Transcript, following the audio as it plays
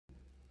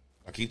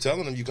I keep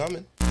telling them you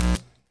coming.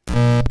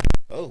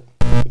 Oh.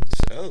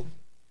 Oh.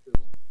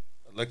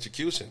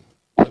 Electrocution.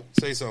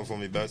 Say something for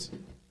me, Bezz.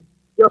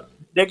 Yo,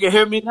 they can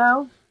hear me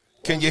now?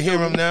 Can you hear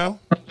him now?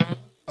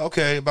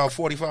 Okay, about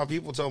 45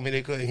 people told me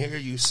they couldn't hear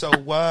you. So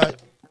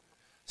what?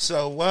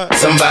 So what?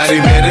 Somebody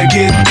better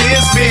get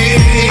this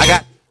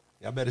big.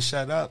 Y'all better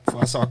shut up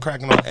before I start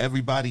cracking on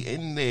everybody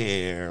in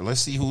there. Let's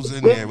see who's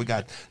in there. We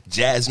got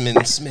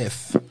Jasmine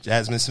Smith.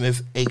 Jasmine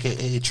Smith,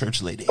 a.k.a.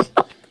 Church Lady.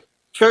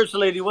 Church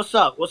Lady, what's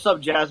up? What's up,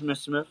 Jasmine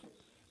Smith?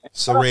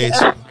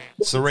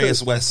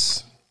 Sarayas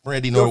West.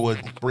 Brandy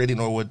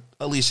Norwood.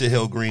 Alicia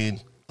Hill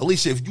Green.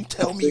 Alicia, if you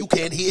tell me you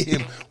can't hear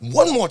him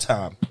one more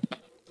time,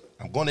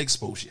 I'm going to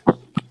expose you.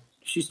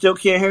 She still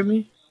can't hear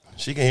me?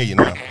 She can hear you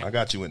now. I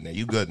got you in there.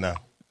 You good now.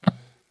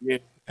 Yeah.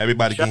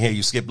 Everybody can hear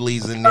you. Skip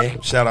Lee's in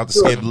there. Shout out to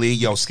Skip Lee.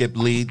 Yo, Skip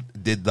Lee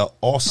did the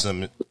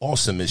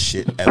awesomest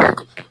shit ever.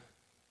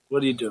 What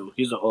do you do?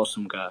 He's an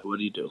awesome guy. What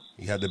do you do?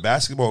 He had the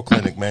basketball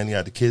clinic, man. He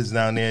had the kids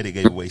down there. They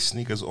gave away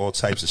sneakers, all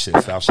types of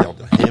shit. Foul shout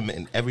to him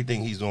and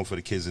everything he's doing for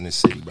the kids in this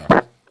city, bro.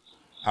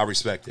 I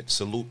respect it.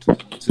 Salute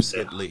to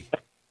Skip Lee.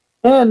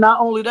 And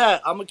not only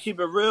that, I'm going to keep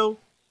it real.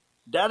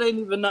 That ain't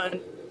even nothing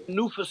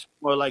new for Skip.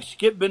 Or like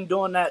Skip been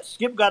doing that.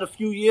 Skip got a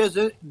few years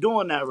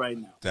doing that right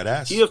now. That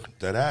ass. He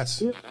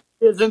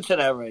is into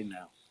that right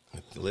now.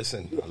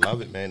 Listen, I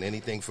love it, man.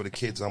 Anything for the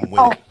kids, I'm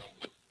with it.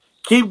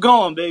 Keep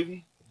going,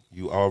 baby.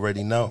 You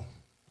already know.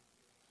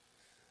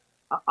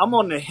 I'm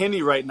on the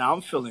Henny right now. I'm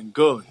feeling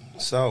good.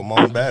 So,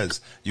 Moan Bezz.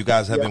 You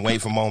guys have been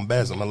waiting for Moan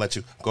Bezz. I'm going to let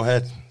you. Go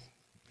ahead.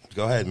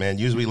 Go ahead, man.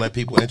 Usually let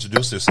people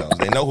introduce themselves.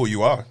 They know who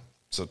you are.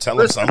 So tell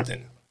them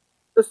something.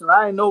 Listen,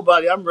 I ain't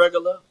nobody. I'm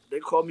regular. They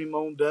call me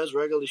Moan Bezz.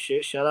 Regular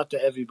shit. Shout out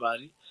to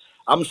everybody.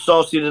 I'm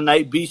saucy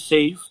tonight. Be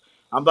safe.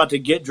 I'm about to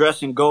get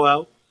dressed and go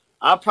out.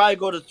 I'll probably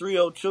go to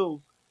 302.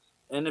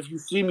 And if you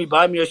see me,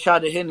 buy me a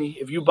shot of Henny.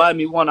 If you buy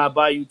me one, I'll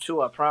buy you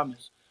two. I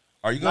promise.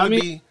 Are you going to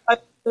be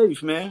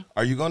safe, man?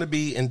 Are you going to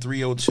be in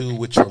 302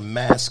 with your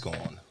mask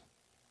on?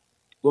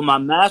 With my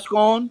mask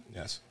on?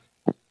 Yes.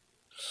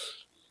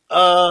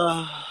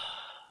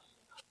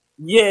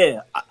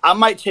 Yeah. I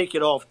might take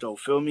it off though.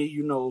 Feel me?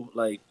 You know,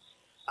 like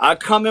I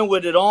come in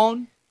with it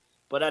on,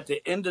 but at the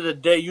end of the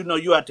day, you know,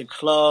 you at the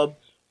club.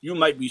 You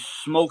might be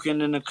smoking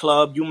in the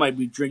club. You might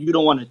be drinking. You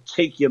don't want to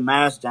take your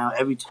mask down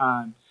every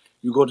time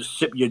you go to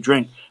sip your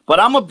drink. But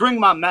I'm going to bring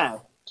my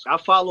mask. I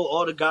follow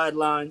all the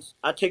guidelines.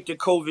 I take the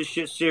COVID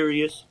shit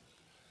serious.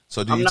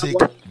 So do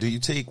you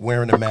take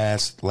wearing a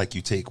mask like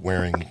you take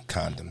wearing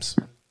condoms?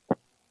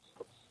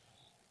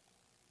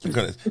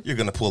 You're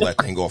gonna pull that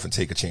thing off and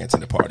take a chance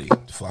in the party.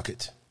 Fuck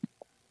it.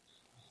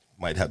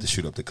 Might have to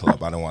shoot up the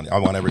club. I want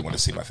everyone to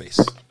see my face.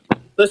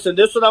 Listen,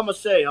 this is what I'm gonna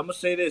say. I'm gonna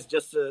say this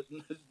just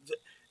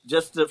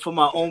for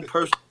my own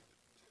person.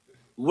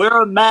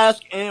 Wear a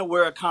mask and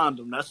wear a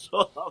condom. That's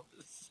all.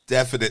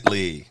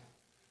 Definitely.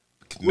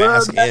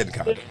 Mask and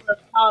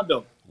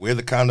condom. Wear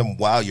the condom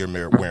while you're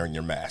wearing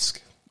your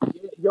mask.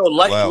 Yo,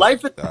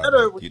 life is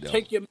better when you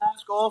take your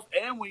mask off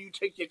and when you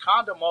take your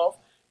condom off.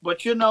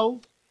 But you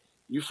know,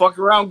 you fuck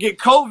around get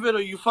COVID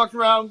or you fuck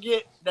around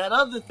get that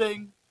other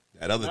thing.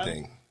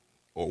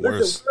 Or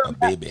worse, a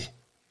baby.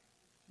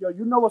 Yo,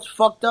 you know what's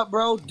fucked up,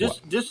 bro?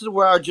 This is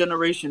where our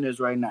generation is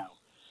right now.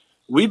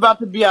 We about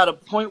to be at a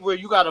point where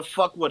you gotta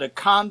fuck with a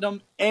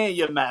condom and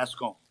your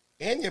mask on.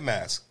 And your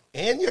mask.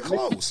 And your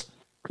clothes.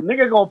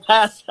 Nigga gonna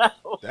pass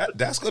out.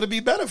 That's gonna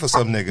be better for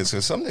some niggas,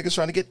 because some niggas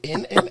trying to get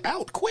in and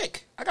out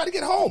quick. I gotta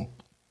get home.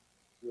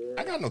 Yeah.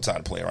 I got no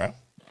time to play around.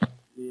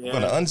 Yeah. I'm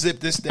gonna unzip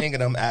this thing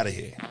and I'm out of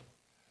here.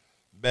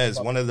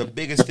 Bezz, one of the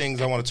biggest things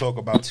I want to talk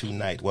about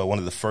tonight, well, one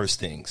of the first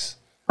things.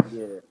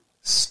 Yeah.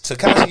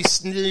 Tekashi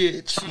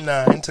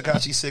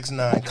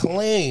 6ix9ine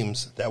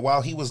claims that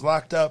while he was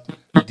locked up,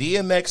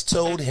 DMX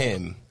told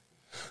him,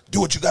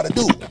 do what you gotta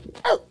do.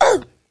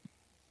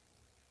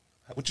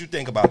 What you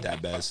think about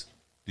that, Bezz?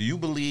 Do you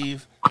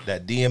believe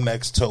that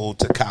DMX told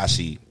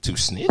Tekashi to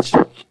snitch?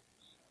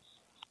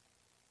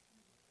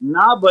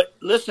 Nah, but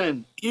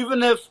listen,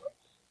 even if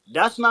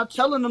that's not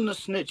telling him to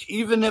snitch,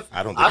 even if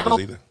I don't think it is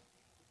either.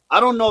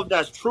 I don't know if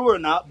that's true or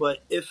not,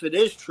 but if it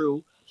is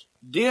true,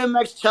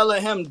 DMX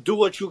telling him do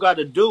what you got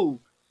to do,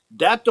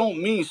 that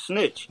don't mean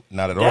snitch.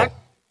 Not at all.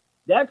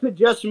 That could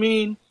just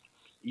mean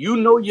you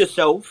know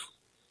yourself,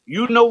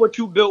 you know what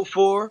you built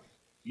for,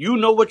 you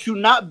know what you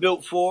not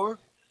built for.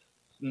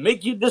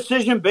 Make your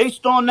decision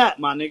based on that,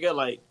 my nigga.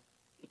 Like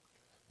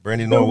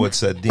Brandy Norwood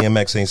said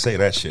DMX ain't say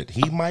that shit.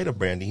 He might have,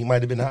 Brandy. He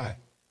might have been high.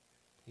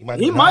 He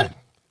might.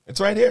 It's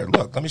right here.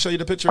 Look, let me show you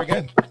the picture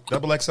again.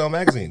 Double XL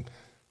magazine.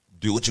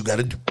 Do what you got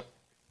to do.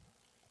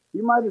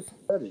 He might have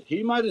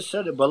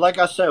said it. But like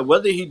I said,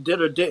 whether he did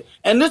or did.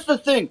 And this is the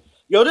thing.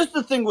 Yo, this is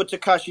the thing with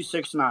Tekashi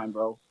 6ix9ine,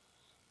 bro.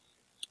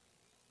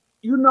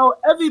 You know,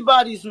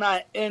 everybody's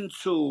not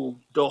into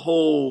the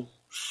whole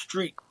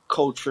street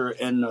culture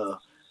and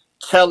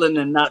telling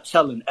and not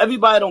telling.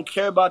 Everybody don't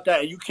care about that,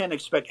 and you can't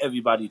expect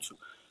everybody to.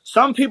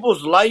 Some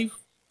people's life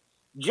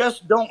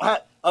just don't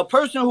have... A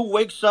person who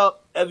wakes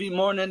up every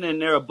morning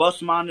and they're a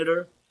bus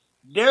monitor,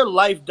 their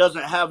life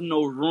doesn't have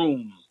no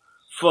room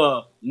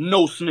for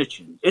no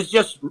snitching. It's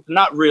just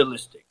not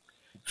realistic.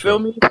 Feel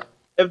me?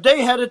 If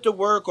they headed to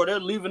work or they're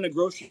leaving the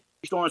grocery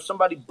store and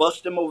somebody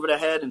busts them over the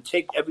head and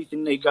take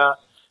everything they got,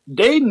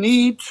 they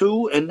need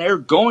to, and they're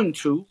going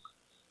to,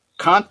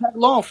 contact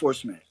law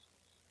enforcement.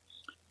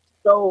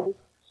 So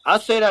I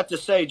say that to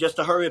say, just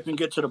to hurry up and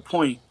get to the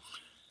point,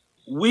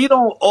 we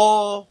don't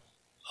all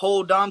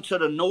hold on to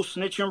the no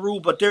snitching rule,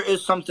 but there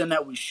is something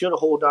that we should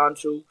hold on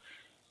to,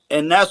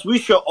 and that's we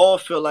should all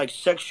feel like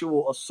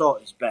sexual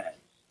assault is bad.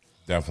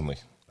 Definitely.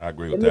 I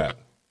agree with that.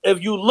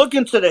 If you look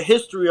into the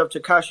history of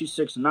Tekashi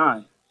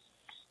 6ix9ine,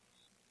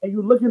 and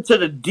you look into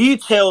the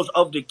details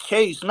of the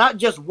case, not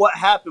just what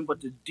happened, but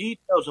the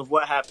details of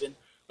what happened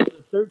with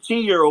a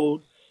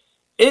 13-year-old,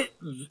 if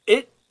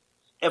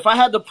I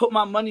had to put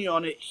my money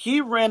on it,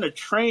 he ran a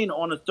train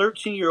on a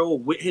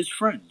 13-year-old with his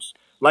friends.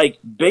 Like,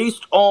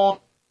 based on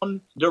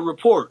the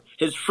report.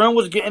 His friend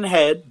was getting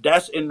head.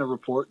 That's in the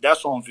report.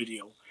 That's on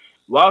video.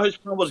 While his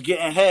friend was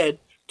getting head,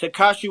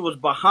 Tekashi was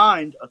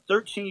behind a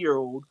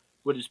 13-year-old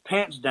with his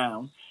pants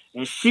down,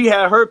 and she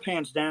had her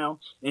pants down,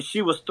 and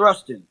she was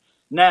thrusting.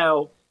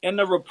 Now, in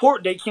the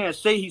report, they can't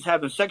say he's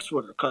having sex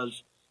with her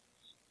because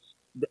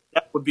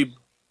that would be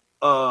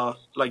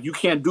like you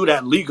can't do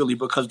that legally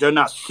because they're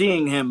not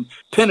seeing him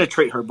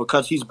penetrate her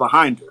because he's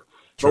behind her.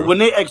 True. But when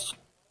they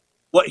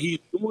what he's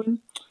doing,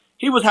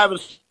 he was having.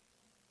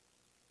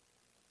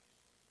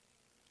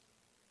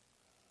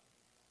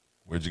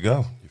 Where'd you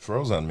go? You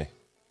froze on me.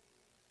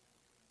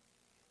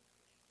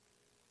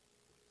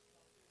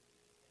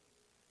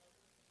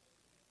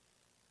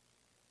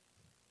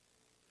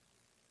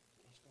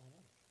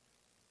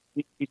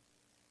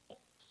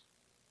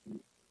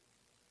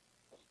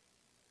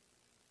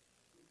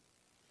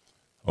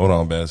 Hold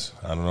on, Bezz.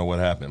 I don't know what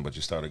happened, but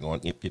you started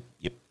going yip, yip,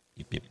 yip,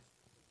 yip, yip.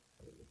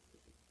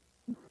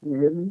 Can you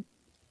hear me?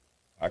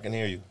 I can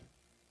hear you.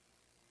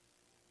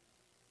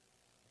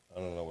 I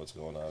don't know what's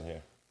going on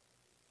here.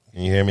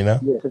 Can you hear me now?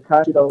 Yeah,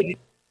 Tekashi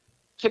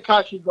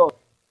go.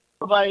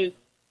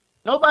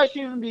 Nobody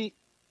should even be.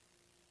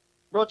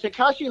 Bro,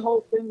 Tekashi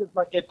whole thing is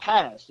like it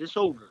passed. It's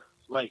over.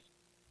 Like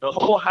the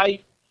whole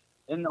hype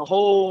and the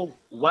whole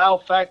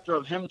wow factor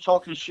of him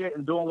talking shit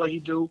and doing what he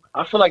do.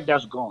 I feel like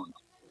that's gone.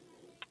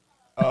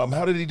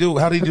 How did he do?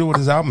 How did he do with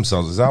his album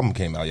sales? His album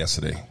came out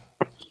yesterday.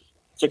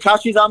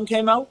 Tekashi's album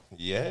came out?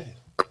 Yeah.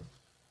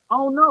 I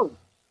don't know.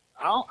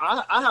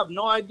 I have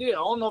no idea. I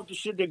don't know if the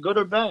shit did good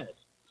or bad.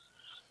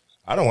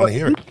 I don't want to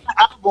hear it.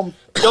 Album,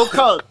 yo,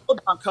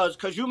 hold on,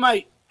 cuz you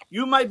might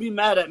be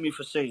mad at me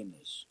for saying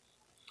this.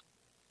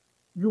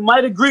 You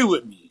might agree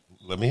with me.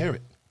 Let me hear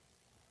it.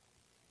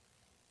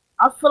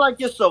 I feel like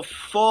it's a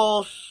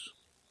false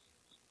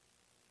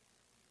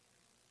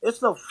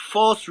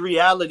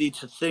reality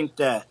to think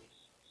that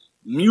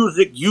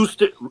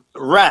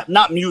rap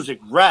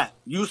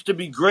used to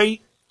be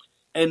great,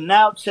 and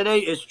now today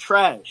is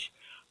trash.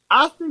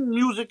 I think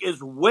music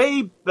is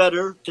way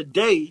better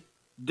today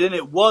than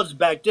it was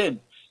back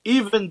then,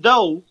 even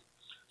though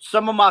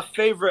some of my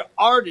favorite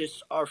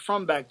artists are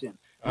from back then.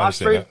 My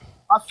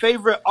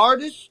favorite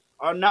artists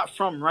are not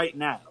from right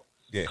now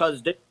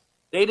because they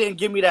didn't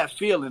give me that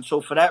feeling.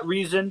 So for that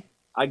reason,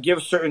 I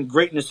give certain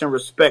greatness and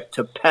respect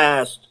to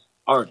past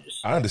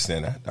artists. I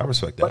understand that. I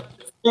respect that. But at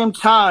the same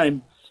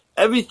time,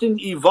 everything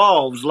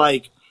evolves.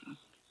 Like,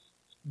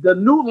 the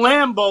new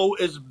Lambo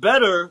is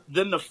better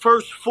than the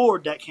first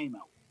Ford that came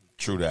out.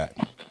 True that.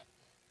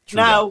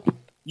 Now,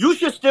 you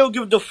should still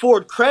give the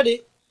Ford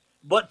credit,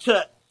 but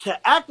to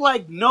act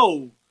like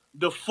no,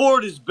 the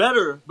Ford is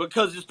better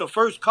because it's the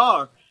first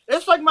car,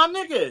 it's like, my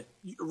nigga,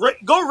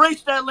 go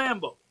race that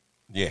Lambo.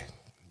 Yeah,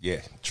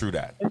 true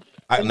that.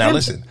 Now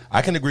listen,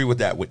 I can agree with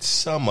that with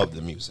some of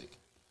the music.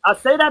 I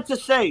say that to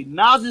say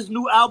Nas's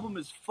new album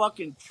is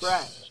fucking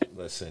trash.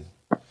 Listen,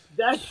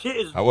 that shit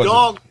is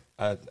dog.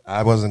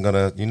 I wasn't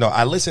gonna,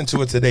 I listened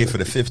to it today for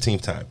the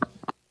 15th time.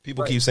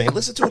 People keep saying,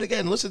 listen to it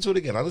again, listen to it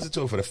again. I listened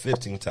to it for the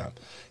 15th time.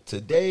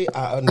 Today,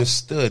 I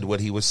understood what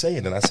he was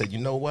saying, and I said, you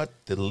know what?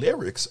 The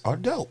lyrics are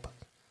dope.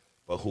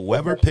 But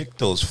whoever picked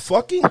those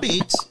fucking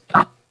beats,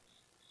 I've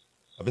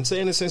been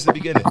saying this since the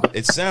beginning.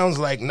 It sounds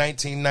like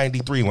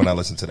 1993 when I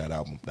listen to that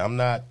album.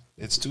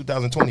 It's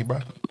 2020,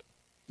 bro.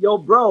 Yo,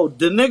 bro,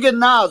 the nigga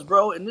Nas,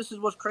 bro, and this is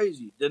what's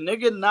crazy. The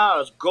nigga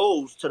Nas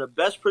goes to the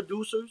best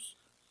producers,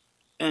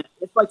 and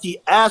it's like he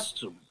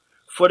asked them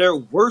for their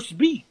worst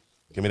beat.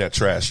 Give me that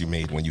trash you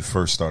made when you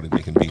first started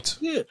making beats.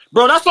 Yeah,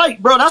 bro, that's like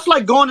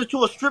going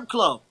into a strip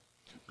club,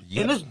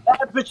 and there's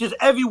bad bitches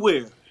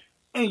everywhere,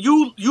 and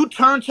you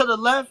turn to the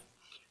left,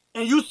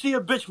 and you see a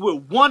bitch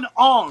with one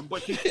arm,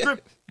 but she's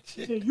stripping,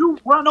 and you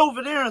run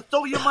over there and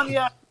throw your money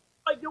at.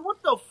 Like, yo,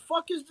 what the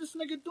fuck is this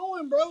nigga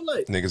doing, bro?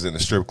 Like, niggas in the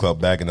strip club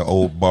bagging the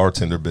old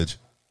bartender bitch.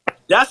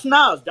 That's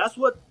Nas. That's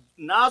what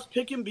Nas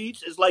picking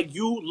beats is like.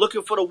 You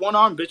looking for the one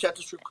arm bitch at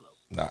the strip club.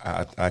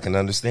 I can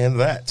understand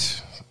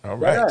that. All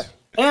right. Yeah.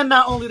 And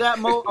not only that,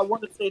 Mo, I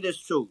want to say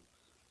this too.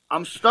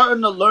 I'm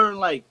starting to learn,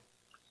 like,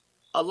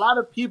 a lot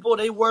of people,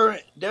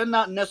 they're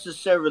not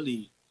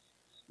necessarily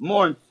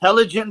more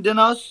intelligent than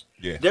us.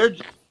 Yeah. They're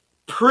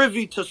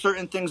privy to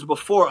certain things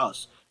before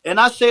us. And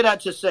I say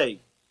that to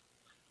say,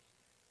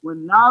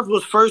 when Nas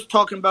was first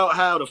talking about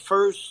how the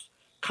first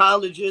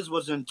colleges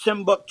was in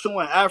Timbuktu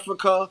in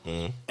Africa,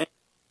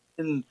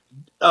 and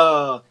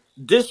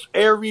this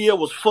area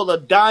was full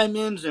of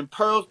diamonds and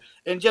pearls,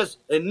 and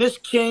this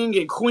king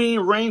and queen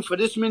reigned for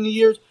this many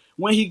years.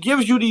 When he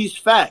gives you these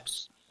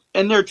facts,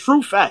 and they're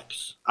true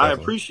facts, I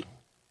appreciate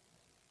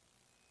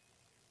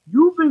it.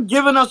 You've been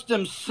giving us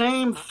them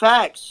same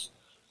facts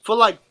for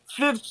like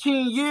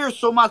 15 years.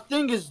 So my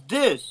thing is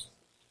this.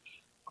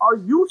 Are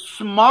you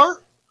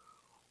smart,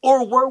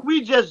 or were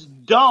we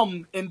just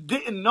dumb and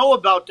didn't know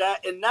about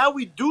that, and now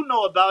we do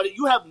know about it?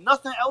 You have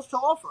nothing else to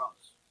offer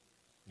us.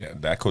 Yeah,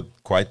 that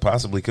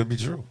could be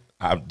true.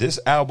 This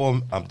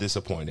album, I'm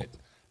disappointed.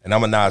 And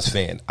I'm a Nas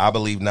fan. I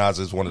believe Nas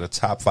is one of the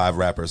top 5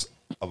 rappers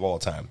of all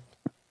time.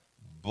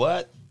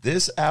 But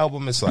this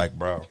album is like,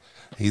 bro,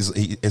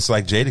 it's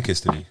like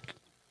Jadakiss to me.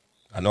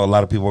 I know a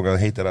lot of people are going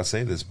to hate that I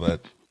say this,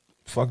 but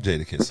fuck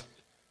Jadakiss.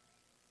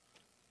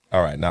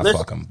 All right, now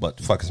fuck him, but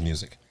fuck his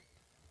music.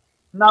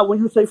 Now, when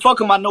you say fuck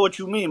him, I know what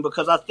you mean,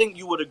 because I think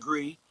you would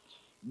agree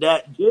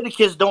that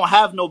Jadakiss don't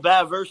have no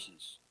bad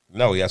verses.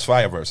 No, he has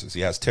fire verses.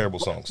 He has terrible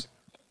songs.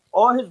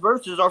 All his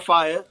verses are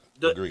fire.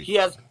 Agreed.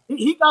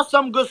 He got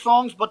some good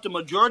songs, but the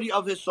majority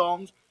of his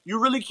songs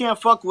you really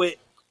can't fuck with,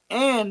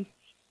 and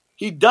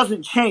he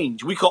doesn't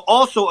change. We could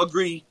also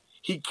agree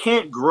he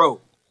can't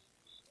grow.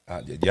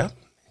 Yeah,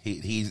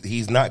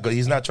 he's not good.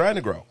 He's not trying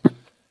to grow.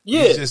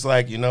 Yeah, he's just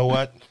like, you know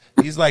what?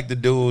 He's like the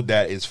dude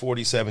that is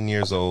 47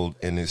 years old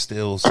and is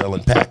still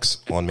selling packs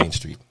on Main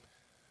Street.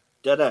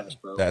 Dead ass,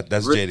 bro. That's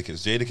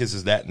Jadakiss. Jadakiss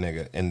is that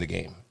nigga in the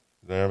game.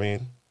 You know what I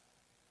mean?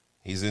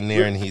 He's in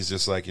there and he's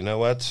just like, you know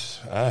what?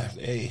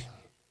 Hey,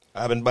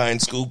 I've been buying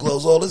school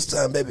clothes all this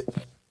time, baby.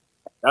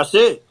 That's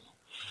it.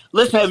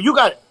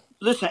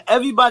 Listen,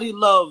 everybody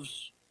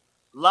loves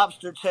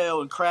lobster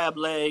tail and crab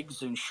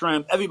legs and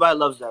shrimp. Everybody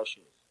loves that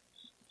shit.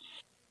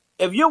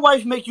 If your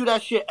wife make you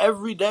that shit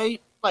every day,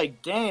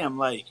 like, damn,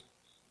 like,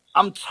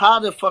 I'm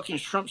tired of fucking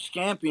shrimp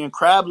scampi and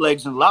crab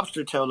legs and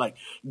lobster tail. Like,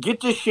 get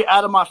this shit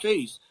out of my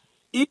face.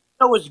 Even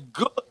though it's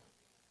good,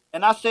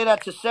 and I say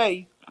that to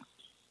say,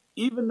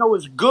 even though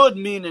it's good,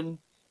 meaning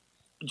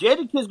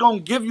Jadakiss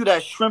gonna give you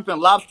that shrimp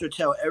and lobster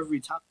tail every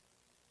time.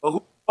 But who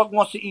the fuck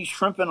wants to eat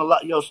shrimp and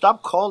Yo,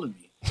 stop calling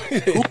me.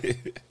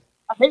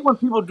 I hate when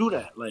people do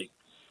that. Like,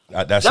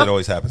 that shit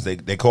always happens.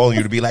 They call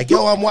you to be like,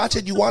 yo, I'm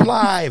watching you on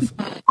live.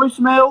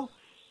 Voicemail,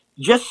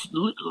 just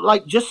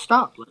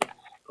stop. Like,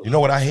 you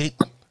know what I hate?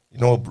 You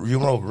know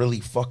what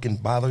really fucking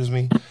bothers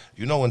me?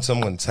 You know when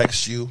someone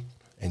texts you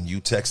and you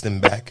text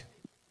them back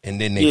and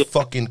then they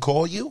fucking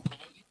call you?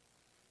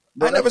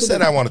 I never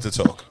said I wanted to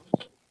talk.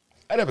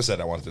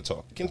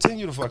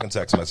 Continue the fucking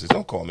text message.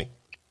 Don't call me.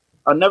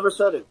 I never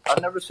said it.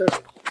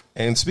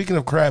 And speaking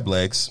of crab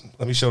legs,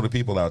 let me show the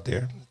people out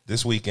there.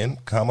 This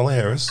weekend, Kamala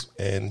Harris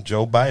and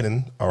Joe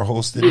Biden are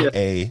hosting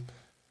a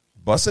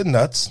bussin'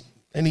 nuts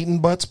and eating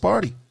butts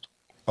party.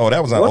 Oh,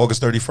 that was on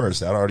August 31st.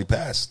 That already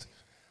passed.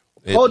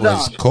 It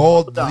was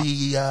called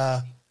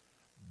the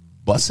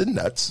Bussin'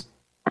 Nuts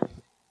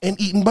and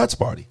Eating Butts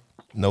Party.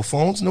 No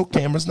phones, no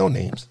cameras, no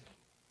names.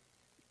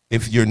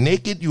 If you're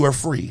naked, you are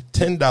free.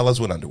 $10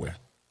 with underwear.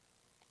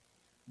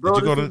 Bro,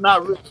 this is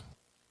not real.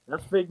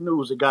 That's fake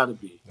news. It got to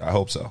be. I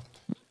hope so.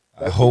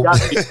 I hope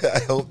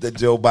that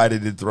Joe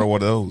Biden did throw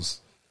one of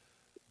those.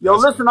 Yo,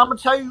 listen, I'm gonna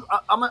tell you.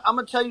 I'm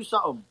gonna tell you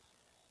something,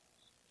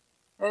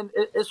 and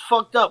it's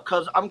fucked up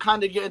because I'm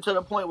kind of getting to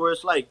the point where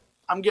it's like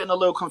I'm getting a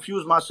little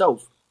confused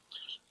myself.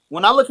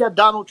 When I look at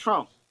Donald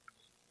Trump,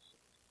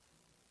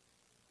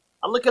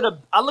 I look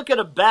at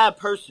a bad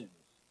person.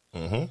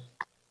 Mm-hmm.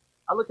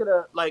 I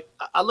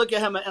look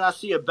at him and I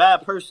see a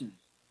bad person.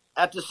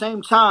 At the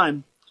same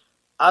time,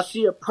 I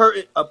see a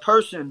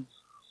person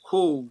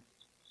who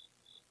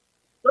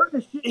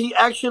certain shit he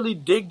actually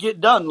did get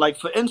done. Like,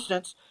 for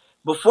instance,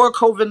 before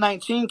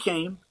COVID-19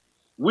 came,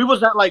 we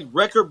was at like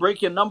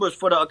record-breaking numbers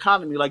for the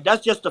economy. Like,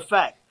 that's just a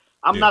fact.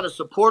 I'm not a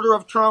supporter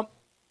of Trump.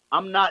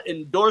 I'm not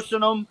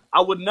endorsing him.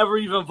 I would never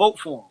even vote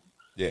for him.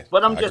 Yeah,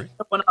 but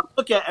when I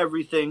look at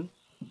everything,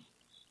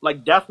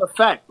 like, that's a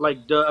fact.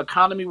 Like, the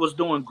economy was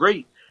doing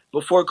great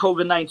before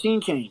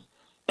COVID-19 came.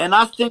 And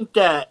I think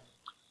that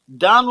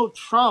Donald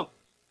Trump,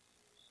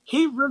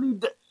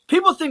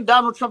 people think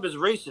Donald Trump is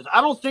racist.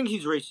 I don't think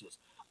he's racist.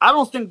 I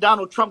don't think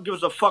Donald Trump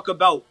gives a fuck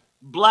about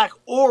black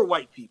or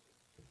white people.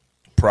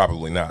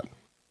 Probably not.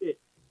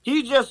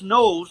 He just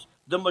knows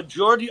the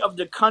majority of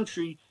the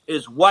country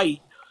is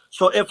white.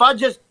 So if I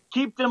just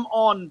keep them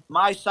on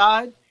my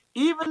side,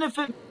 even if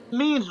it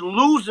means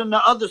losing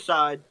the other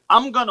side,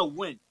 I'm going to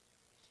win.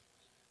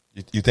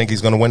 You think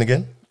he's going to win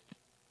again?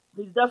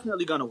 He's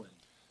definitely going to win.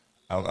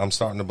 I'm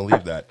starting to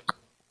believe that.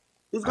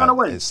 He's going to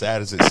win. As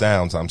sad as it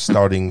sounds, I'm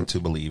starting to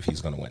believe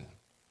he's going to win.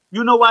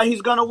 You know why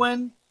he's going to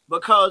win?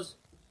 Because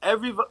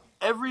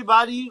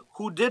everybody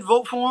who did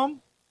vote for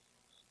him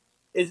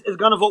is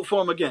going to vote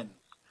for him again.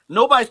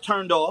 Nobody's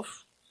turned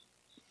off.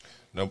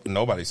 No,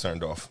 nobody's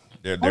turned off.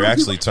 They're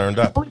actually turned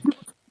up. The only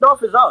people turned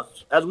off is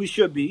us, as we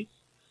should be.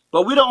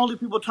 But we're the only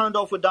people turned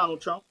off with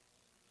Donald Trump.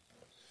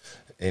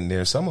 And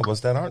there's some of us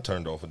that aren't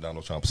turned off with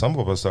Donald Trump. Some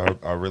of us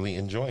are really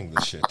enjoying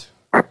this shit.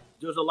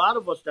 There's a lot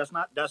of us that's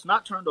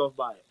not turned off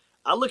by it.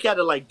 I look at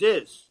it like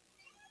this.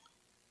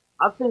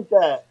 I think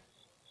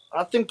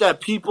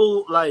that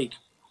people like,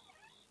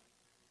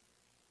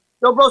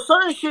 yo, bro,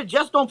 certain shit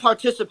just don't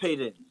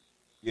participate in.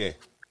 Yeah.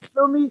 You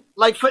feel me?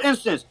 Like, for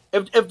instance,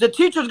 if the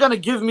teacher's gonna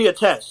give me a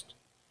test,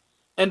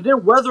 and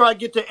then whether I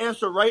get the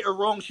answer right or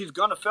wrong, she's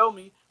gonna fail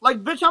me.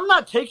 Like, bitch, I'm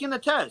not taking the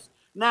test.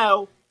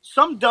 Now,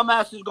 some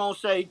dumbass is gonna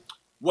say,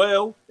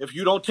 well, if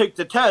you don't take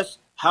the test,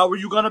 how are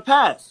you gonna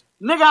pass?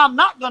 Nigga, I'm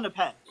not gonna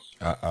pass.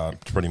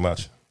 Pretty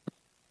much.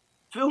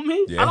 Feel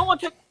me? Yeah. I don't want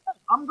to take the test.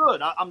 I'm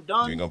good. I'm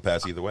done. You ain't gonna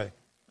pass either way.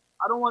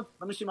 I don't want.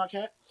 Let me see my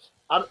cat.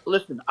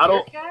 Listen, I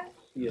don't. Cat?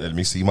 Yeah. Let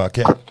me see my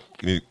cat.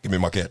 Give me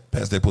my cat.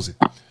 Pass that pussy.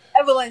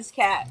 Evelyn's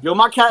cat. Yo,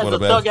 my cat What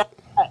is a up, thug ass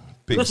cat.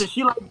 Peace. Listen,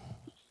 she like,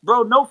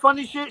 bro, no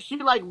funny shit. She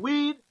like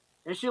weed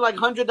and she like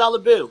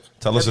 $100 bills.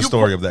 Tell us the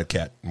story of that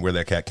cat and where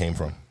that cat came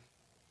from.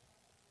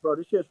 Bro,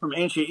 this shit's from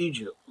ancient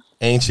Egypt.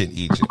 Ancient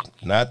Egypt,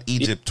 not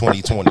Egypt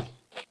 2020.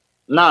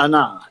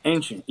 Nah,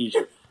 ancient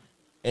Egypt.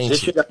 This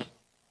Ancient.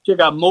 shit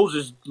got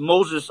Moses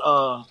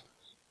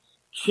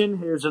chin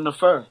hairs in the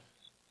fur.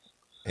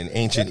 In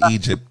ancient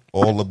Egypt,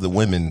 all of the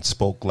women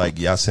spoke like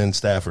Yasin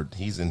Stafford.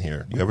 He's in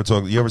here. You ever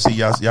see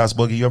Yas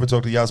Boogie? You ever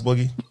talk to Yas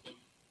Boogie?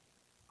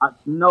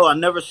 No, I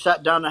never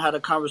sat down and had a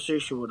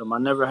conversation with him. I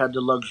never had the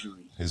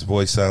luxury. His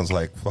voice sounds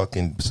like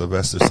fucking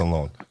Sylvester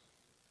Stallone.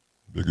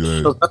 Big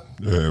hey,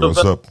 what's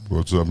up?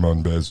 What's up,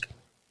 man, Bezz?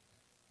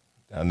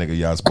 That nigga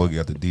Yas Boogie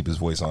got the deepest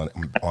voice on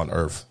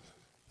earth.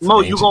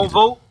 Mo, you gonna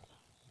vote?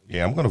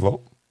 Yeah, I'm gonna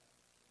vote.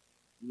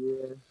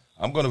 Yeah.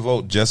 I'm gonna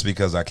vote just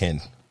because I can.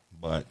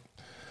 But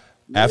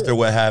after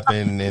what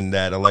happened in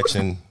that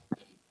election,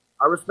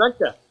 I respect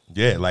that.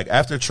 yeah, like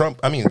after Trump,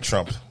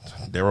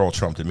 they're all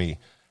Trump to me.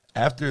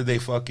 After they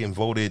fucking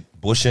voted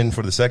Bush in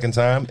for the second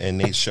time and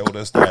they showed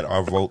us that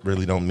our vote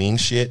really don't mean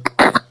shit,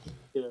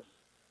 Yeah.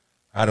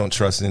 I don't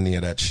trust any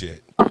of that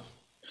shit.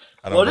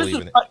 I don't believe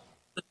in it.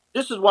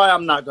 This is why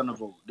I'm not gonna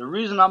vote. The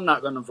reason I'm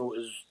not gonna vote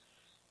is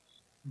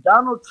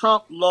Donald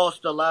Trump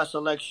lost the last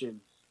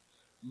election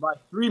by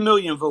 3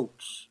 million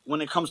votes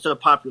when it comes to the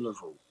popular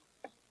vote.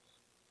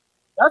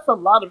 That's a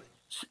lot of.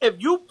 If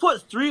you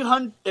put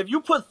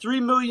 3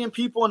 million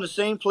people in the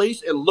same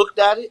place and looked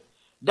at it,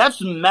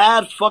 that's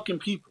mad fucking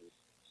people.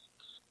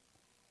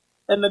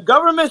 And the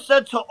government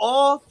said to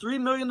all 3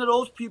 million of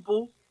those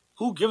people,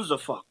 "Who gives a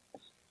fuck?"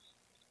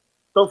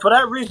 So for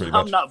that reason,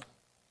 I'm not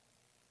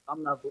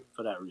voting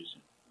for that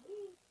reason.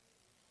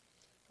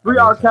 Free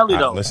R. Kelly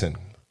though. Listen,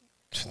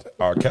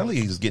 R. Kelly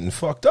is getting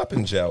fucked up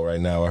in jail right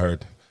now. I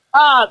heard.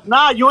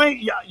 Nah, you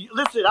ain't.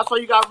 Listen, that's why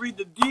you gotta read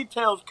the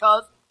details,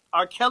 cuz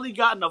R. Kelly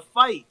got in a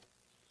fight.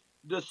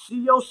 The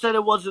CEO said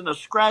it wasn't a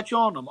scratch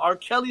on him. R.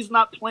 Kelly's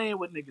not playing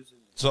with niggas.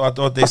 So I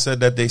thought they said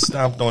that they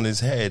stomped on his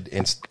head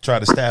and tried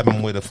to stab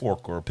him with a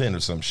fork or a pin or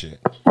some shit.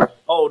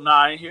 Oh,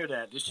 nah, I ain't hear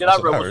that. This shit That's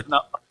I what I read was heard.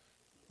 not.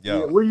 Yo.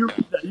 Yeah, where you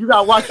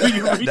gotta watch where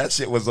you read. That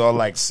shit was all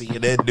like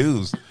CNN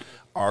news.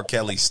 R.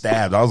 Kelly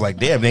stabbed. I was like,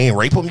 damn, they ain't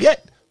rape him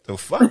yet. The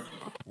fuck?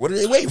 What are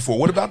they waiting for?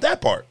 What about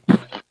that part?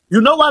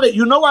 You know why they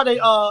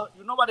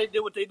did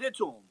what they did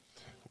to him?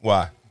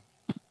 Why?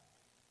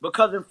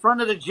 Because in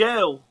front of the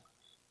jail,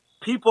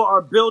 people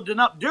are building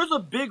up. There's a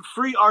big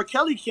free R.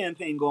 Kelly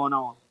campaign going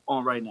on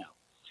right now.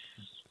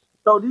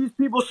 So these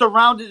people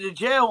surrounded the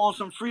jail on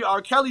some free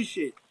R. Kelly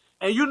shit.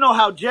 And you know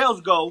how jails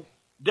go.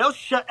 They'll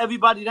shut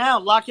everybody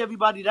down, lock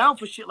everybody down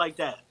for shit like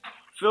that.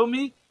 Feel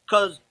me?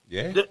 Because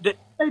the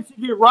inmates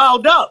get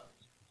riled up.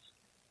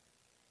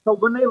 So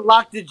when they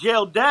lock the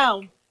jail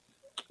down,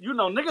 you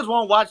know, niggas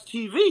won't watch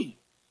TV.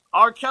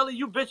 R. Kelly,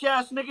 you bitch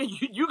ass nigga,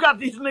 you got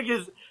these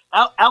niggas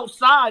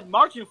outside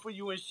marching for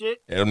you and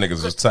shit. Yeah, them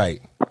niggas was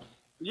tight.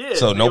 Yeah.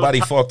 So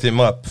nobody fucked him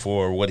up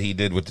for what he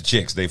did with the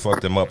chicks. They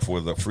fucked him up for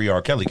the free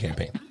R. Kelly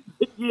campaign.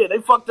 Yeah, they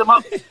fucked him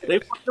up. They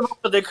fucked him up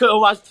because they couldn't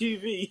watch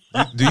TV.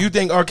 Do you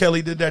think R.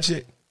 Kelly did that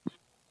shit?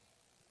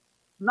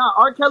 Nah,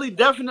 R. Kelly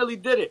definitely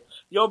did it.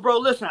 Yo, bro,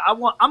 listen,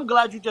 I'm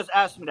glad you just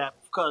asked me that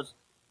because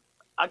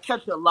I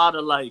catch a lot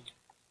of like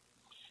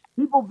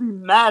people be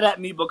mad at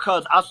me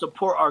because I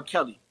support R.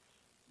 Kelly.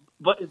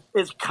 But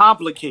it's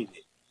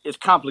complicated. It's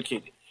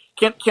complicated.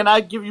 Can I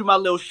give you my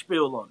little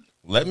spiel on it?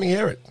 Let me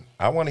hear it.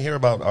 I want to hear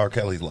about R.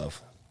 Kelly's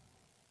love.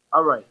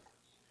 All right.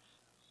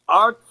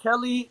 R.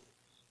 Kelly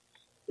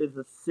is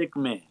a sick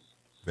man.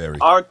 Very.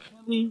 R.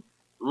 Kelly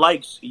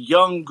likes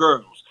young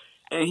girls.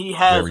 And he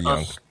has Very a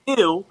young.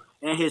 skill,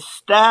 and his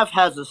staff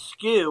has a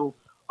skill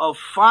of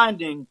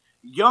finding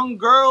young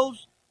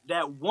girls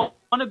that want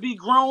to be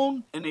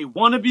grown and they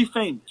want to be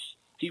famous.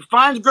 He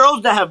finds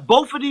girls that have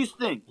both of these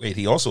things. Wait,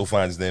 he also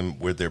finds them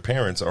where their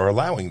parents are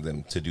allowing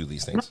them to do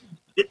these things.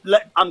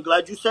 I'm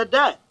glad you said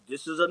that.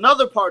 This is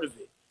another part of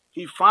it.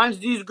 He finds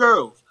these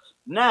girls.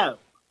 Now,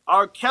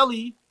 R.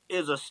 Kelly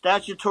is a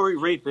statutory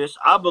rapist,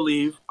 I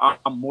believe, on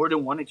more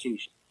than one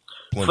occasion.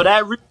 Plenty.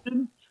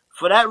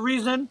 For that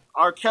reason,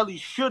 R. Kelly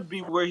should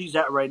be where he's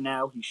at right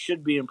now. He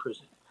should be in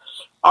prison.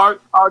 R.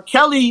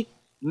 Kelly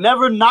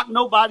never knocked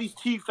nobody's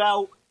teeth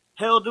out,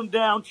 held them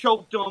down,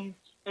 choked them,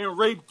 and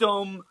raped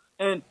them,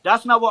 and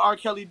that's not what R.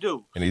 Kelly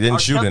do. And he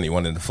didn't shoot Kelly,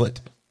 anyone in the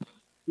foot.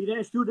 He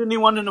didn't shoot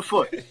anyone in the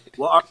foot.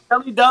 What R.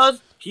 Kelly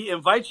does, he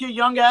invites your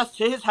young ass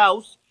to his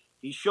house.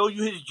 He show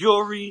you his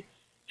jewelry,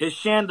 his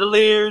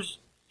chandeliers.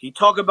 He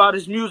talk about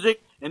his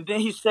music, and then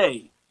he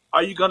say,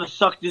 "Are you gonna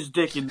suck this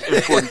dick in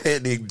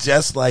 40?"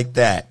 Just like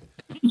that.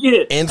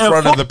 Yeah, in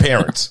front of the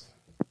parents.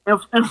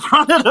 In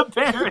front of the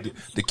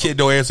parents. The kid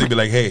don't answer. He'd be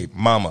like, "Hey,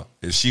 mama,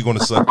 is she gonna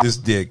suck this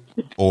dick,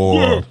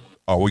 or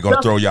are we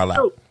gonna throw y'all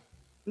out?"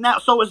 Now,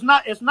 so it's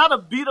not a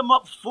beat 'em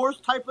up force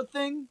type of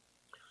thing.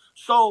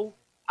 So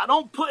I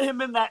don't put him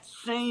in that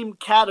same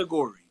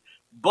category.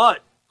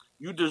 But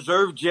you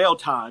deserve jail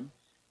time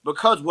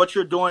because what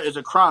you're doing is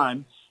a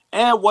crime,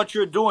 and what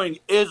you're doing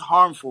is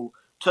harmful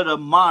to the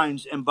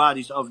minds and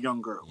bodies of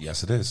young girls.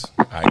 Yes, it is.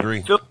 I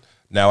agree.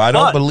 Now, I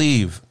don't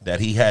believe that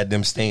he had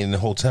them staying in the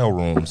hotel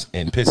rooms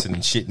and pissing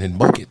and shitting in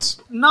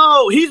buckets.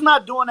 No, he's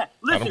not doing that.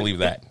 Listen, I don't believe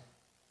that.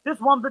 This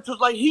one bitch was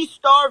like, he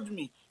starved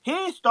me. He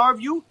ain't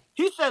starved you.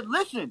 He said,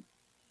 listen,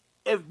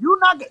 if you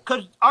not,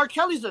 because R.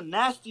 Kelly's a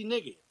nasty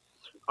nigga.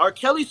 R.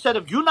 Kelly said,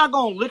 if you're not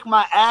going to lick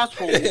my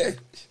asshole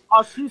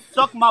or she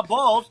suck my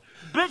balls,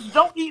 bitch,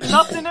 don't eat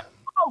nothing in the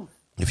house.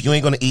 If you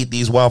ain't going to eat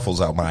these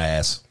waffles out my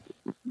ass,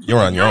 you're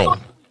on your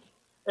own.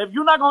 If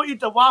you're not going to eat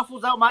the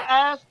waffles out my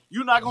ass,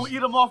 you're not going to eat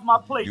them off my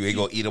plate. You ain't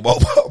going to eat them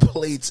off my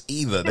plates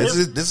either. This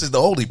is the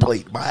only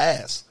plate, my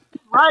ass.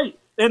 Right.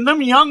 And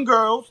them young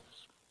girls,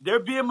 they're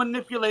being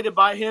manipulated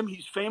by him.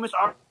 He's famous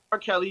R.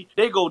 Kelly.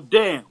 They go,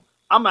 damn,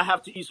 I'm going to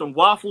have to eat some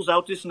waffles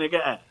out this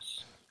nigga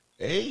ass.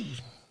 Hey.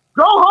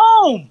 Go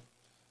home.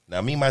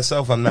 Now, me,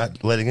 myself, I'm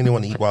not letting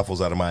anyone eat waffles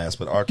out of my ass,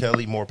 but R.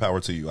 Kelly, more power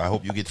to you. I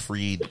hope you get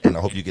freed, and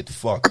I hope you get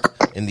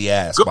fucked in the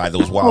ass by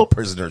those wild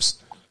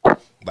prisoners.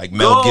 Like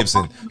Mel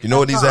Gibson. You know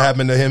what needs to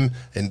happen to him?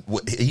 And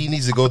he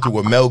needs to go through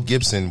what Mel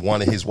Gibson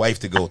wanted his wife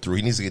to go through.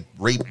 He needs to get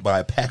raped by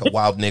a pack of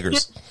wild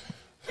niggers.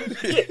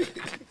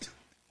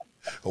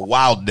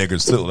 Wild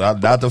niggers, too.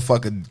 Not the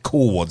fucking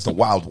cool ones, the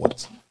wild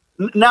ones.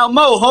 Now,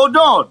 Mo, hold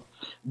on.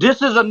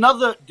 This is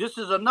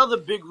another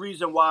big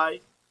reason why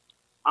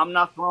I'm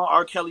not throwing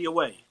R. Kelly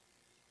away.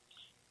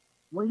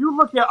 When you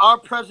look at our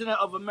president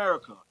of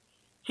America,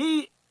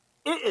 it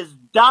is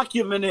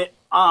documented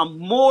on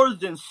more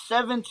than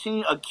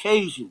 17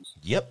 occasions.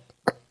 Yep.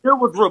 There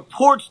was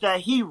reports that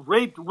he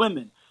raped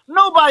women.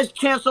 Nobody's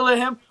canceling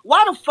him.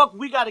 Why the fuck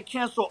we got to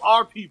cancel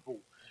our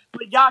people?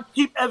 But y'all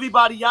keep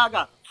everybody y'all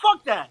got.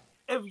 Fuck that.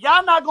 If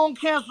y'all not going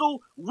to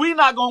cancel, we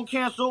not going to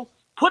cancel.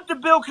 Put the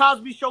Bill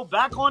Cosby show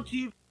back on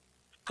TV.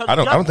 I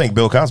don't think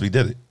Bill Cosby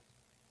did it.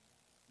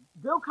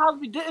 Bill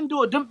Cosby didn't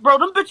do it. Them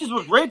bitches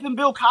was raping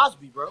Bill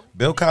Cosby, bro.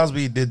 Bill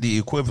Cosby did the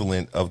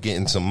equivalent of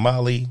getting some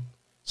Molly,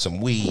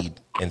 some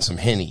weed, and some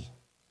Henny,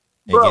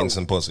 and getting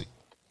some pussy.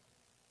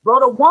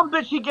 Bro, the one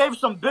bitch he gave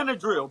some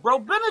Benadryl.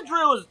 Bro,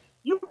 Benadryl is,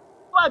 you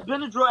buy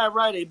Benadryl at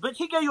Rite Aid. Bitch,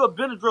 he gave you a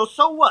Benadryl,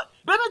 so what?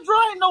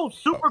 Benadryl ain't no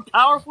super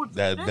powerful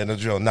that shit.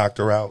 Benadryl knocked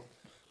her out.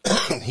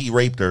 He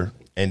raped her,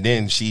 and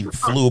then she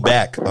flew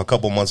back a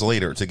couple months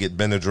later to get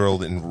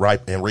Benadryl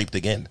and raped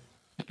again.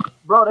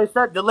 Bro, they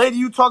said, the lady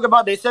you talk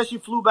about, they said she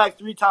flew back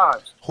 3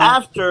 times.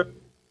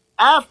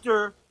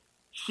 After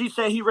she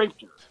said he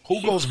raped her.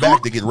 Who goes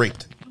back to get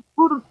raped?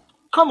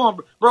 Come on,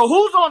 bro.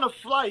 Who's on a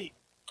flight?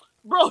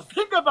 Bro,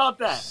 think about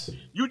that.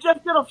 You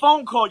just get a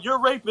phone call.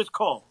 Your rapist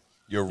called.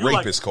 Your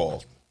rapist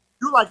called.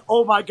 You're like,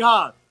 oh, my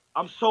God.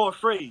 I'm so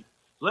afraid.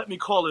 Let me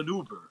call an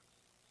Uber.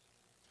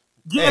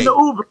 Get in the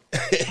Uber.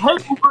 Hey,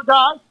 Uber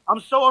guy, I'm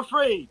so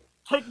afraid.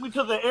 Take me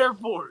to the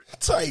airport.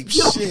 Type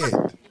shit.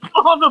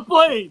 On the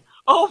plane.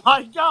 Oh,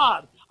 my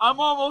God. I'm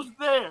almost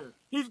there.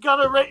 He's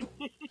going to rape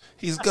me.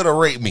 He's going to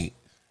rape me.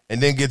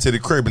 And then get to the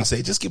crib and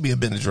say, just give me a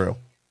Benadryl.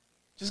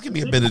 Just give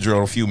me a Benadryl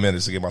in a few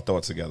minutes to get my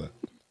thoughts together.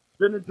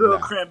 Benadryl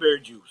cranberry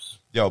juice.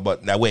 Yo,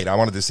 but now wait, I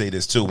wanted to say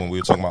this too when we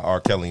were talking about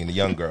R. Kelly and the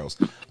young girls.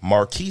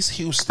 Marquise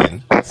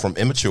Houston from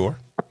Immature.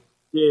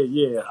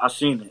 Yeah, I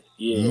seen it.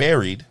 Yeah.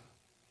 Married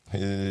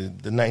the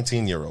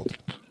 19-year-old.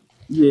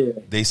 Yeah.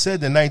 They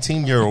said the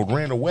 19-year-old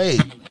ran away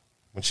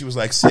when she was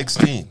like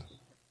 16.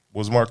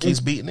 Was Marquise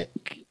beating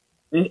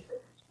it?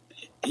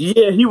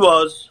 Yeah, he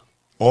was.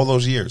 All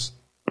those years.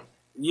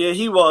 Yeah,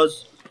 he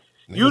was.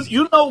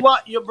 You know why,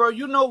 bro?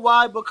 You know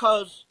why?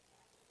 Because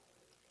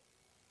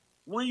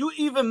when you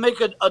even make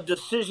a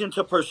decision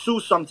to pursue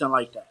something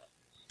like that,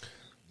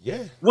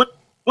 yeah. When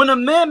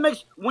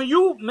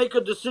you make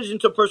a decision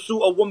to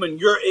pursue a woman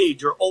your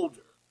age or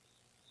older,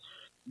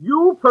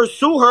 you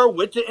pursue her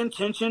with the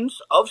intentions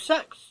of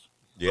sex.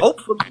 Yeah.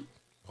 Hopefully.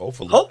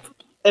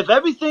 If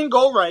everything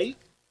go right,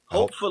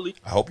 hopefully.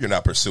 I hope you're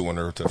not pursuing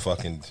her to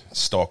fucking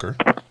stalk her.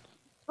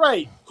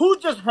 Right. Who's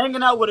just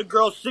hanging out with a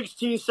girl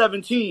 16,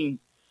 17?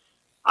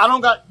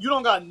 You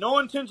don't got no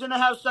intention to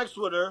have sex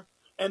with her,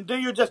 and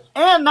then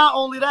and not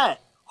only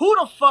that, who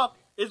the fuck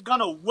is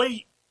gonna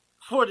wait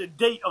for the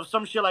date of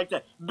some shit like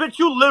that? Bitch,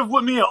 you live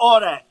with me and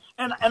all that,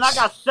 and I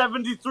got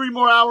 73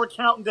 more hour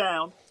counting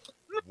down.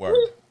 Word.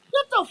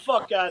 Get the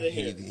fuck out of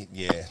here.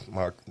 Yeah,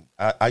 Mark.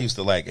 I used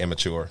to like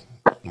Immature,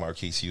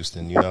 Marquise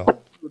Houston, you know.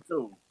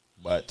 Too.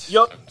 But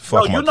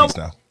fuck Marquise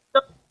now.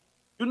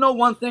 You know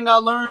one thing I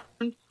learned?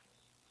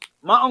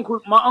 My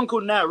uncle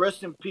Nat,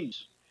 rest in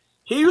peace.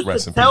 He used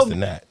Rest to in tell peace to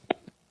me. Nat.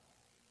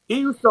 He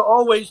used to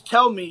always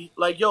tell me,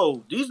 like,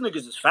 yo, these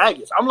niggas is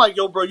faggots. I'm like,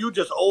 yo, bro, you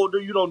just older.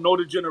 You don't know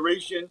the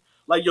generation.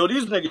 Like, yo,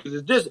 these niggas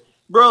is this.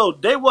 Bro,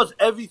 they was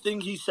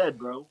everything he said,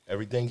 bro.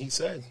 Everything he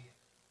said.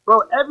 Bro,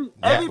 Nat was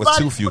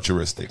everybody. too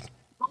futuristic.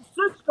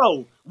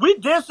 Cisco. We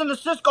dancing the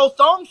Cisco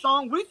thong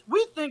song.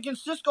 We thinking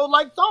Cisco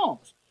like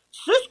thongs.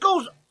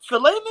 Cisco's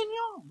filet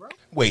mignon, bro.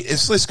 Wait,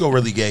 is Cisco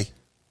really gay?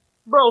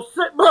 Bro,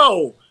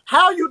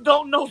 how you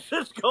don't know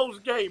Cisco's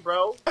gay,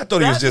 bro? I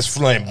thought he was just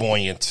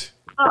flamboyant.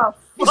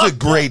 He's a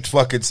great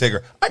fucking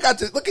singer. I got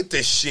this. Look at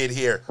this shit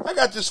here. I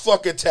got this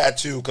fucking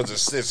tattoo because of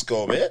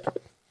Cisco, man.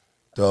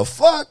 The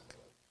fuck?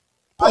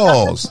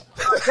 Pause.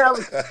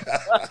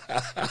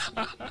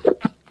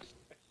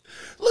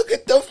 Look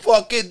at the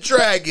fucking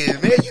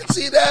dragon, man. You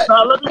see that?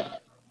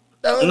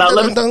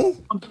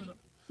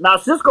 Now,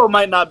 Cisco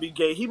might not be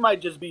gay. He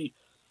might just be.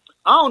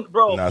 I don't,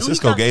 bro. Nah,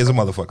 Cisco gay as a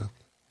motherfucker.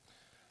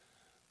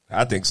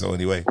 I think so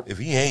anyway. If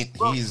he ain't,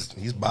 bro, he's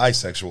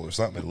bisexual or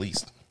something at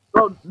least.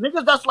 Bro,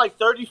 niggas that's like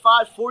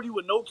 35, 40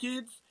 with no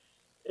kids,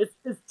 it's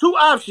two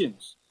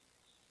options.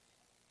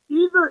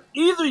 Either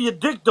your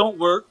dick don't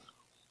work.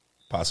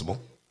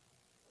 Possible.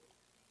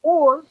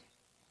 Or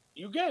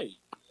you gay.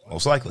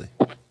 Most likely.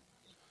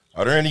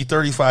 Are there any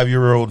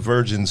 35-year-old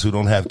virgins who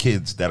don't have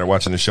kids that are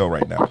watching the show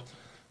right now?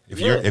 If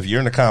you're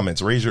in the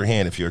comments, raise your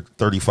hand if you're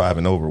 35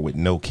 and over with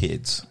no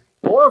kids.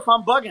 Or if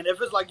I'm bugging, if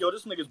it's like, yo,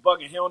 this nigga's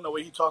bugging, he don't know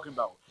what he's talking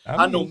about.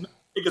 I know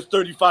niggas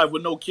 35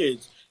 with no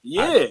kids.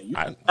 Yeah,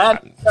 I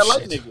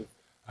like niggas.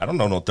 I don't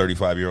know no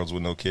 35-year-olds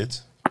with no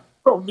kids.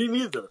 Bro, me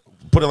neither.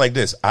 Put it like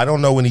this. I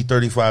don't know any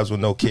 35s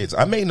with no kids.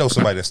 I may know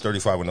somebody that's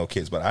 35 with no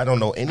kids, but I don't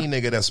know any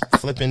nigga that's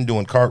flipping,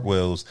 doing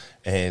cartwheels,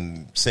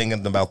 and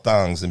singing about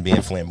thongs and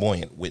being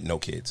flamboyant with no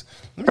kids.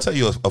 Let me tell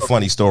you a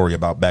funny story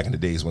about back in the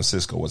days when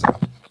Cisco was out.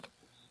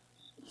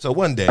 So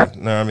one day,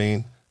 you know what I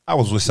mean, I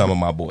was with some of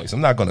my boys.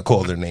 I'm not going to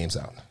call their names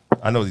out.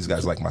 I know these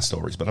guys like my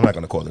stories, but I'm not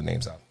going to call their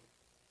names out.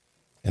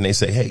 And they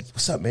say, hey,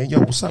 what's up, man? Yo,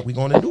 what's up? We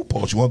going to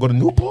Newport's. You want to go to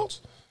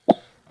Newport's?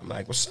 I'm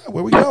like, what's up?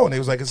 Where we going? They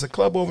was like, it's a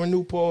club over in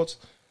Newport's.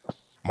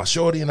 My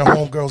shorty and her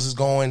homegirls is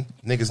going.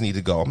 Niggas need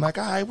to go. I'm like,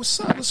 all right, what's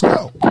up? Let's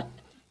go.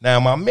 Now,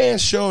 my man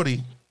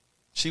shorty,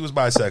 she was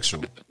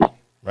bisexual,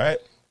 right?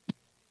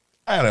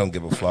 I don't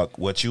give a fuck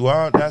what you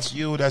are. That's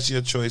you. That's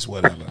your choice,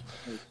 whatever.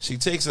 She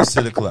takes us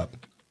to the club.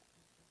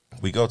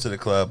 We go to the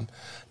club.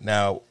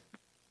 Now,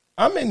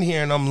 I'm in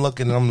here and I'm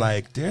looking and I'm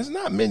like, there's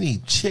not many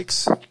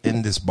chicks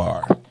in this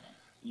bar.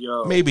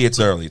 Yo. Maybe it's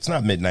early. It's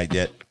not midnight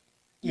yet.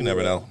 You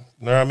never know.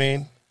 You know what I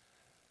mean?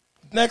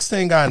 Next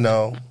thing I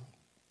know,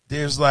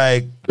 there's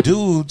like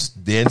dudes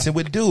dancing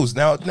with dudes.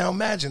 Now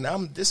imagine,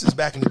 this is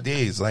back in the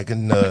days, like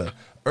in the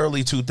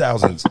early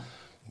 2000s,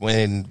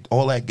 when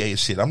all that gay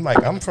shit.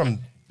 I'm from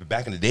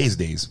back in the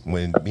days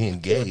when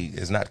being gay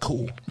is not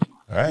cool.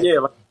 All right?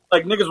 Yeah,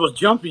 like niggas was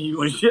jumping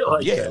you and shit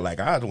like that. Yeah, like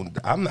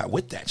I'm not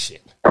with that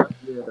shit.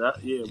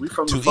 Yeah, we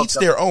from to each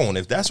their own.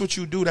 If that's what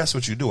you do, that's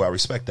what you do. I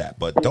respect that,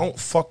 but don't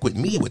fuck with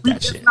me with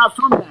that shit. Not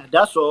from that.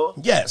 That's all.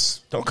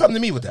 Yes, don't come to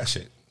me with that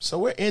shit. So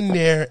we're in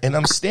there, and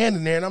I'm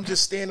standing there, and I'm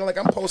just standing like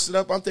I'm posted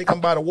up. I'm thinking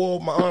I'm by the wall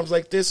with my arms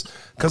like this,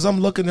 because I'm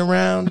looking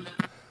around.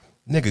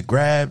 Nigga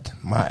grabbed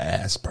my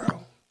ass, bro.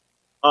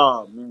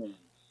 Oh, man.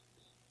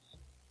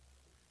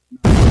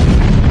 Yep.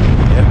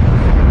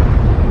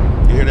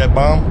 You hear that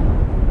bomb?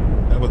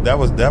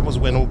 That was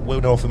when it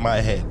went off in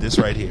my head. This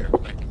right here.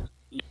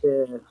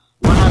 Yeah.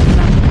 What happened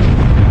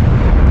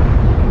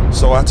now?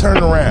 So I turn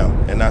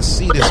around, and I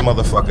see this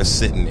motherfucker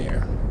sitting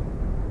there.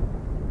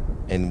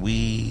 And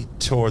we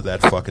tore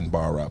that fucking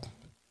bar up.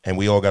 And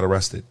we all got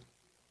arrested.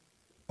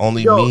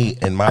 Only me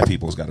and my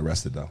peoples got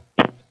arrested, though.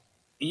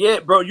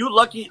 Yeah, bro, you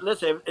lucky.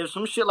 Listen, if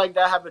some shit like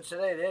that happened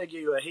today, they'd give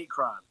you a hate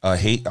crime. I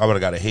would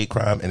have got a hate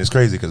crime. And it's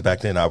crazy because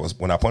back then,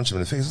 when I punched him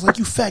in the face, I was like,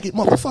 you faggot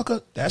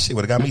motherfucker. That shit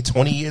would have got me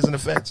 20 years in the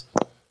feds.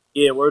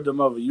 Yeah, word to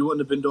mother. You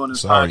wouldn't have been doing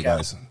this Sorry,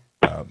 podcast.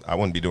 guys. I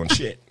wouldn't be doing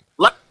shit.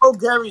 Like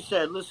Gary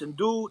said, listen,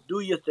 do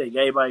your thing.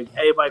 Everybody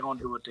gonna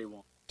do what they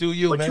want. Do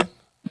you, man?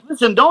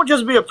 Listen, don't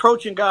just be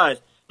approaching guys.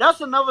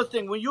 That's another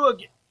thing. When you are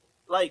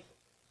like,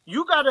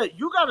 you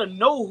gotta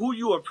know who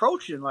you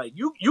approaching. Like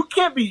you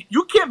can't be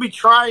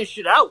trying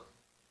shit out.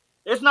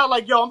 It's not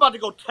like, yo, I'm about to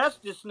go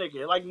test this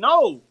nigga. Like,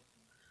 no,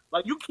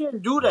 like you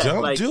can't do that.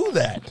 Don't like, do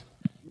that.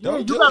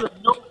 Don't do gotta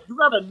it. know. You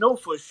gotta know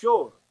for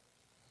sure,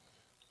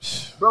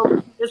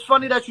 bro. It's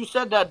funny that you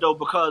said that though,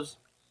 because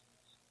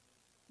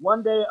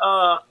one day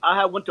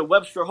I went to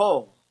Webster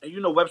Hall, and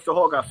you know Webster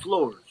Hall got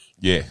floors.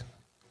 Yeah.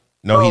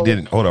 No, he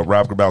didn't. Hold up,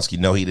 Rob Grabowski.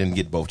 No, he didn't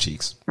get both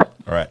cheeks. All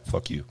right,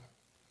 fuck you.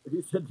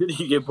 He said, did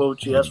he get both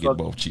cheeks? He didn't get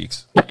both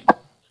cheeks. I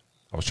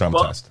was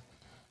traumatized.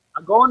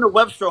 I go into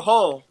Webster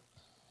Hall,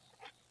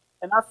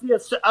 and I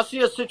see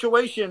a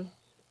situation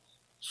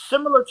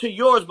similar to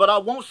yours, but I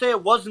won't say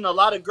it wasn't a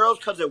lot of girls,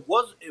 because it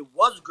was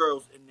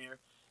girls in there,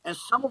 and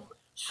some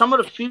of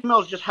the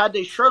females just had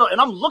their shirt off,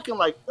 and I'm looking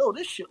like, yo,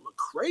 this shit look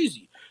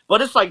crazy.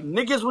 But it's like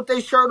niggas with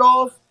their shirt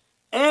off,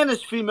 and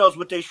it's females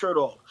with their shirt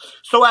off.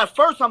 So at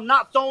first I'm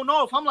not thrown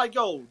off. I'm like,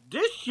 yo,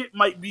 this shit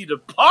might be the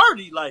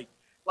party. Like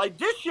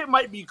this shit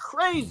might be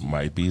crazy.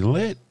 Might be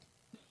lit.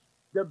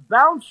 The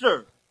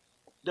bouncer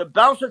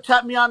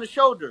tapped me on the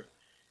shoulder.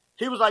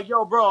 He was like,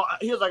 yo, bro,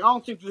 he was like, I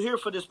don't think you're here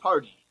for this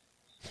party.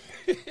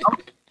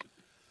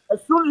 As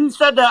soon as he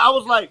said that, I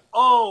was like,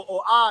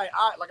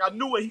 I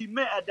knew what he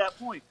meant at that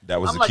point. That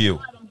was I'm the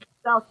cue. I'm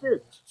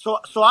downstairs.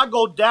 So I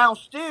go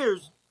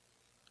downstairs.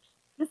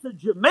 It's a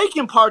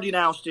Jamaican party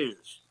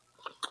downstairs.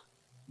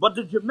 But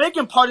the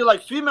Jamaican party,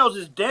 like, females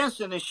is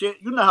dancing and shit.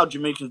 You know how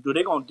Jamaicans do.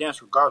 They gonna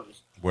dance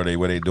regardless. Were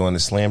they doing the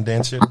slam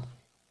dance shit?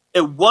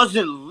 It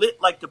wasn't lit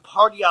like the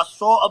party I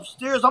saw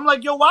upstairs. I'm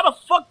like, yo, why the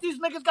fuck these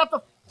niggas got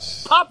the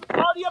pop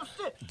party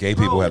upstairs? Gay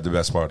people have the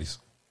best parties.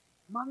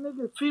 My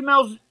nigga,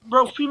 females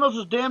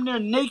was damn near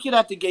naked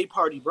at the gay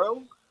party,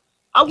 bro.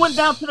 I went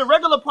down to the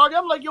regular party.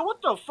 I'm like, yo,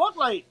 what the fuck?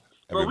 Like,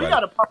 bro, we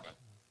got to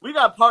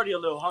party a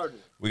little harder.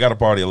 We got to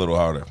party a little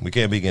harder. We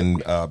can't be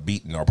getting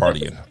beaten or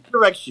partying.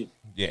 Direction.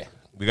 Yeah,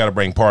 we got to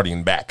bring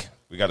partying back.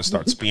 We got to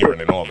start spearing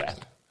and all that.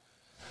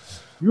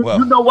 You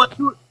know what,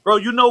 too? Bro,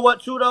 you know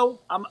what, too, though?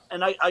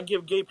 I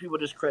give gay people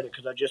this credit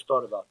because I just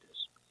thought about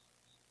this.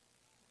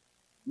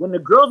 When the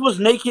girls was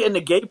naked in the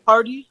gay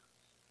party,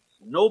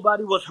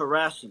 nobody was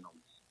harassing them.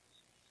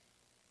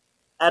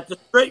 At the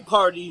straight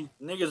party,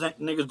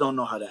 niggas don't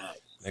know how to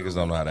act. Niggas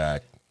don't know how to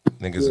act.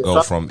 Niggas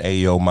go from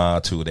Ayo Ma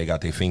to they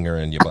got their finger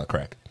in your butt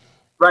crack.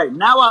 Right.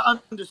 Now I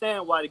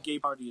understand why the gay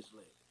party is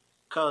lit.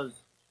 Because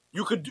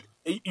you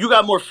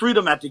got more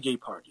freedom at the gay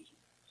party.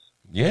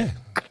 Yeah.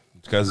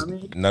 Because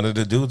none of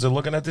the dudes are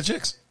looking at the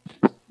chicks.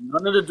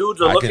 None of the dudes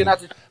are looking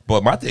at the chicks.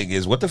 But my thing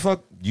is, what the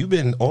fuck? You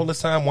been all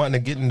this time wanting to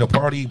get in the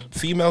party.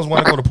 Females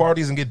want to go to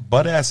parties and get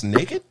butt-ass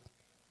naked?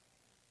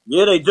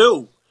 Yeah, they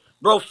do.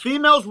 Bro,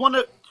 females want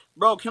to...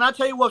 Bro, can I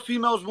tell you what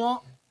females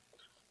want?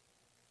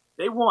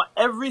 They want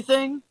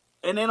everything,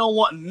 and they don't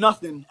want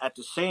nothing at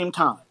the same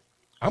time.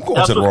 I'm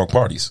going to the wrong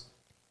parties.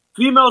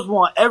 Females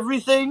want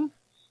everything,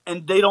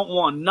 and they don't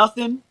want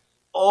nothing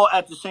all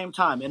at the same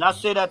time. And I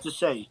say that to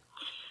say,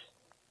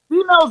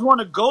 females want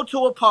to go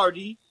to a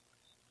party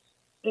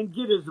and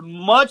get as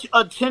much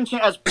attention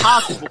as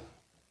possible,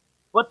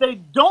 but they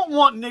don't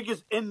want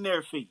niggas in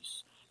their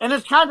face. And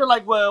it's kind of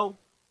like, well,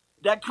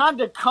 that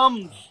kind of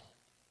comes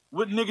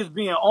with niggas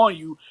being on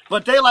you,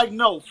 but they like,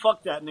 no,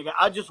 fuck that, nigga.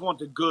 I just want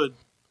the good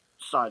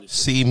side of it.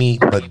 See me,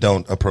 but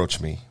don't approach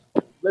me.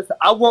 Listen,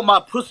 I want my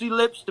pussy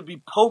lips to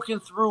be poking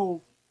through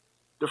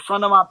the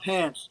front of my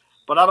pants,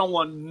 but I don't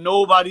want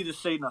nobody to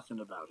say nothing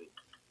about it.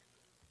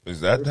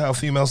 Is that how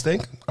females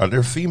think? Are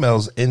there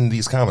females in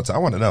these comments? I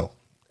want to know.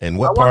 And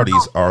what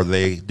parties are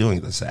they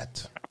doing this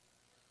at?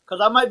 Because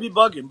I might be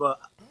bugging, but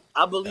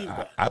I believe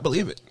that. I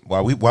believe it.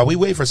 While we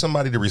wait for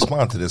somebody to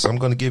respond to this, I'm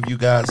going to give you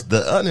guys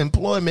the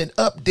unemployment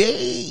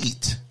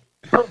update.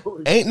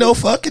 Ain't no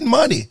fucking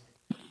money.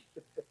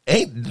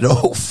 Ain't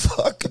no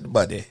fucking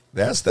money.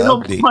 That's the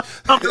update.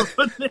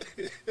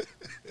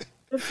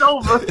 It's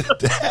over.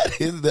 That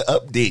is the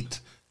update.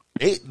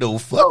 Ain't no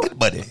fucking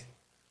money.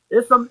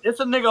 It's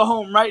a nigga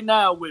home right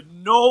now with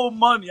no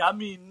money. I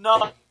mean,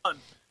 none.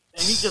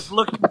 And he just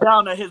looking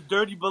down at his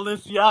dirty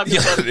Balenciagas.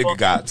 Yeah, nigga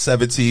got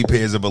 17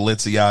 pairs of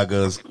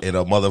Balenciagas and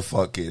a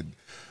motherfucking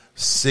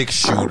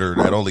 6-shooter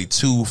that only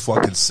 2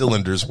 fucking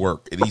cylinders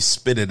work. And he's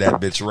spinning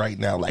that bitch right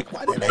now like,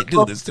 why did I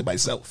do this to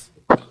myself?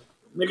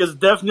 Niggas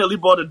definitely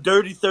bought a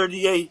dirty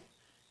 38.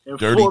 And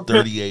dirty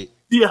 38.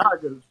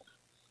 Balenciagas.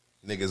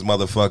 Nigga's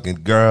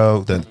motherfucking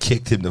girl done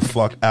kicked him the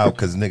fuck out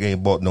because nigga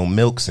ain't bought no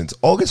milk since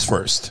August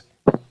 1st.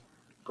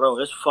 Bro,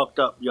 it's fucked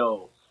up,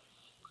 yo.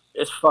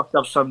 It's fucked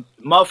up. Some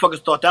motherfuckers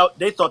thought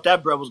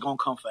that bread was gonna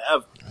come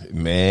forever.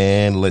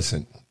 Man,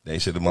 listen, they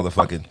should have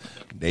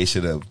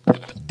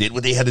did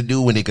what they had to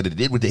do when they could have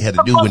did what they had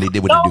to do when they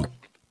did what they do.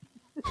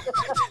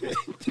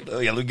 Oh,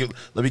 yeah, let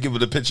me give it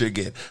the picture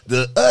again.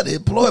 The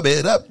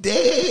unemployment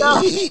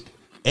update.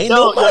 Ain't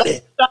no money.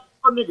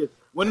 Niggas.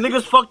 When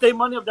niggas fuck their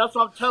money up, that's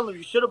what I'm telling you.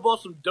 You should have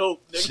bought some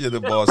dope, nigga. Should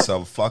have bought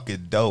some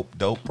fucking dope.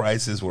 Dope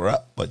prices were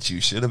up, but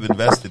you should have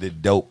invested in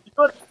dope.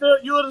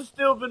 You would have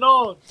still been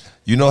on.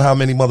 You know how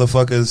many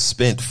motherfuckers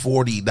spent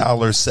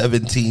 $40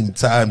 17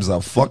 times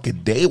a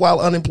fucking day while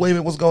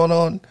unemployment was going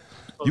on?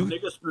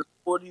 Niggas spent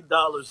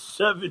 $40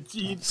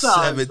 17 times.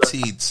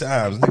 17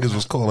 times. Niggas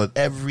was calling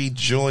every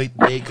joint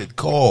they could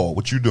call.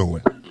 What you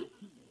doing? You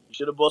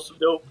should have bought some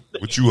dope.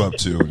 What you up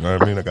to? You know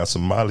what I mean? I got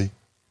some Molly.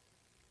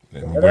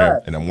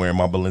 And I'm wearing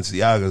my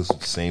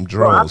Balenciagas, same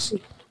drawers.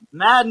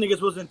 Mad niggas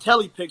was in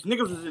telly pics.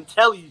 Niggas was in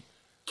tellies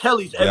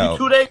every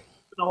 2 days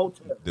in the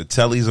hotel. The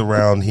tellies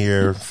around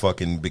here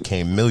fucking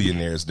became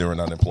millionaires during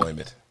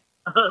unemployment.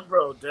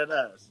 Bro, dead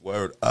ass.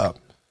 Word up.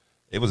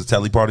 It was a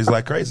telly parties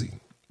like crazy.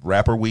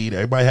 Rapper weed.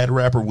 Everybody had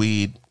rapper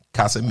weed,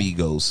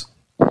 Casamigos,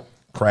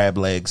 crab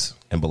legs,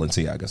 and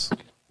Balenciagas.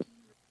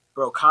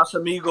 Bro,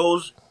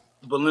 Casamigos,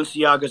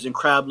 Balenciagas, and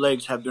crab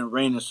legs have been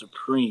reigning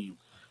supreme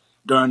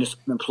during this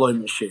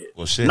employment shit.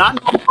 Well, shit.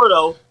 Not anymore,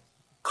 though.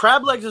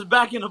 Crab legs is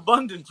back in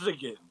abundance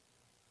again.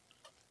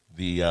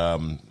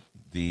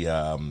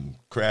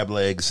 crab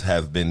legs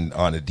have been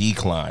on a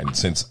decline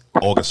since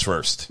August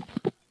 1st.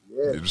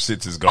 Yeah.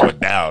 Shit is going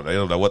down. I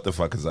don't know what the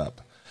fuck is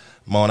up.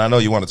 Mon, I know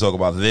you want to talk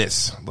about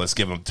this. Let's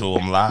give them to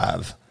him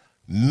live.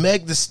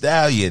 Meg Thee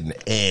Stallion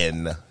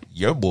and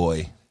your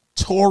boy,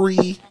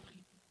 Tory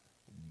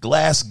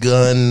Glass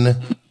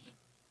Gun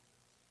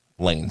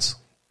Lanes.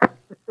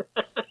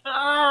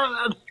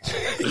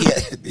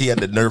 he had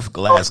the Nerf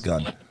glass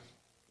gun.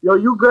 Yo,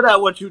 you good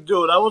at what you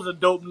do. That was a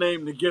dope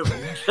name to give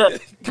him.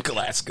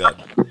 Glass gun.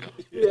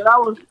 Yeah, that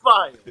was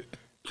fire.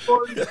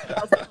 Tory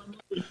Glass Gun.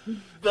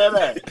 That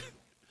ass.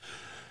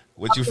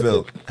 What you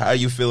feel? How are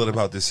you feeling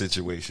about this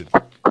situation?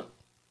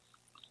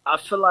 I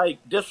feel like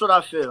this is what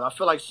I feel. I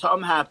feel like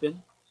something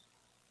happened.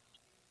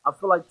 I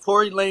feel like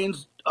Tory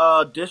Lanez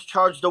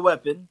discharged the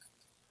weapon.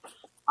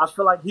 I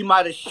feel like he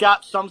might have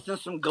shot something,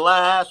 some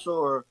glass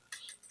or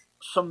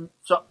some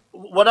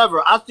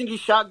whatever. I think he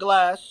shot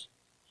glass,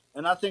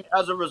 and I think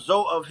as a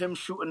result of him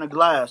shooting the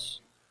glass,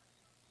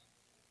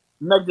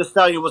 Meg Thee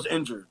Stallion was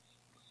injured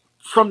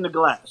from the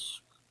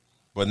glass,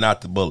 but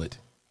not the bullet.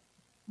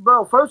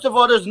 Bro, first of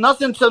all, there's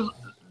nothing to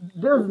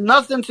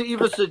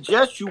even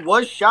suggest you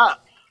was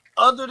shot,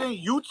 other than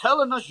you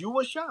telling us you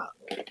was shot.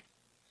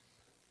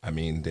 I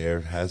mean, there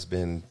has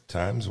been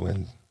times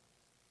when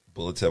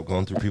bullets have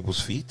gone through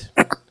people's feet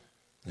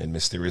and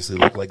mysteriously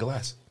look like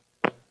glass.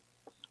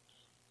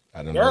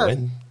 I don't know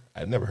when.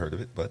 I've never heard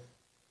of it, but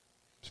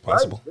it's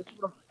possible.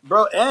 Right.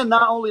 Bro, and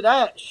not only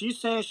that, she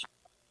says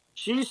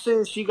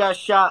she got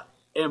shot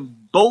in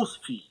both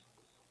feet.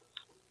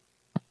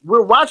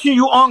 We're watching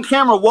you on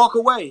camera walk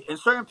away, and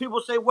certain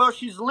people say, well,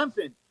 she's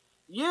limping.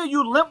 Yeah,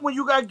 you limp when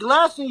you got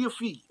glass in your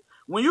feet.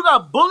 When you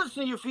got bullets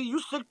in your feet, you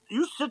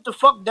sit the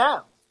fuck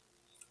down.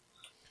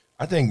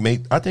 I think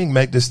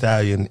Meg Thee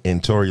Stallion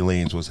and Tory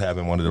Lanez was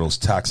having one of those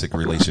toxic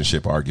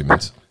relationship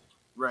arguments.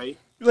 Right.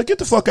 You're like, get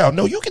the fuck out.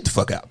 No, you get the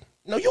fuck out.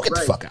 No, you get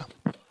the fuck out.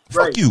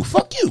 Fuck you.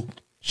 Fuck you.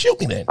 Shoot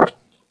me then.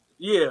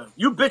 Yeah.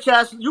 You bitch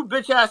ass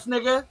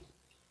nigga.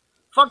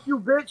 Fuck you,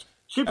 bitch.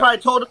 She probably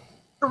told her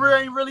career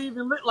ain't really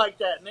even lit like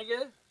that,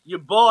 nigga. You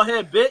bald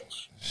head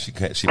bitch.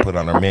 She put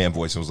on her man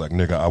voice and was like,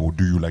 nigga, I will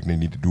do you like they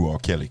need to do R.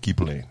 Kelly. Keep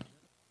playing.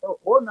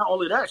 Or not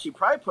only that, she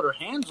probably put her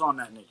hands on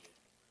that nigga.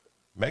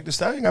 Meg Thee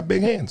Stallion got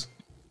big hands.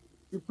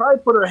 She probably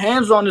put her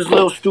hands on this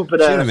little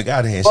stupid ass. She ain't even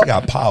got hands. She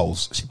got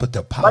paws. She put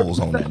the paws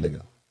on that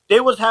nigga. They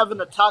was having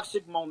a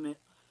toxic moment.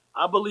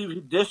 I believe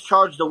he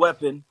discharged the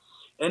weapon.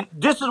 And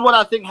this is what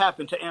I think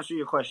happened, to answer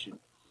your question.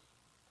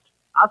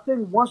 I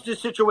think once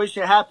this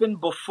situation happened,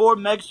 before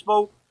Meg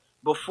spoke,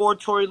 before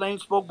Tory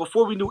Lanez spoke,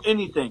 before we knew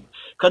anything.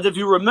 Because if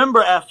you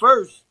remember at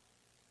first,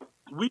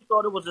 we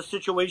thought it was a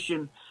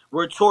situation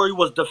where Tory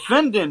was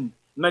defending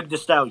Meg Thee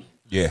Stallion.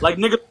 Yeah. Like,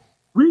 nigga,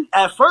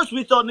 at first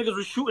we thought niggas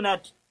were shooting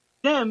at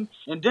them,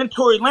 and then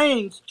Tory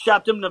Lanez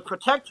shot them to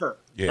protect her.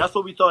 Yeah. That's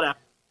what we thought.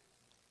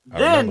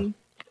 Then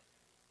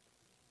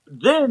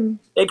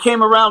it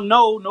came around,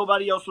 no,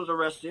 nobody else was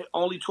arrested.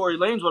 Only Tory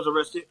Lanez was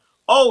arrested.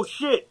 Oh,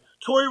 shit.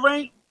 Tory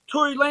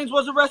Lanez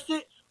was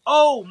arrested?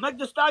 Oh, Meg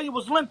Thee Stallion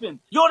was limping.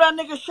 Yo, that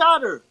nigga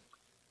shot her.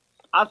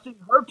 I think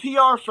her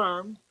PR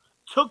firm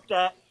took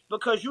that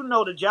because, you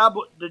know, the job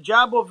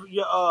of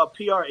your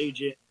PR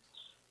agent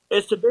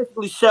is to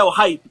basically sell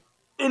hype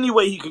any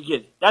way he could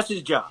get it. That's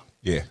his job.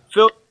 Yeah.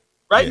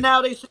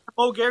 Now they say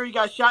Mo Gary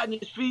got shot in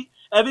his feet.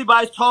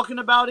 Everybody's talking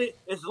about it.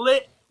 It's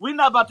lit. We're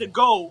not about to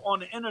go on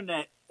the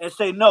internet and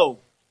say, no,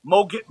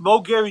 Mo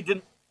Gary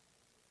didn't.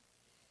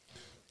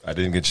 I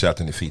didn't get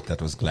shot in the feet.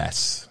 That was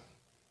glass.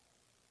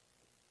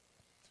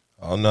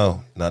 Oh,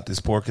 no, not this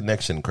poor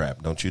connection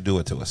crap. Don't you do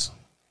it to us.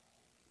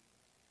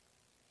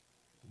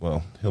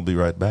 Well, he'll be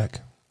right back.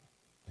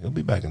 He'll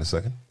be back in a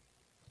second.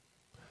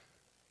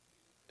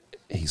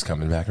 He's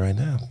coming back right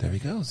now. There he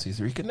goes. He's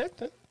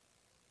reconnecting.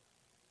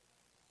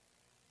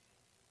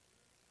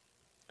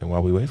 And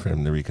while we wait for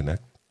him to reconnect,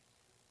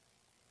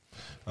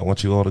 I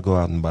want you all to go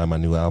out and buy my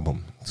new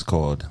album. It's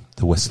called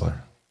The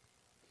Whistler.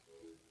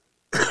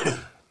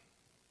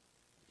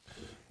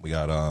 We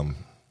got,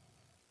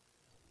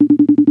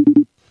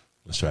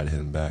 let's try to hit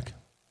him back.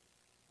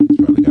 He's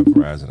probably got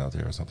Verizon out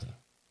there or something.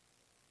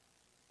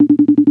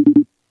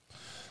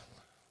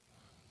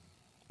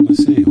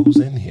 Let's see, who's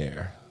in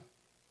here?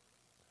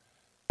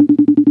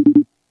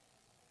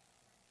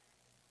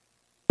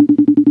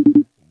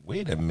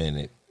 Wait a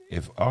minute.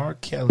 If R.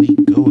 Kelly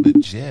go to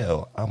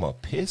jail, I'ma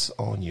piss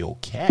on your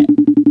cat.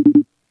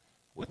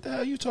 What the hell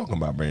are you talking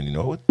about, Brandy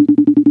Norwood?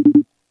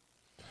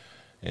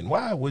 And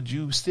why would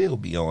you still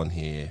be on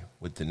here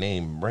with the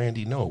name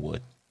Brandy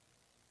Norwood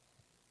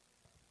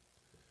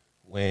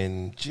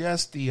when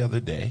just the other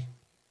day,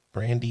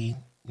 Brandy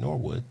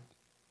Norwood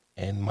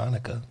and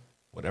Monica,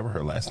 whatever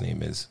her last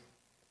name is,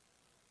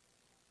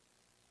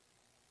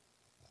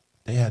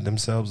 they had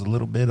themselves a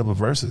little bit of a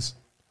versus.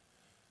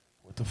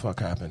 What the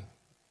fuck happened?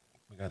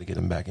 We got to get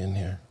him back in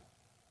here.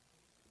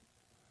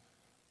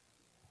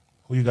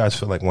 Who you guys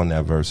feel like won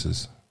that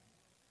versus?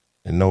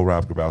 And no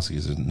Rob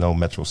Grabowski's and no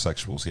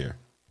metrosexuals here.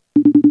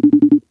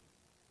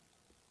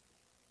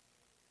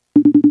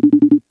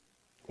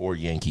 Or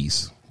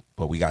Yankees.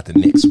 But we got the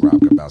Knicks,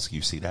 Rob Grabowski.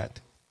 You see that?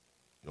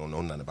 You don't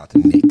know nothing about the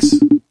Knicks.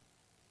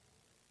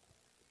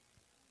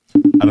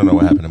 I don't know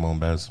what happened to Moan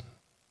Bezz.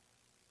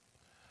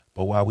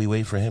 But while we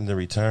wait for him to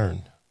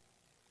return,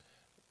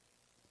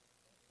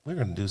 we're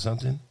going to do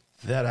something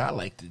that I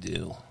like to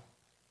do.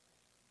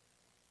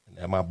 And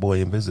that my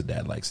boy and Bezz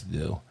Dad likes to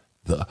do.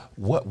 The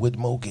What Would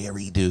Mo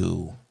Gary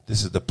Do?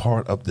 This is the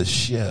part of the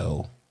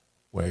show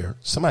where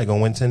somebody going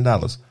to win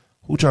 $10.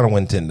 Who trying to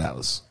win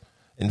 $10?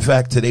 In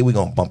fact, today we're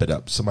going to bump it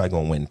up. Somebody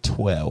going to win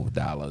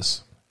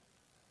 $12.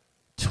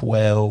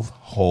 12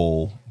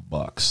 whole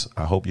bucks.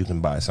 I hope you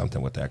can buy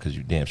something with that because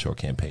you damn sure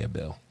can't pay a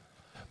bill.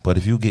 But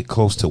if you get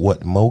close to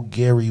what Mo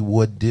Gary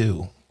would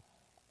do,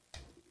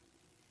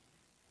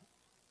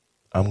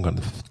 I'm going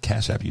to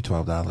cash app you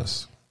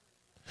 $12.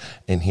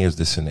 And here's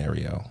the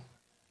scenario.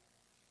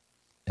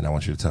 And I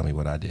want you to tell me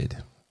what I did.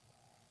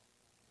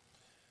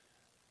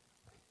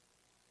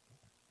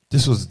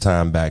 This was the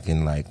time back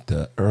in like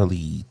the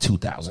early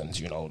 2000s,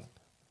 you know.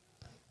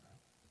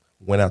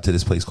 Went out to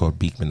this place called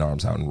Beekman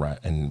Arms out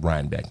in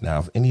Rhinebeck. Now,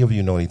 if any of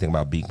you know anything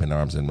about Beekman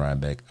Arms in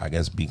Rhinebeck, I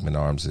guess Beekman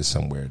Arms is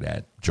somewhere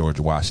that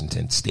George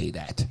Washington stayed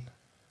at.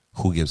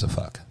 Who gives a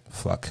fuck?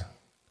 Fuck.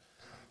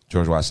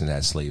 George Washington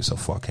had slaves, so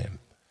fuck him.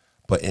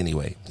 But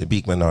anyway, the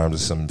Beekman Arms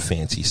is some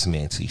fancy,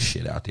 smancy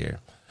shit out there.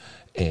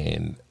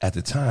 And at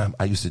the time,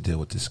 I used to deal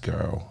with this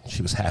girl.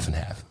 She was half and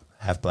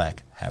half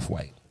black, half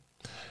white.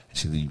 And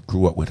she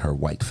grew up with her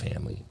white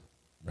family,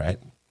 right?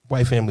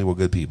 White family were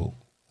good people.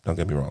 Don't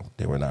get me wrong.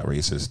 They were not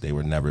racist.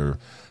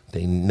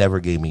 They never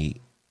gave me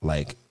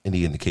like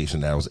any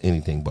indication that I was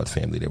anything but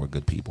family. They were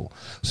good people.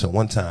 So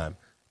one time,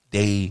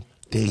 they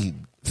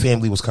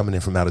family was coming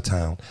in from out of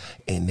town,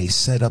 and they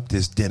set up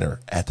this dinner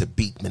at the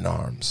Beekman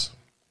Arms.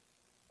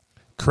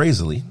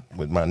 Crazily,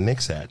 with my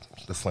Knicks hat,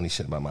 the funny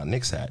shit about my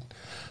Knicks hat,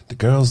 the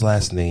girl's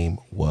last name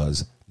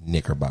was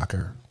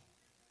Knickerbocker.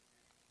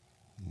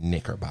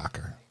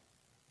 Knickerbocker.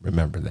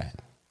 Remember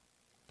that.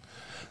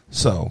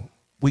 So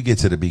we get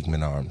to the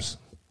Beekman Arms.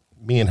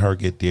 Me and her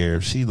get there.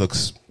 She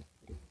looks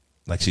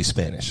like she's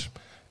Spanish.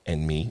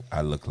 And me,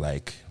 I look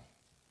like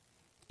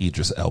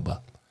Idris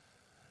Elba.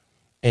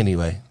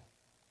 Anyway,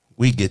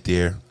 we get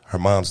there. Her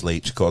mom's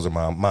late. She calls her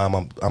mom.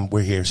 Mom,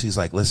 we're here. She's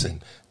like,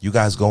 listen, you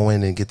guys go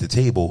in and get the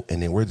table,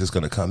 and then we're just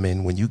going to come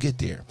in when you get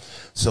there.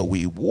 So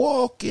we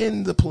walk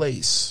in the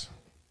place.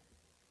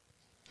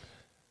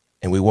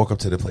 And we walk up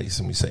to the place,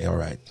 and we say, all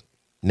right,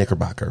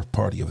 Knickerbocker,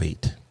 party of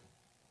 8.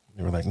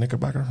 They were like,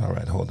 Knickerbocker? All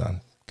right, hold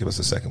on. Give us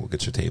a second. We'll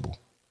get your table.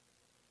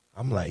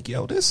 I'm like,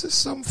 yo, this is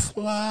some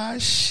fly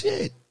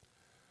shit.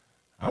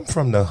 I'm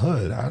from the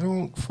hood. I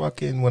don't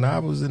fucking, when I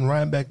was in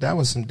Rhinebeck, that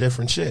was some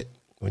different shit.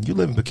 When you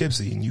live in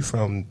Poughkeepsie and you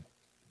from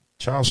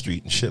Charles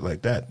Street and shit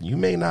like that, you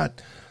may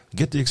not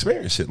get to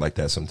experience shit like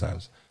that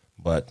sometimes.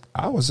 But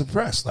I was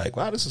impressed. Like,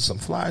 wow, this is some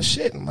fly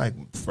shit. And like,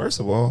 first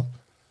of all,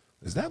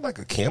 is that like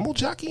a camel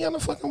jockey on the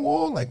fucking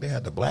wall? Like they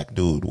had the black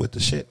dude with the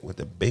shit, with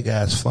the big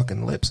ass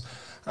fucking lips.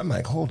 I'm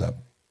like, hold up.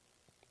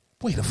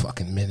 Wait a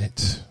fucking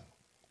minute.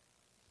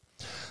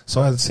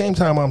 So at the same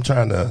time, I'm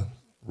trying to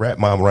wrap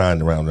my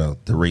mind around the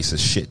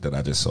racist shit that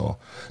I just saw.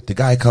 The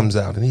guy comes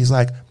out and he's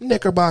like,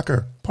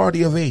 Knickerbocker,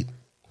 party of 8.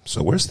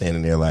 So we're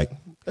standing there like,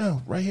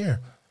 oh, right here.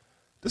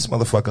 This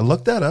motherfucker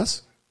looked at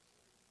us,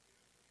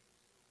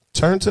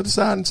 turned to the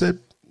side and said,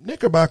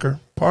 Knickerbocker,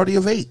 party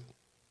of 8.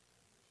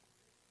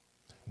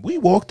 We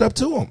walked up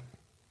to him.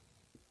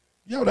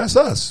 Yo, that's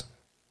us.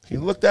 He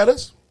looked at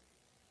us.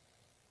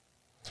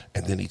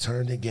 And then he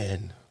turned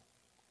again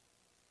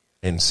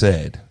and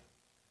said,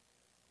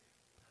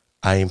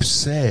 I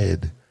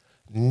said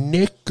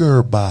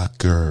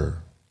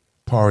Knickerbocker,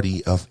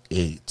 party of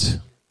 8.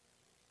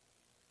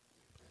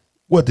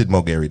 What did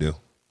Mo Gary do?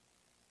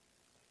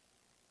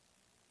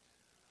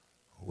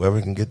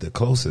 Whoever can get the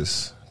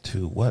closest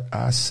to what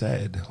I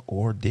said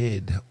or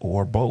did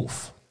or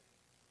both,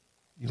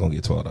 you're going to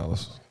get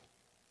 $12.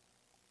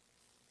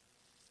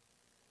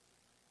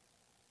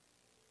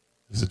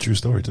 It's a true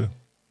story, too.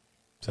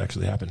 It's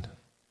actually happened.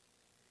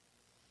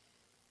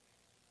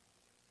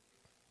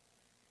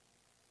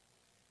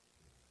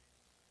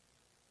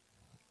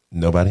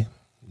 Nobody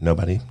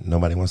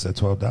wants that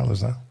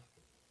 $12, huh?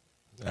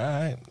 All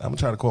right, I'm going to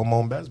try to call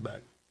Moan Bezz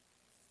back.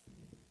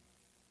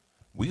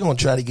 We're going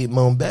to try to get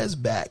Moan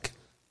Bezz back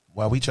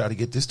while we try to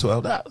get this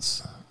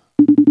 $12.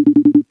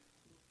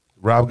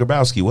 Rob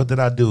Grabowski, what did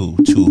I do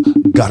to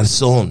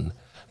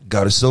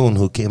Garçon,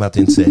 who came out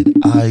and said,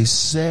 I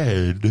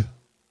said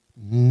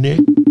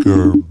Knickerbocker.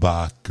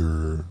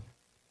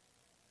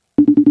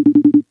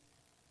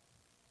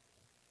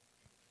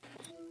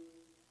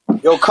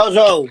 Yo,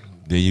 Cuzzo.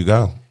 There you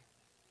go.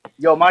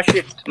 Yo, my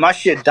shit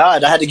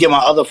died. I had to get my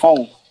other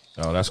phone.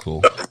 Oh, that's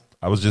cool.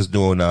 I was just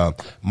doing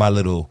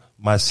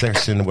my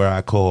section where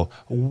I call,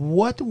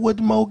 what would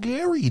Mo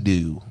Gary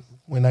do?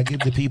 When I give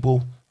the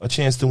people a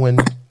chance to win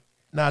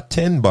not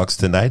 $10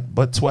 tonight,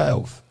 but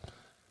 12.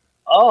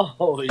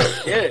 Oh,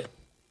 shit.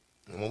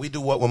 When we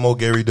do what would Mo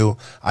Gary do,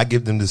 I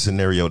give them the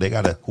scenario. They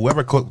gotta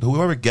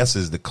whoever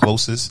guesses the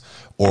closest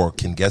or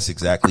can guess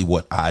exactly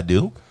what I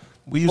do,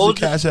 we usually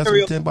cash out for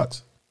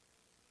 $10.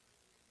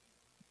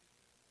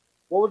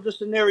 What was the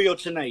scenario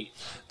tonight?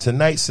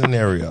 Tonight's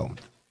scenario.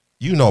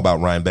 You know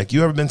about Rhinebeck.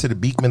 You ever been to the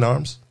Beekman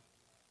Arms?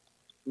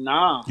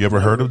 Nah. You ever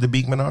heard of the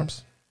Beekman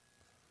Arms?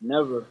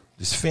 Never.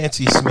 This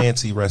fancy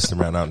smancy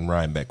restaurant out in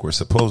Rhinebeck where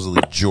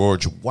supposedly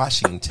George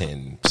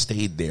Washington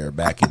stayed there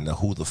back in the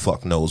who the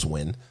fuck knows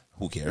when.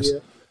 Who cares? Yeah.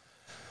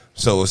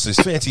 So it's this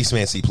fancy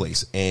smancy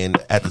place. And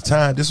at the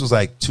time, this was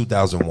like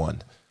 2001. You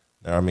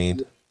know what I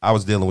mean? I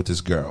was dealing with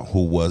this girl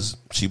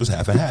she was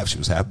half and half. She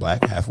was half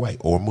black, half white,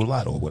 or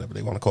mulatto, or whatever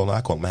they want to call her.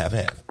 I call them half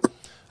and half.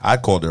 I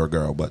called her a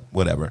girl, but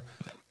whatever.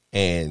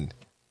 And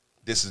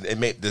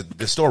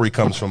the story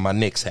comes from my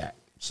Knicks hat.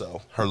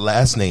 So her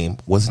last name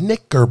was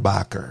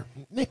Knickerbocker,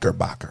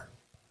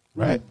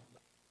 right?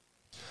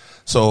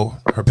 So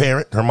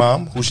her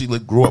mom, who she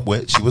grew up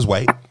with, she was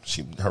white.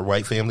 Her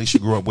white family she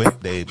grew up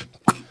with, the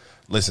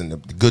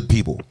good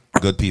people.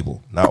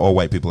 Not all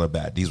white people are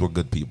bad. These were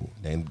good people.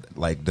 And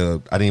I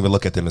didn't even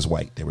look at them as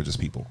white. They were just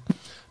people.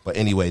 But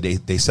anyway,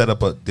 they set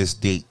up this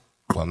date.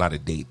 Well, not a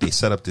date. They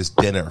set up this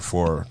dinner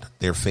for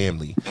their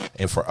family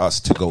and for us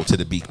to go to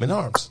the Beekman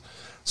Arms.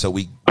 So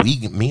me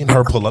and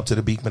her pull up to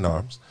the Beekman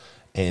Arms.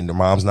 And the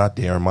mom's not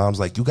there. And mom's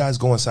like, you guys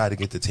go inside to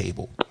get the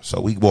table.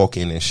 So we walk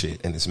in and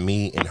shit. And it's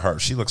me and her.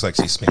 She looks like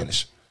she's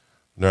Spanish.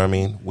 You know what I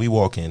mean? We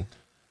walk in.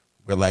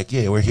 We're like,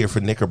 yeah, we're here for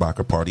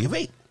Knickerbocker Party of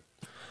 8.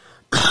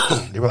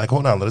 They were like,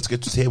 hold on, let's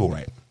get the table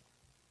right.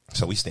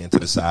 So we stand to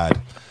the side.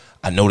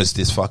 I noticed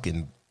this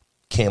fucking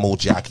camel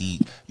jockey.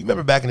 You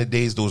remember back in the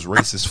days, those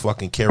racist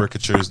fucking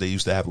caricatures they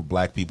used to have with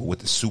black people with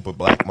the super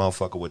black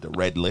motherfucker with the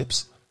red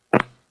lips?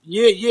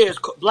 Yeah, it's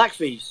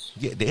blackface.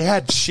 Yeah, they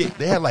had shit.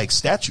 They had like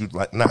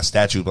not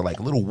statues, but like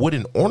little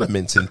wooden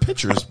ornaments and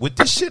pictures with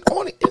this shit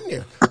on it in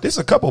there. There's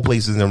a couple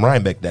places in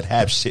Rhinebeck that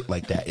have shit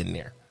like that in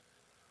there.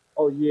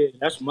 Oh, yeah,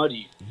 that's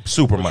muddy.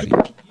 Super muddy.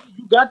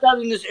 You got that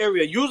in this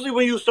area. Usually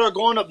when you start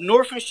going up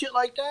north and shit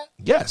like that?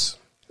 Yes.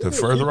 The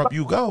further up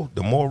you go,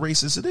 the more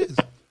racist it is.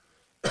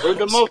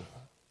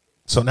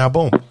 So now,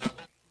 boom.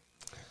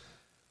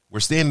 We're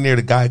standing there.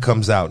 The guy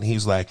comes out, and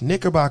he's like,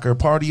 Knickerbocker,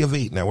 Party of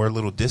 8. Now, we're a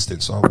little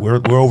distant, so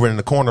we're over in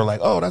the corner like,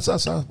 oh, that's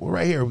us. We're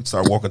right here. We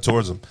start walking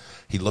towards him.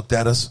 He looked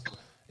at us,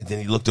 and then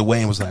he looked away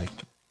and was like,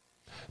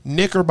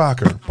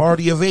 Knickerbocker,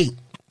 Party of 8.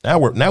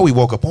 Now we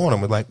woke up on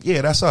him. We're like,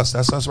 yeah, that's us.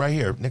 That's us right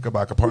here.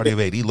 Knickerbocker, Party of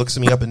 8. He looks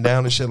at me up and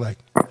down and shit like,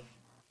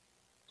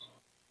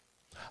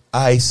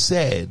 I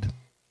said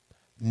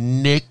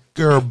Knickerbocker,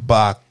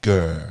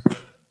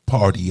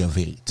 Party of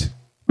 8.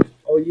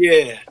 Oh,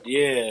 yeah.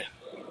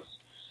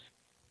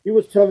 He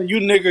was telling you,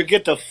 nigga,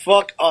 get the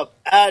fuck up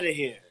out of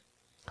here.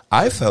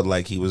 I felt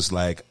like he was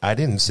like, I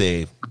didn't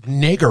say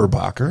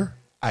Knickerbocker.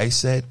 I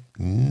said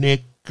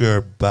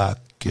Knickerbocker.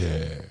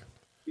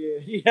 Yeah,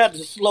 he had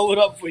to slow it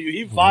up for you.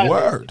 He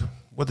violated. Word.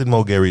 What did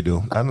Mo Gary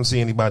do? I don't see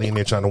anybody in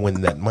there trying to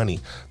win that money.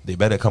 They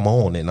better come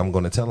on, and I'm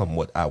going to tell them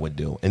what I would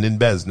do. And then,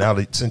 Bezz, now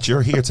that since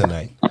you're here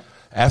tonight,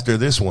 after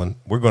this one,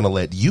 we're going to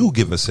let you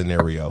give a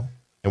scenario,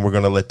 and we're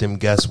going to let them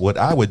guess what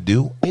I would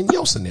do in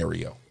your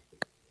scenario.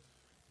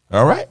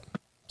 All right?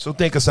 So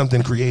think of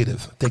something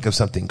creative. Think of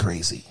something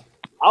crazy.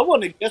 I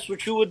want to guess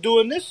what you would do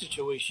in this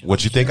situation.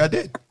 What you think I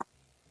did?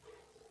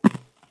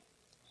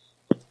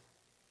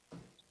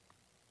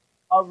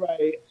 All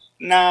right.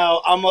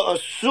 Now, I'm going to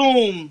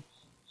assume,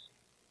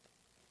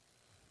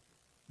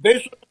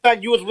 based on the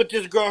fact you was with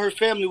this girl, her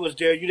family was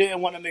there, you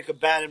didn't want to make a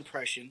bad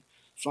impression.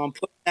 So I'm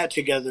putting that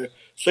together.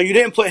 So you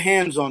didn't put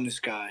hands on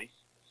this guy.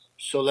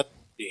 So let's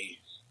see.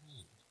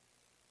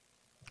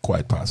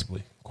 Quite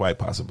possibly.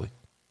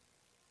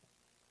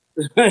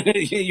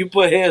 You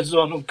put hands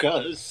on him,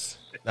 cuz.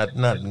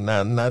 Not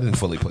didn't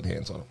fully put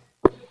hands on him.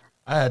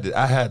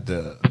 I had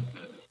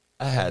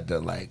to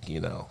like,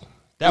 you know,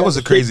 that was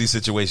a crazy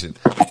situation.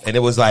 And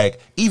it was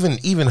like,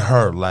 even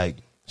her, like,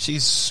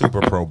 she's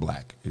super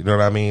pro-black. You know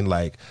what I mean?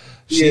 Like,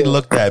 she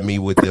looked at me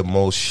with the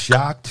most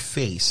shocked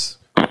face.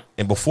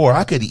 And before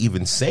I could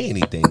even say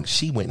anything,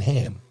 she went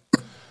ham.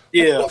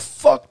 Yeah. Who the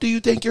fuck do you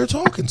think you're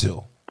talking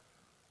to?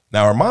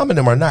 Now, her mom and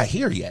them are not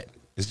here yet.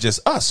 It's just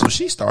us. So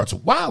she starts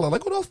wilding.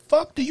 Like, who the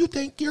fuck do you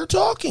think you're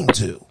talking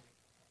to?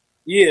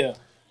 Yeah.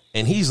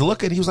 And he was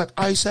like,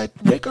 I said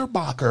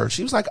Knickerbocker.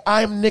 She was like,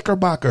 I'm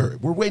Knickerbocker.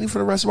 We're waiting for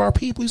the rest of our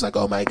people. He's like,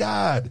 oh my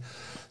God.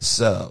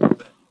 So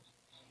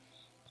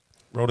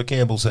Rhoda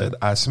Campbell said,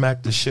 I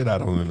smacked the shit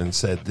out of him and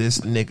said, this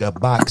nigga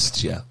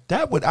boxed ya.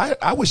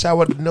 I wish I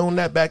would have known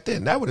that back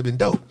then. That would have been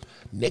dope.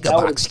 Nigga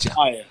boxed ya.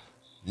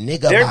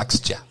 Nigga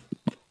boxed ya.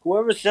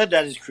 Whoever said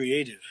that is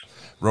creative.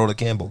 Rhoda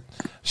Campbell.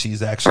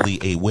 She's actually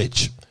a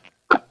witch.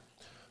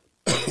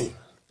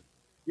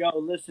 Yo,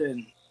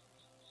 listen.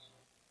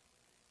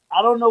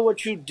 I don't know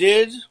what you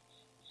did,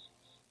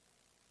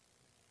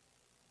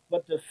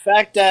 but the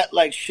fact that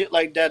like shit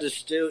like that is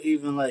still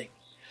even like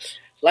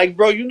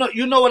bro, you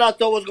know what I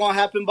thought was gonna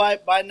happen by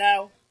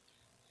now?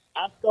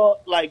 I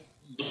thought like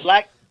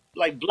black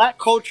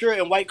culture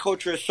and white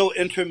culture is so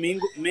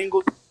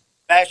intermingled,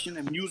 fashion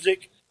and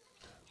music.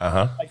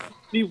 Like,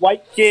 see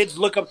white kids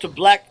look up to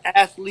black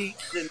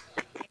athletes and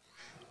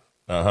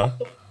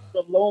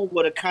alone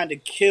would have kind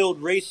of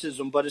killed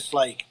racism, but it's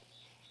like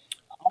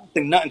I don't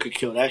think nothing could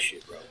kill that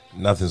shit, bro.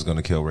 Nothing's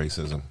gonna kill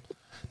racism.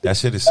 That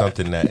shit is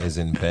something that is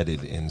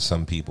embedded in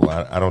some people.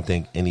 I don't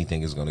think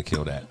anything is gonna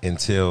kill that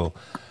until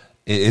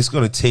it's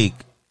gonna take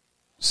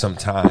some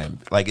time.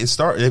 Like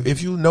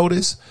if you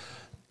notice,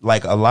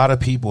 like a lot of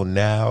people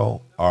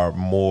now are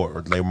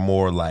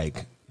more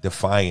like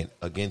defiant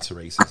against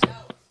racism.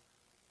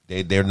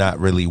 They're not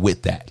really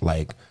with that.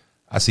 Like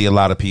I see a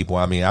lot of people.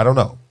 I mean, I don't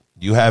know.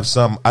 You have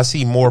some. I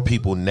see more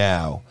people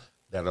now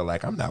that are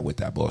like, I'm not with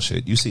that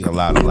bullshit. You see a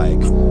lot of like,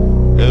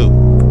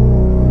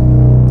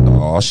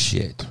 oh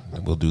shit.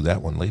 We'll do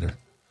that one later.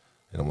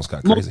 It almost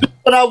got crazy.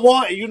 What I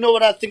want, you know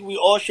what I think we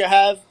all should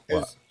have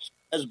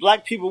as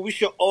black people, we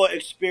should all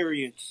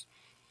experience.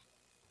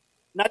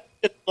 Not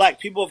just black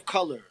people of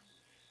color.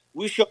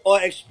 We should all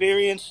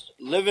experience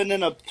living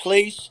in a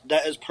place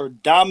that is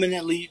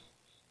predominantly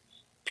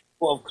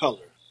people of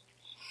color.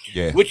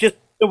 Yeah. Which is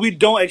that we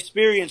don't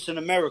experience in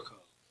America.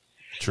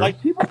 True.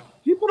 Like people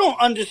don't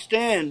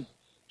understand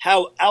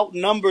how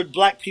outnumbered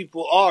black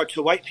people are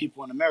to white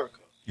people in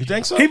America. You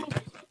think so?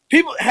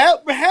 People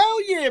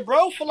hell yeah,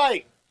 bro.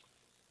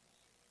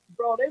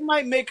 Bro, they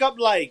might make up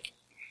like,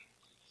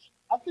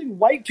 I think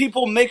white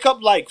people make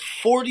up like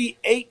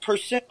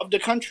 48% of the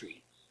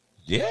country.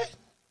 Yeah.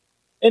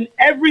 And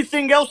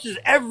everything else is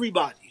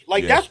everybody.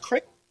 Like that's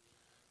crazy.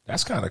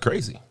 That's kind of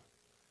crazy.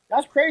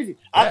 That's crazy.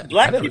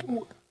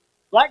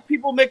 Black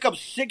people make up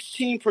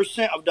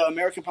 16% of the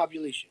American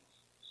population.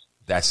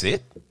 That's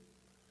it?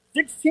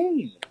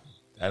 16.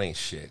 That ain't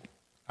shit.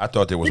 I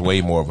thought there was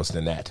way more of us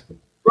than that.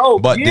 Bro,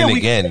 but then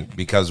again,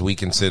 because we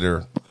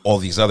consider all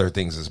these other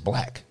things as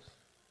black.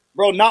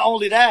 Bro, not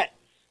only that,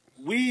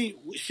 we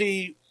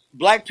see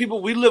black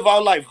people, we live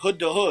our life hood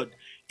to hood.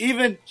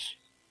 Even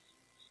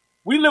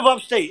we live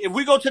upstate. If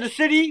we go to the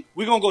city,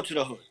 we're going to go to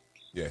the hood.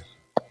 Yeah.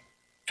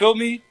 Feel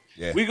me?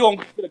 Yeah. We're going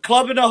to the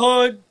club in the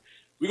hood.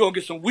 We're going to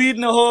get some weed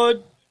in the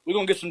hood. We're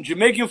going to get some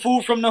Jamaican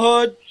food from the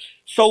hood.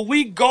 So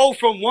we go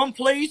from one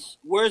place,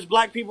 where's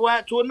black people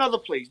at, to another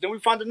place. Then we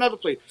find another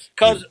place.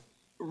 Because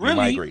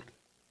really,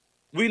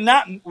 we're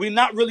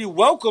not really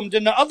welcomed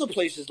in the other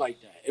places like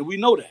that. And we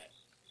know that.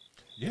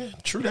 Yeah,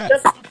 true that.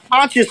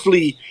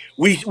 Consciously,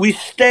 we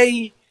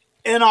stay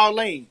in our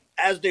lane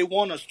as they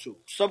want us to.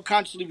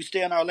 Subconsciously, we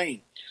stay in our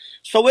lane.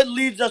 So it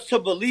leads us to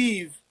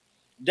believe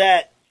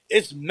that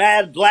it's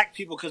mad black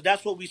people because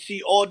that's what we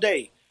see all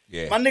day.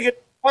 Yeah. My nigga,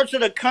 parts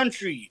of the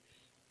country,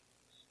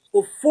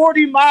 for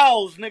 40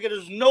 miles, nigga,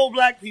 there's no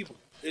black people.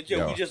 We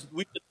just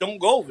don't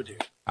go over there.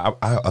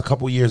 A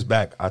couple years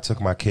back, I took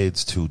my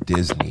kids to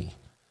Disney.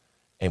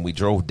 And we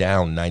drove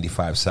down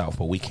 95 South,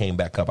 but we came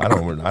back up. I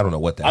don't know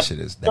what that shit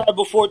is. That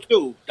before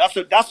too.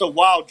 That's a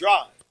wild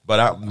drive.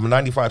 But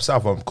 95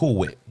 South, I'm cool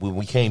with. When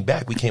we came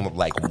back, we came up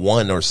like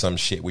 1 or some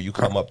shit. Where you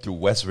come up through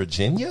West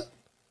Virginia?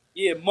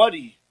 Yeah,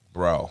 muddy,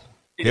 bro.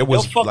 There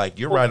was like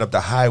you're riding up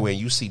the highway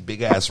and you see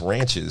big ass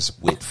ranches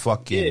with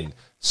fucking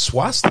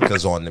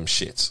swastikas on them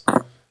shits.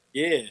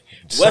 Yeah,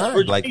 West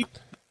Virginia, like,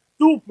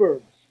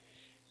 super.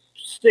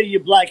 Stay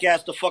your black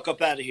ass the fuck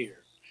up out of here.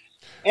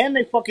 And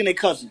they fucking their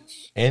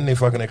cousins. And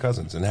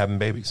having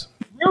babies.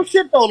 Real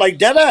shit though, like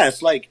dead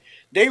ass. Like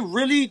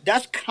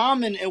that's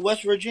common in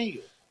West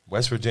Virginia.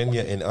 West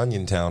Virginia and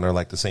Onion Town are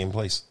like the same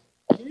place.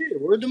 Yeah,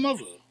 word the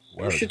mother.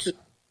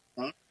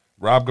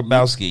 Rob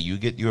Grabowski, you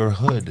get your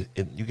hood,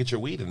 you get your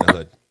weed in the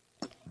hood.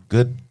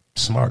 Good,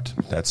 smart.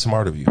 That's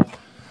smart of you.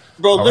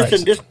 Bro,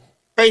 listen, this is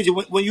crazy.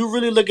 When you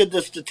really look at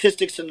the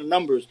statistics and the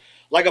numbers,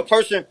 like a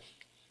person,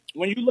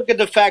 when you look at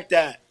the fact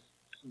that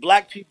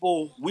black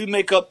people, we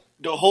make up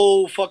the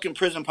whole fucking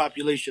prison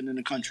population in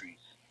the country.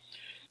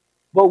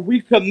 But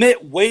we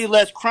commit way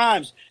less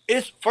crimes.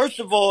 First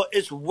of all,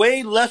 it's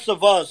way less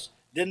of us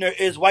than there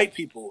is white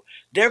people.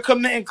 They're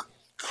committing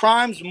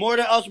crimes more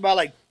than us by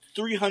like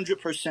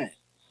 300%.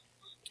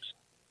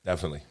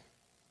 Definitely.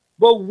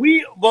 But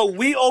we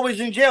always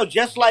in jail,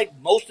 just like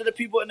most of the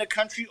people in the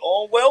country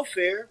on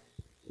welfare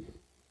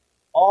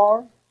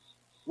are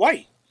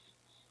white.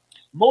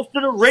 Most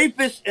of the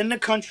rapists in the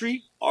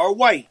country are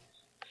white.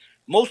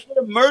 Most of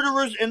the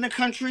murderers in the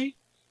country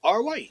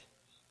are white.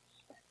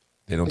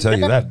 They don't tell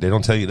you that. They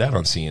don't tell you that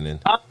on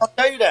CNN. I'll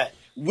tell you that.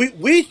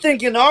 We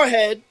think in our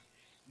head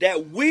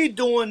that we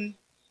doing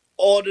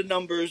all the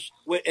numbers.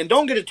 And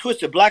don't get it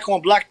twisted. Black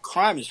on black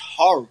crime is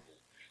horrible.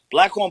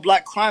 Black on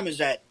black crime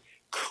is at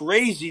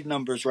crazy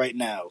numbers right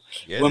now.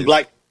 Yeah, when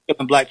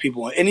black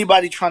people. And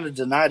anybody trying to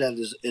deny that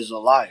is a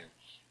liar.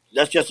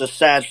 That's just a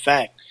sad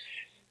fact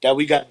that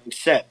we got to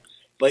accept.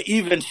 But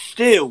even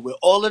still, with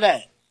all of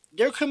that,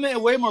 they're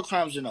committing way more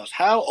crimes than us.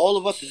 How all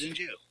of us is in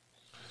jail?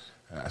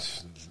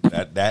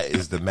 That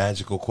is the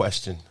magical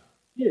question.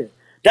 Yeah.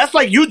 That's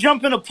like you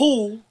jump in a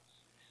pool,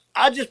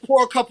 I just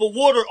pour a cup of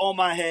water on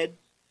my head,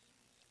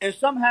 and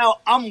somehow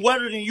I'm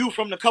wetter than you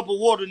from the cup of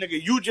water, nigga.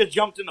 You just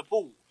jumped in the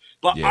pool.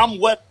 But I'm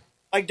wet.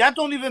 Like, that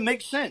don't even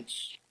make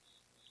sense.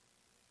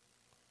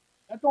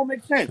 That don't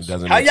make sense. It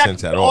doesn't make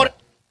sense at all.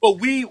 But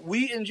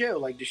we in jail.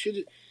 Like, the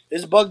shit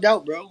is bugged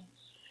out, bro.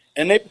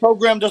 And they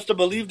programmed us to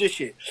believe this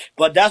shit.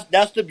 But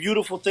that's the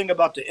beautiful thing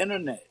about the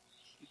internet.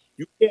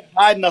 You can't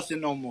hide nothing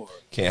no more.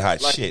 Can't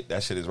hide shit.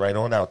 That shit is right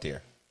on out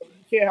there.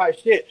 can't hide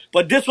shit.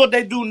 But this what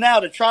they do now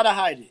to try to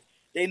hide it.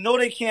 They know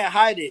they can't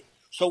hide it.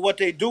 So what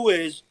they do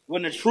is,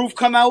 when the truth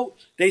come out,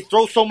 they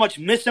throw so much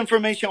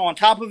misinformation on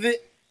top of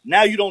it.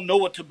 Now you don't know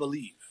what to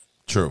believe.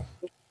 True.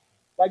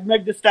 Like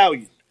Meg Thee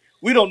Stallion.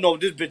 We don't know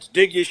if this bitch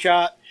did get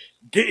shot,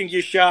 didn't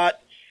get shot.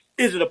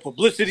 Is it a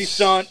publicity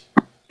stunt?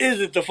 Is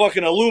it the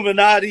fucking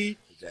Illuminati?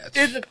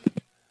 Is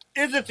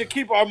it to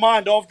keep our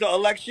mind off the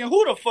election?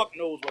 Who the fuck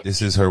knows what?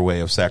 This is her way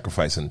of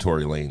sacrificing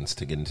Tory Lanez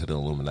to get into the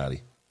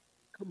Illuminati.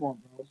 Come on,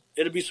 bro.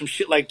 It'll be some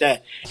shit like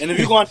that. And if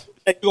you're going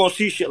to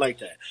see shit like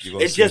that.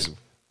 It's just,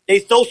 they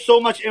throw so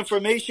much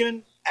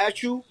information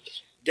at you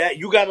that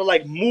you got to,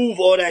 like, move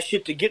all that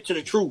shit to get to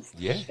the truth.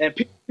 Yeah. And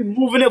people been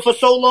moving it for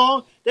so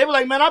long, they were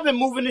like, man, I've been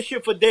moving this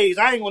shit for days.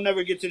 I ain't going to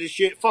never get to this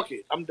shit. Fuck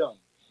it. I'm done.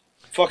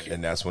 Fuck it.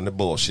 And that's when the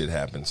bullshit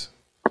happens.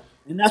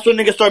 And that's when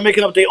niggas start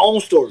making up their own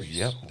stories.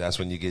 Yep. That's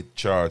when you get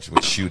charged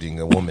with shooting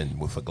a woman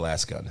with a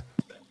glass gun.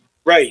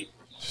 Right.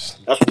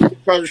 That's when you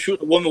try to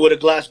shoot a woman with a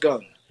glass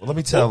gun. Well, let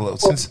me tell,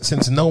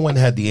 since no one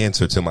had the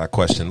answer to my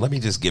question, let me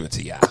just give it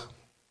to y'all.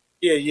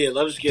 Yeah,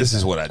 let us get This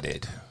is what I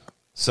did.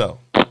 So,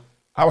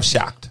 I was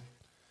shocked.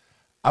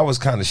 I was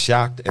kind of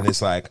shocked, and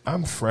it's like,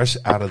 I'm fresh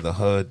out of the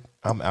hood.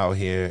 I'm out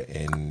here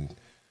in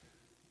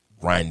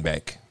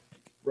Rhinebeck.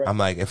 Right. I'm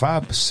like, if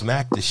I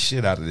smack the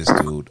shit out of this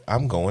dude,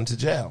 I'm going to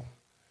jail.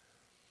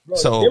 Bro,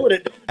 so,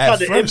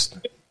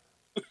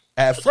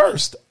 at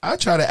first, I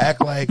try to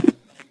act like,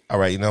 all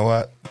right, you know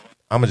what?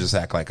 I'm going to just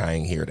act like I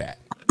ain't hear that.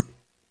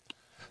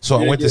 So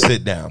I went to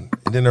sit down,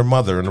 and then her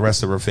mother and the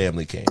rest of her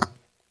family came.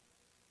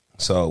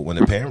 So when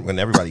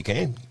everybody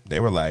came, they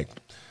were like,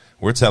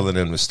 we're telling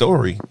them the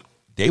story.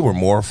 They were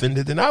more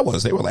offended than I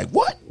was. They were like,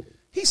 what?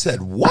 He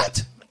said,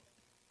 what?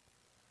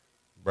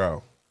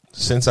 Bro,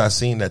 since I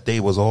seen that they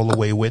was all the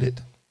way with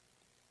it,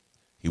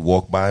 he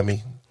walked by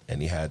me,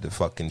 and he had the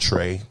fucking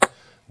tray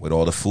with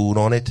all the food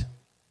on it.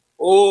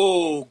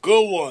 Oh,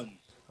 good one.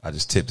 I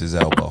just tipped his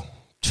elbow.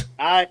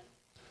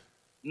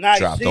 Nice.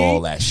 Dropped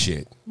all that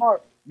shit.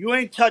 Mark, you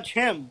ain't touch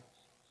him,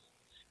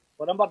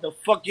 but I'm about to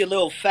fuck your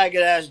little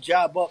faggot ass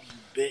job up,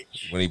 you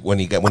bitch. When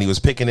he was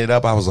picking it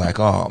up, I was like,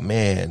 oh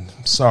man,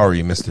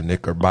 sorry, Mr.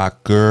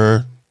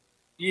 Knickerbocker.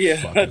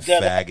 Yeah, fucking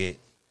faggot.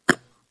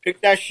 Pick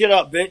that shit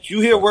up, bitch.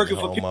 You here working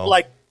for people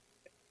like.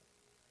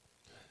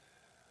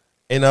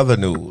 In other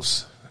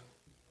news,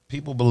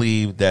 people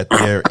believe that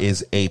there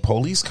is a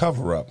police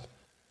cover-up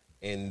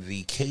in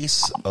the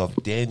case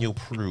of Daniel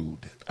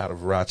Prude out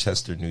of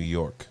Rochester, New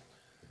York.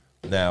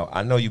 Now,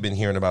 I know you've been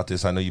hearing about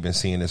this. I know you've been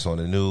seeing this on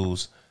the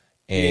news.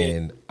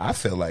 And I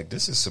feel like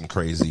this is some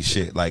crazy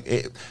shit. Like,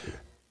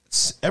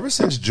 ever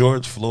since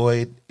George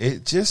Floyd,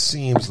 it just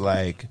seems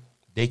like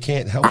they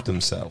can't help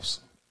themselves.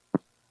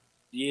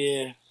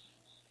 Yeah.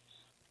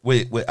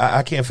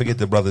 I can't forget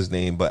the brother's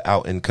name, but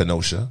out in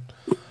Kenosha.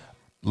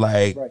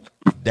 Like,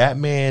 that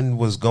man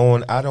was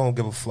going, I don't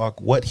give a fuck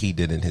what he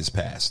did in his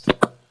past.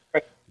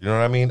 You know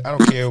what I mean? I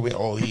don't care.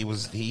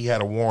 He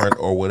had a warrant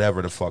or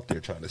whatever the fuck they're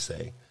trying to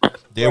say.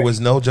 There was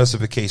no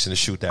justification to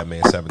shoot that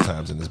man 7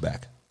 times in his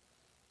back.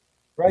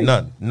 Right.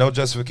 None. No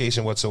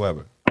justification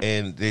whatsoever.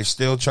 And they're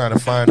still trying to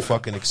find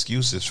fucking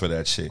excuses for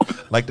that shit.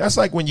 Like, that's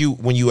like when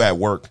you at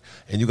work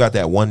and you got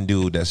that one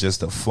dude that's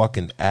just a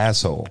fucking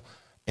asshole.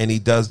 And he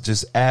does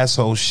just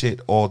asshole shit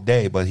all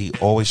day, but he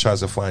always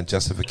tries to find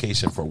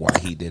justification for why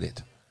he did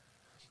it.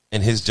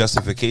 And his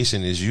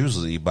justification is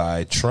usually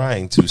by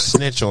trying to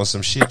snitch on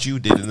some shit you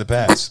did in the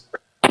past.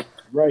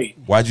 Right.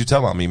 Why'd you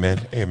tell on me,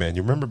 man? Hey, man,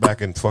 you remember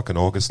back in fucking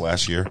August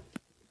last year?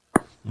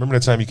 Remember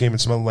that time you came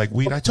and smelled like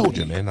weed? I told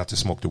you, man, not to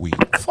smoke the weed.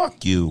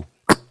 Fuck you.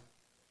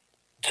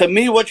 To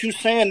me, what you're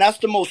saying, that's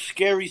the most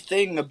scary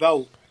thing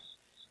about,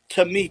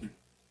 to me,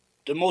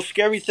 the most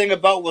scary thing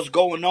about what's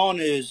going on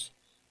is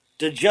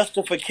the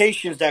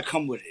justifications that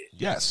come with it.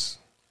 Yes.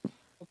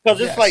 Because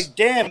it's like,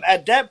 damn,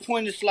 at that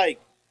point, it's like,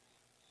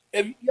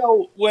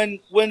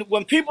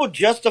 when people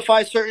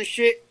justify certain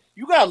shit,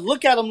 you gotta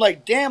look at them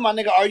like, damn, my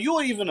nigga, are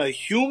you even a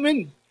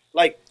human?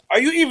 Like, are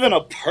you even a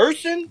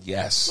person?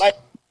 Yes.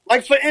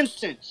 Like for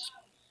instance,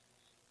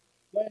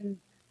 when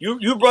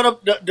you brought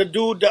up the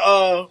dude,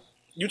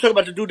 you talk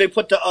about the dude they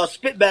put the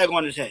spit bag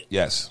on his head.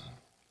 Yes.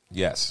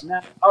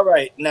 Now, all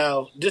right,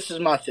 now this is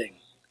my thing.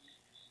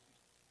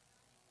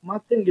 My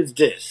thing is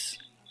this: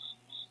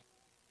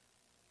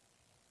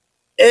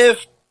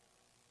 if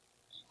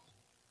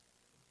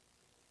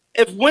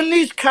when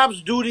these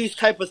cops do these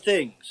type of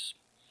things,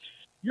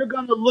 you're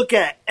gonna look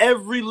at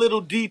every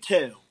little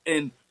detail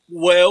and,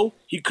 well,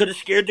 he could have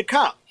scared the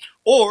cop,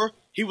 or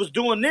he was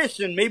doing this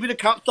and maybe the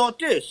cop thought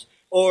this,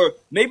 or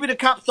maybe the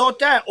cop thought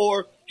that,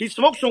 or he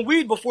smoked some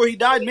weed before he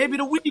died, maybe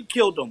the weed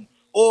killed him,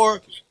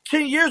 or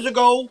 10 years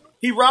ago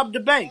he robbed the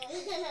bank.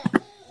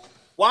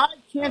 Why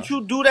can't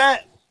you do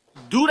that?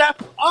 Do that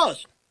for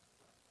us.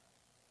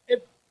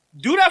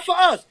 Do that for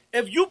us.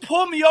 If you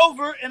pull me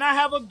over and I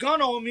have a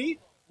gun on me,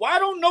 why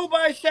don't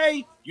nobody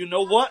say, you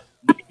know what?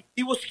 Maybe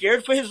he was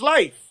scared for his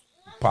life.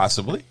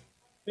 Possibly.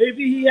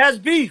 Maybe he has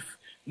beef.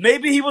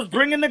 Maybe he was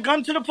bringing the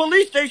gun to the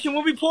police station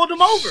when we pulled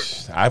him over.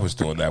 I was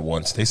doing that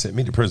once. They sent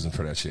me to prison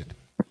for that shit.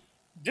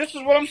 This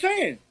is what I'm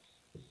saying.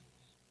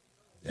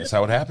 That's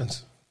how it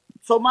happens.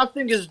 So my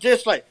thing is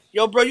this, like,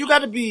 yo, bro, you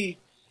gotta be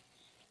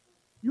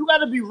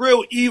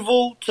real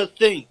evil to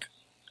think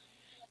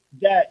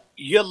that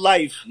your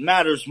life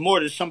matters more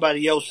than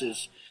somebody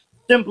else's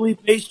simply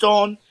based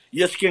on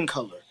your skin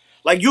color.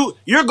 Like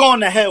you're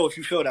going to hell if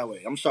you feel that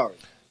way. I'm sorry.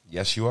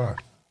 Yes, you are.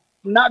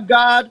 I'm not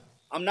God.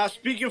 I'm not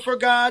speaking for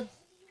God.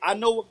 I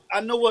know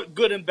what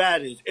good and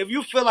bad is. If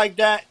you feel like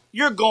that,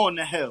 you're going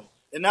to hell.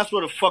 And that's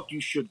where the fuck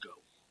you should go.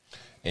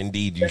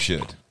 Indeed, you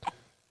should.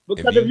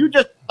 Because if you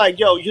just like,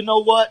 yo, you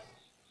know what?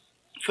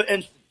 For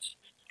instance,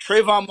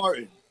 Trayvon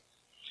Martin.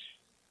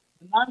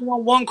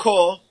 911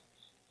 call,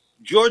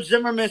 George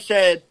Zimmerman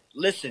said,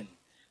 listen,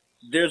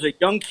 there's a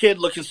young kid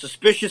looking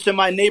suspicious in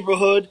my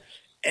neighborhood,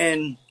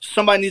 and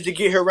somebody needs to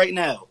get here right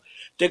now.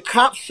 The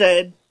cop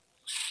said,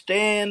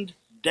 stand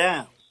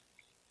down.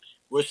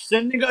 We're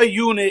sending a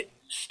unit,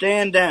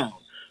 stand down.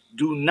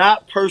 Do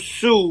not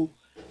pursue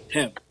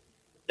him.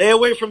 Stay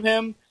away from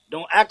him.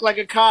 Don't act like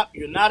a cop.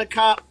 You're not a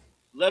cop.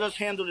 Let us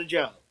handle the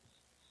job.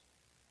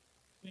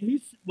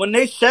 When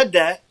they said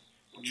that,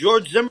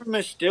 George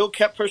Zimmerman still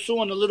kept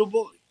pursuing the little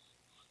boy.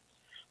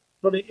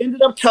 So they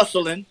ended up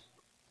tussling.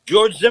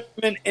 George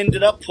Zimmerman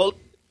ended up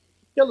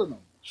killing him.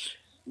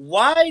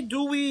 Why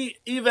do we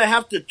even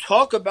have to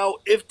talk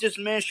about if this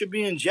man should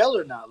be in jail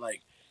or not?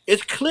 Like,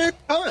 it's clear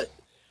cut.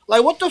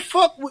 Like, what the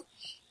fuck?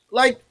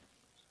 Like,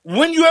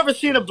 when you ever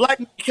seen a black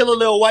man kill a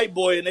little white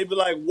boy and they be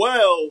like,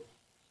 well,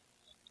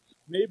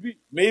 maybe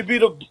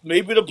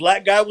the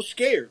black guy was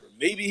scared, or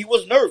maybe he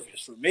was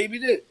nervous, or maybe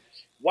this.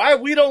 Why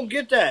we don't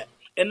get that?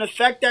 And the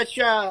fact that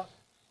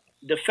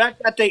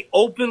they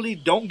openly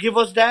don't give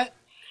us that,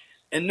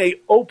 and they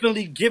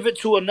openly give it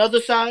to another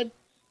side.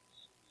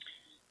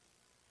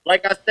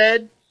 Like I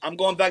said, I'm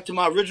going back to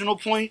my original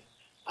point.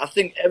 I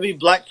think every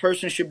black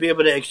person should be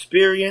able to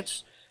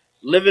experience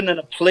living in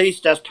a place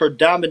that's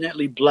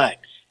predominantly black.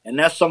 And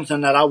that's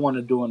something that I want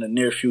to do in the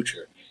near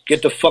future.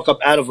 Get the fuck up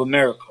out of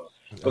America.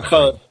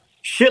 Because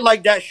shit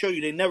like that show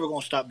you they never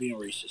going to stop being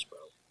racist, bro.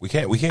 We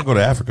can't go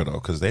to Africa, though,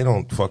 because they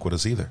don't fuck with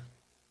us either.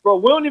 Bro,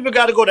 we don't even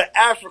got to go to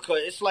Africa.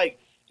 It's like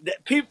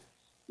that people.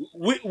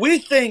 We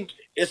think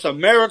it's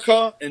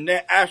America and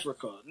then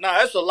Africa. Nah,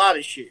 that's a lot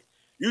of shit.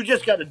 You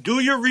just got to do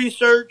your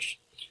research,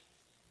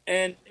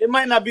 and it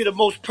might not be the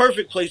most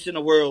perfect place in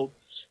the world,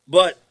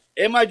 but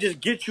it might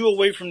just get you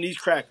away from these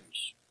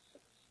crackers.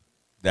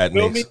 That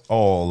makes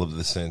all of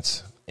the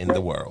sense in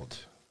the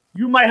world.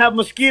 You might have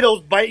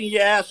mosquitoes biting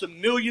your ass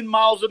 1,000,000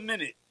 miles a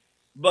minute,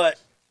 but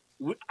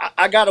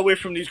I got away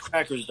from these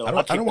crackers, though.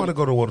 I don't want to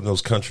go to one of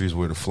those countries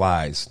where the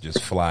flies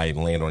just fly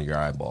and land on your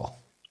eyeball.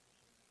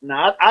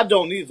 Nah, I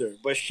don't either.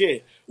 But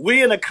shit,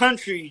 we in a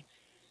country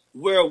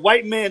where a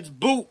white man's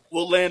boot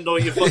will land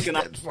on your fucking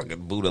eye. That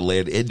fucking boot will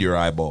land in your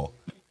eyeball.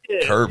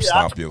 Yeah, Curb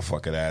stomp your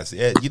fucking ass.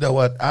 Yeah, you know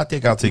what? I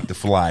think I'll take the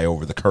fly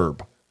over the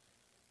curb.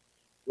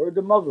 Word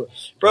the mother.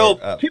 Bro,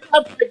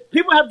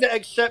 people have to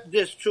accept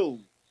this too.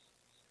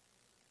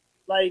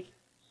 Like,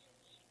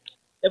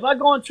 if I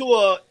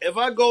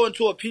go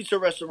into a pizza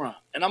restaurant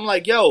and I'm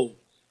like, yo,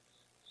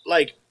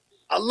 like,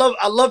 I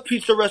love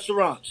pizza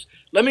restaurants.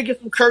 Let me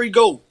get some curry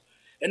goat.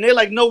 And they're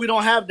like, no, we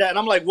don't have that. And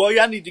I'm like, well,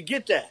 y'all need to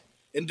get that.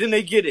 And then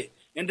they get it.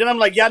 And then I'm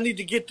like, y'all need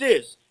to get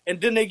this. And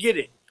then they get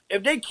it.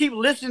 If they keep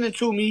listening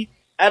to me,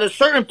 at a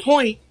certain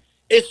point,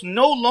 it's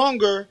no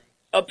longer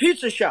a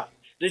pizza shop.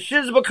 This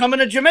shit is becoming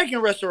a Jamaican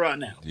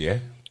restaurant now. Yeah.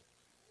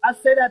 I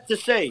say that to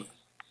say,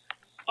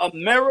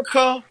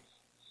 America,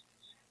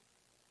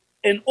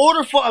 in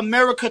order for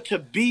America to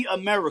be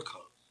America,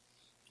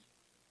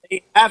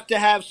 they have to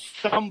have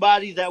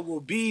somebody that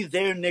will be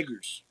their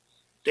niggers.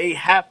 They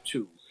have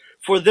to.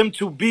 For them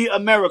to be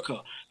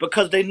America,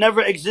 because they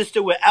never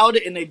existed without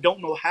it and they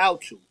don't know how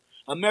to.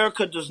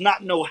 America does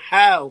not know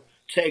how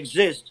to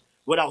exist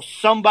without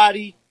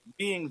somebody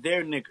being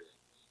their nigger.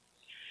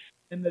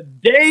 And the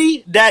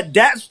day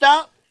that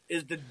stop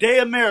is the day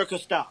America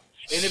stops.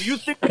 And if you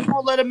think we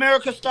won't let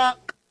America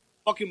stop,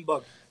 fucking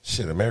bug.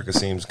 Shit, America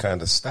seems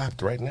kind of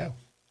stopped right now.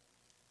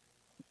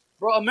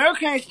 Bro,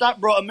 America ain't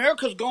stopped, bro.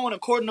 America's going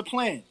according to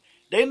plan.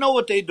 They know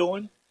what they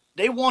doing.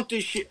 They want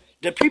this shit.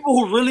 The people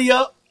who really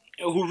up,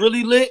 who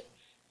really lit,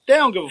 they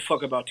don't give a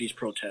fuck about these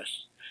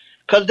protests.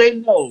 Because they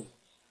know,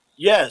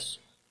 yes,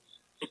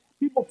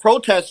 people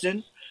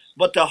protesting,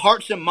 but the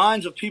hearts and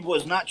minds of people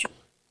is not changing.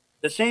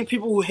 The same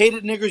people who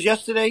hated niggers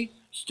yesterday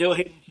still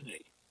hate them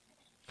today.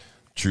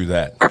 True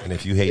that. And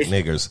if you hate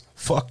niggers,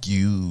 fuck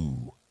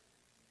you.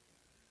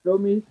 Feel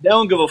me? They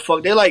don't give a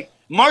fuck. They like,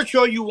 march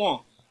all you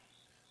want.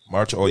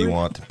 March all you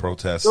want,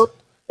 protest. So,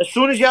 as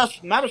soon as y'all,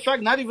 matter of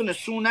fact, not even as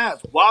soon as,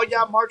 while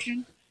y'all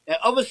marching, in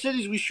other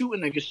cities we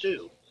shooting niggas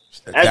still.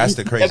 That's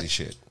the crazy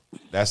shit.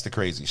 That's the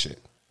crazy shit.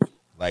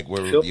 Like,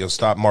 you'll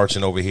stop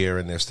marching over here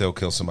and they'll still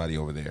kill somebody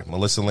over there.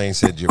 Melissa Lane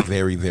said you're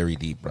very, very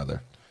deep,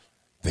 brother.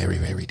 Very,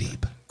 very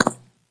deep.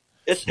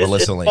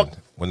 Melissa Lane.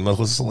 When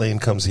Melissa Lane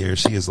comes here,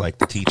 she is like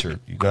the teacher.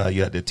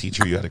 You had the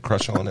teacher you had a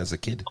crush on as a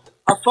kid.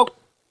 I fuck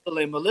with Melissa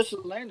Lane. Melissa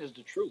Lane is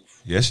the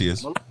truth. Yes, she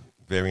is.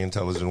 Very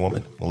intelligent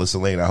woman. Melissa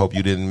Lane, I hope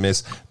you didn't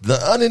miss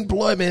the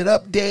unemployment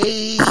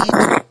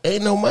update.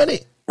 Ain't no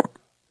money.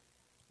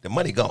 The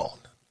money gone.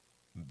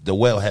 The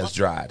well has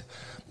dried.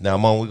 Now,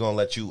 Mon, we're gonna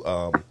let you.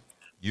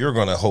 You're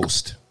gonna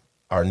host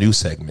our new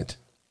segment.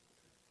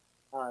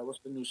 All right, what's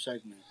the new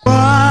segment?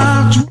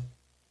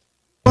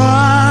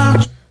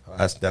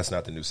 That's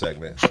not the new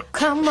segment.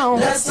 Come on.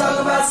 Let's talk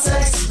about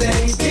sex,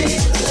 baby.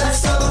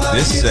 Let's talk about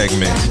this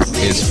segment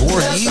is for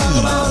you.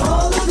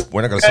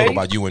 We're not going to talk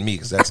about you and me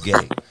because that's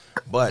gay.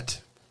 But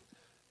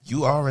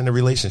you are in a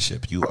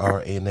relationship. You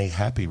are in a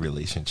happy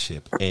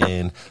relationship.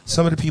 And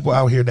some of the people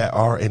out here that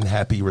are in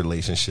happy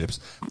relationships,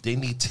 they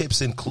need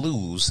tips and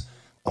clues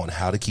on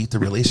how to keep the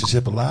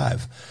relationship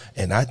alive.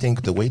 And I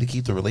think the way to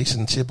keep the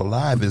relationship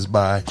alive is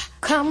by...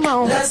 Come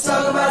on. Let's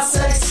talk about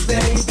sex,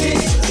 baby.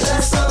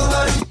 Let's talk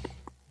about...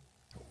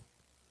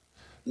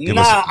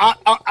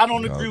 I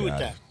don't agree with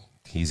that.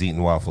 He's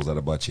eating waffles out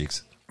of butt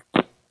cheeks.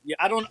 Yeah,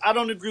 I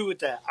don't agree with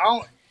that.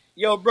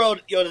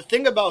 The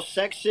thing about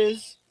sex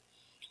is,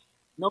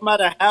 no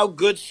matter how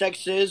good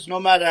sex is, no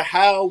matter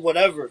how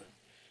whatever,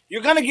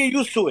 you're gonna get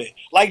used to it.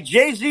 Like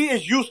Jay-Z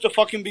is used to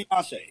fucking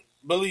Beyonce.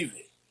 Believe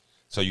it.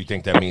 So you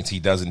think that means he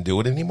doesn't do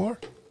it anymore?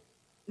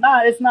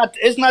 Nah, it's not.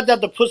 It's not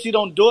that the pussy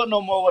don't do it no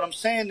more. What I'm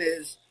saying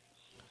is,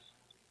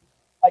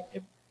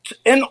 like,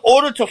 in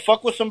order to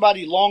fuck with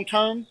somebody long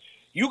term,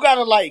 you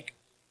gotta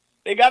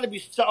there gotta be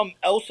something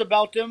else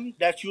about them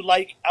that you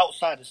like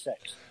outside of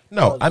sex.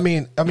 No, I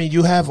mean,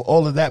 you have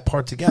all of that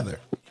part together.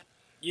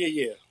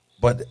 Yeah.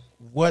 But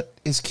what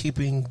is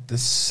keeping the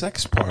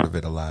sex part of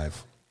it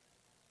alive?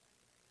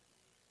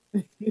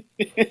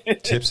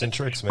 Tips and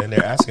tricks, man.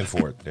 They're asking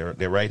for it.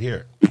 They're right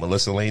here.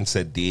 Melissa Lane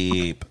said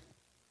deep.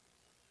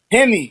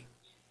 Henny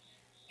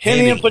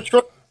and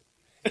Patron.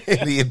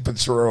 Henny and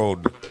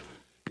Patron.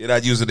 You're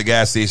not using the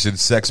gas station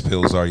sex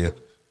pills, are you?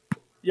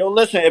 Yo,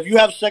 listen, if you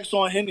have sex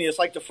on Henny, it's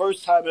like the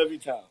first time every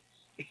time.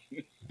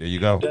 There you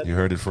go. You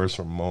heard it first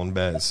from Moan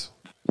Bezz.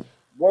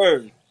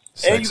 Word.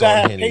 Sex and you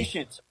gotta have Henny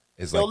patience.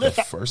 It's like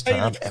the first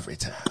time every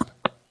time.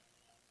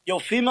 Yo,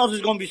 females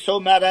is gonna be so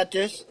mad at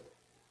this.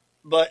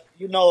 But,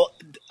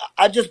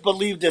 I just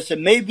believe this,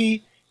 and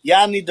maybe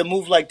y'all need to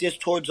move like this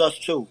towards us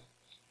too.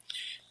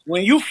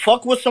 When you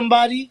fuck with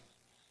somebody,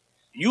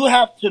 you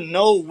have to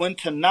know when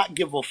to not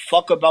give a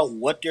fuck about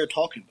what they're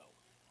talking about.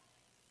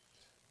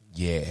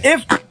 Yeah.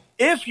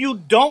 If you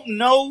don't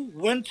know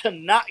when to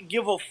not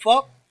give a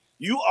fuck,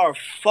 you are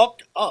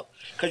fucked up.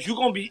 Because you're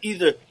going to be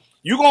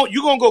you're going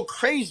to go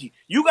crazy.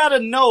 You got to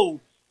know,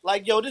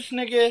 like, yo, this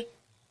nigga,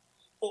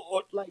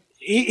 or like,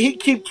 he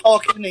keep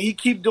talking and he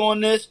keep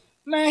doing this.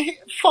 Man,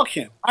 fuck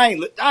him. I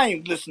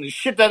ain't listening to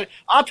shit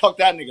I'll talk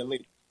to that nigga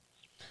later.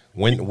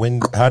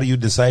 How do you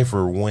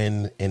decipher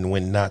when and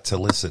when not to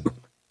listen?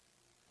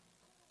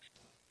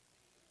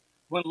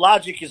 When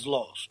logic is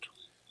lost.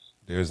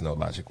 There's no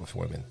logic with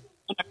women.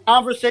 When a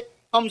conversation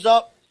comes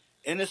up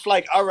and it's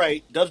like, all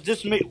right, does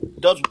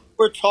what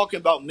we're talking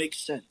about make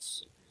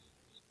sense?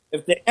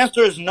 If the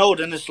answer is no,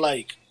 then it's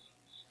like,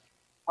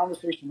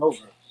 conversation over.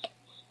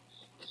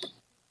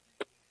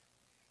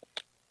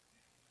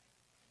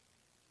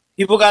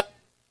 People got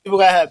to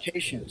have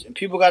patience, and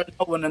people got to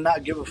know when to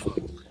not give a fuck.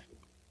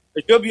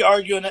 But you'll be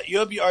arguing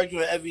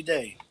every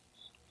day.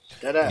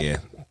 Yeah,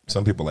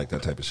 some people like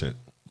that type of shit.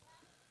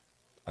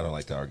 I don't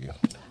like to argue.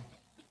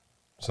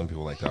 Some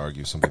people like to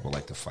argue. Some people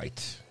like to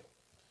fight.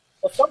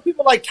 Well, some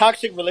people like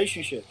toxic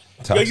relationships.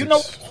 Yo, you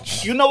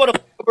know what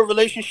a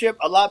relationship?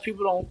 A lot of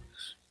people don't.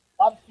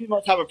 A lot of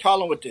females have a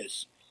problem with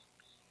this.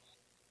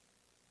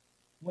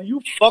 When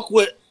you fuck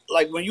with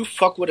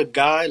a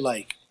guy,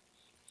 like,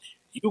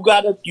 you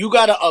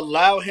gotta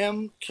allow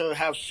him to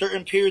have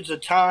certain periods of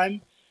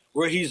time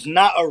where he's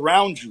not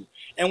around you.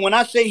 And when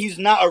I say he's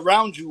not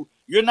around you,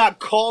 you're not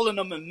calling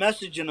him and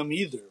messaging him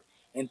either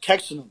and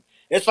texting him.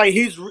 It's like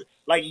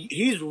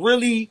he's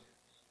really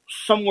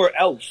somewhere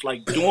else,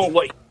 like doing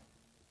what.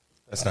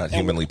 That's not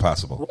humanly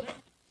possible.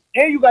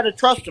 And you gotta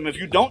trust him. If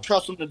you don't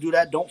trust him to do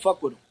that, don't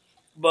fuck with him.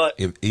 But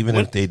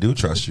if they do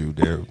trust you,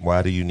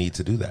 why do you need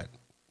to do that?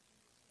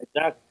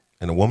 Exactly.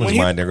 In a woman's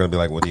mind, they're going to be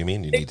like, "What do you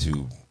mean you need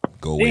to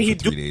go away for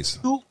 3 days?"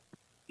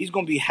 He's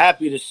going to be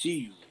happy to see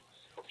you.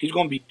 He's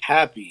going to be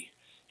happy.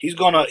 He's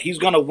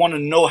gonna want to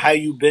know how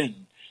you've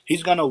been.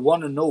 He's gonna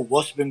want to know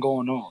what's been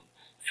going on.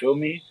 Feel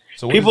me?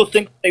 So people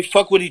think they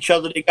fuck with each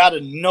other. They gotta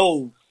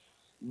know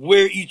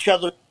where each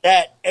other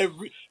at.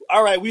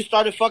 All right, we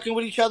started fucking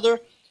with each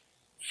other.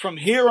 From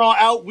here on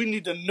out, we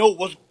need to know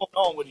what's going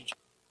on with each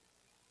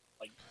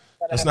other.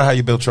 That's not how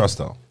you build trust,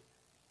 though.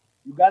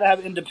 You gotta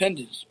have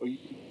independence, or you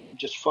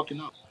just fucking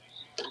up.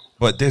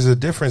 But there's a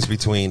difference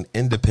between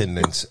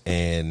independence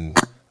and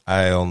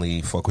I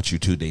only fuck with you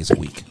 2 days a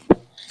week.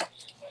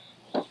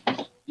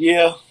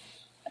 Yeah.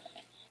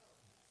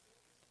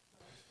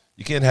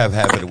 You can't have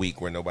half of the week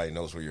where nobody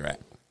knows where you're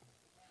at.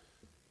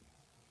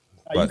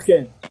 You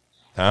can.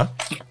 Huh?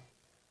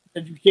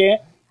 You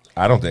can't?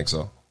 I don't think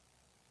so.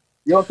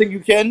 You don't think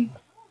you can?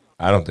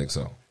 I don't think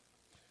so.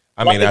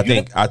 I mean,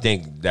 I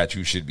think that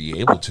you should be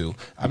able to.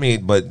 I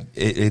mean, but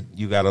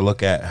you got to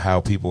look at how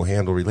people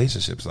handle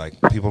relationships. Like,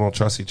 people don't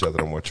trust each other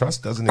no more.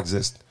 Trust doesn't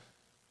exist.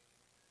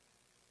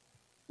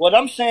 What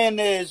I'm saying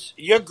is,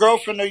 your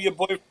girlfriend or your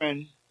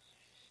boyfriend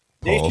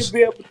They Pause. should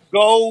be able to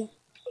go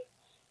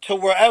to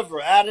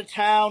wherever, out of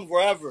town,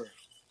 wherever,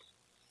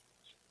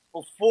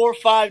 for 4 or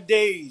 5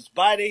 days,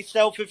 by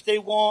themselves if they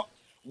want,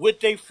 with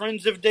their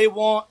friends if they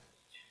want,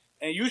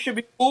 and you should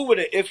be cool with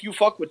it if you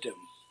fuck with them.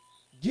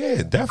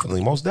 Yeah,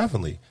 definitely, most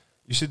definitely.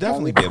 You should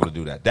definitely be able to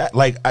do that.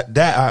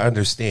 That I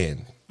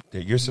understand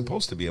that you're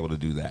supposed to be able to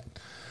do that.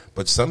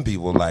 But some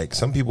people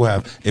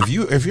have if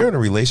you're in a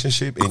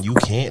relationship and you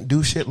can't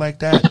do shit like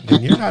that,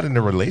 then you're not in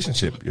a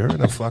relationship. You're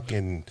in a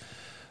fucking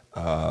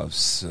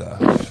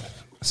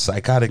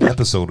psychotic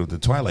episode of the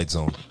Twilight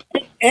Zone.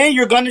 And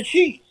you're gonna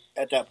cheat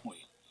at that point.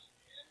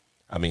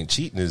 I mean,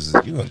 cheating is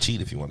you're gonna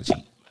cheat if you want to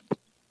cheat.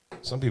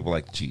 Some people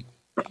like to cheat.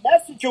 In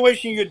that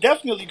situation, you're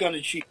definitely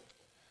gonna cheat.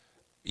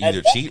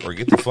 Either cheat or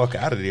get the fuck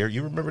out of there.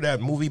 You remember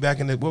that movie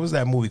back in the what was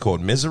that movie called?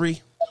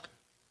 Misery?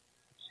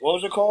 What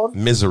was it called?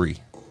 Misery.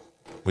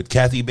 With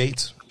Kathy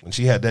Bates when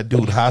she had that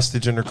dude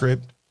hostage in her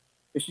crib.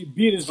 And she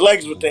beat his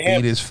legs with the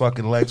hammer. Beat his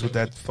fucking legs with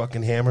that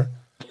fucking hammer.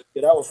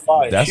 Yeah, that was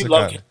fire.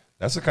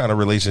 That's the kind of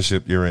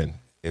relationship you're in.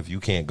 If you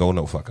can't go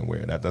no fucking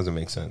where, that doesn't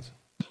make sense.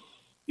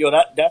 Yo,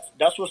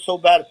 that's what's so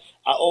bad.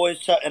 I always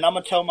tell, and I'm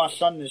gonna tell my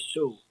son this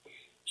too.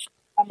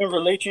 I'm in a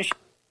relationship,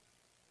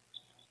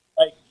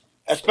 like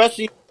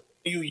especially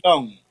when you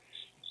young.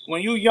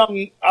 When you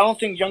young, I don't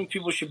think young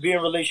people should be in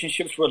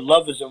relationships where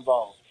love is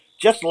involved.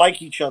 Just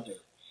like each other.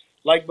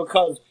 Like,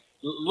 because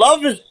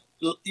love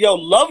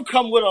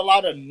come with a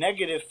lot of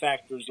negative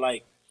factors.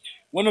 Like,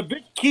 when a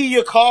bitch key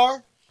your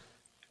car,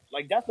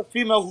 like, that's a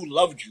female who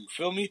loved you,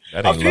 feel me?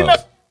 That ain't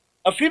love.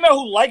 A female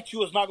who liked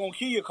you is not gonna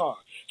key your car.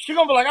 She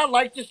gonna be like, I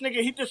like this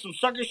nigga, he did some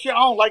sucker shit, I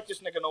don't like this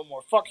nigga no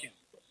more, fuck him.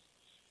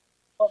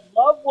 But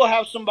love will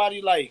have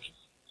somebody, like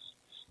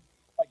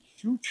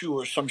shoot you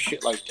or some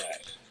shit like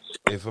that.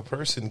 If a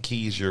person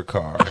keys your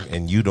car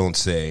and you don't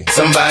say,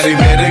 Somebody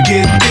better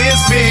get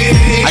this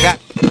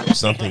big.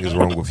 something is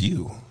wrong with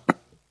you.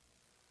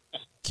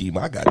 Key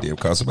my goddamn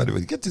car. Somebody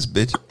better get this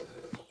bitch.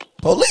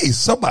 Police,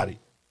 somebody.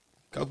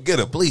 Come get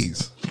her,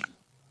 please.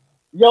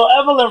 Yo,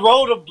 Evelyn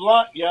rolled a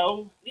blunt,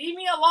 yo. Leave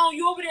me alone.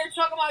 You over there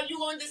talking about you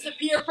gonna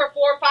disappear for 4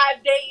 or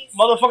 5 days.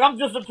 Motherfucker, I'm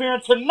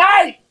disappearing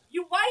tonight.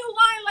 Why you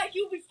lying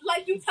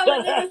like you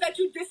telling niggas that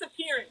you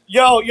disappearing?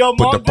 Yo,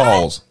 Put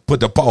mom. Put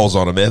the pause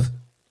on him, Ev.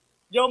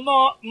 Yo,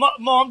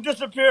 mom,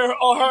 disappear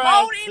on her ass.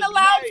 Mom ain't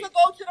allowed to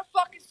go to the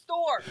fucking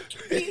store.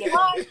 He's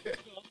lying.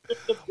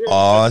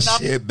 Oh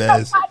shit,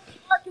 Bezz.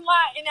 Parking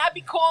lot, and I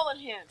be calling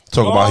him.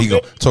 Talk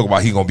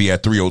about he gonna be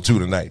at 302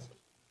 tonight.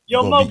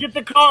 Yo, Mo, get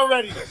the car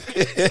ready.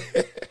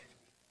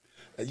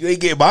 You ain't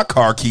getting my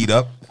car keyed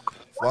up.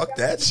 Fuck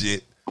that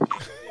shit.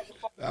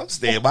 I'm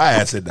staying my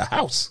ass in the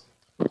house.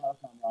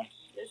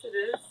 Yes, it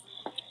is.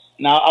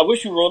 Now, I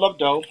wish you roll up,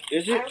 though.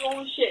 Is it? I don't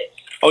own shit.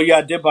 Oh, yeah,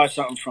 I did buy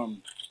something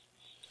from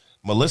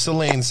Melissa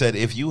Lane said,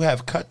 if you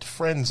have cut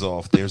friends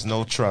off, there's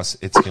no trust,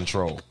 it's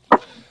control.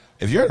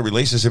 If you're in a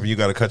relationship and you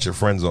got to cut your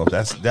friends off,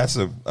 that's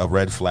a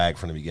red flag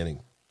from the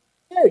beginning.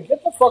 Yeah,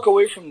 get the fuck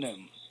away from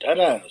them. That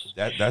ass.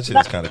 That shit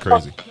is kind of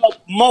crazy.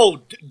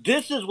 Mo,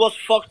 this is what's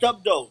fucked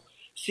up, though.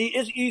 See,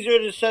 it's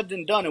easier said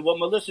than done, and what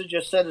Melissa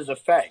just said is a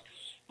fact.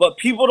 But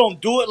people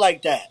don't do it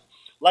like that.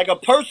 Like, a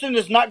person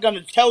is not going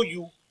to tell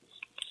you,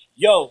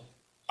 yo,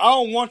 I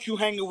don't want you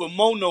hanging with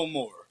Mo no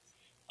more.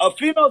 A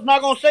female's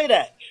not going to say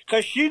that.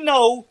 Because she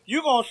know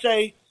you going to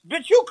say,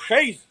 bitch, you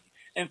crazy.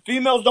 And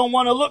females don't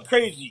want to look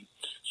crazy.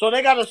 So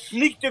they got to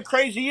sneak the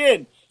crazy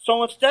in.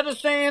 So instead of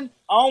saying,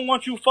 I don't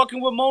want you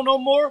fucking with Mo no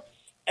more,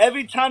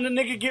 every time the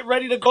nigga get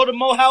ready to go to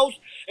Mo house,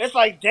 it's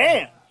like,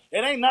 damn, it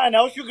ain't nothing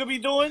else you could be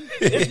doing.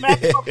 It's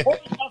not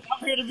important stuff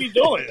I'm here to be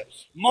doing.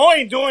 Mo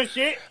ain't doing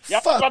shit. Y'all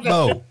Fuck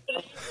Mo.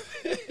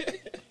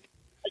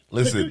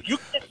 Listen. You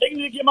can't take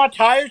me to get my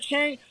tires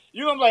changed?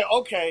 You're going to be like,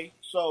 okay,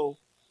 so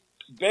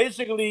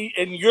basically,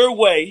 in your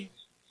way,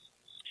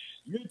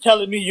 you're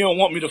telling me you don't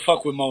want me to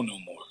fuck with Mo no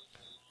more.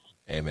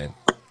 Hey, man,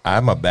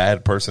 I'm a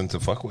bad person to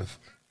fuck with.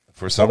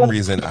 For some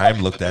reason,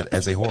 I'm looked at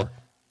as a whore.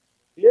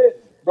 Yeah.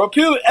 Bro,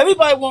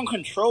 everybody want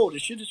control.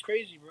 This shit is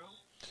crazy, bro.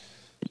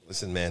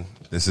 Listen, man,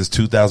 this is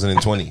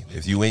 2020.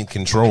 If you ain't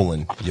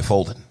controlling, you're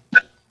folding.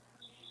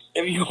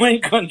 If you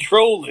ain't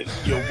controlling,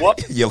 you're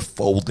what? You're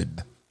folding.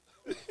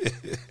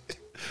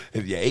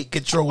 If you ain't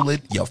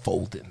controlling, you're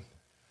folding.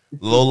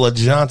 Lola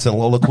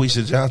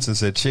Quisha Johnson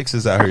said chicks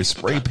is out here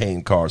spray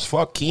painting cars.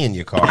 Fuck keying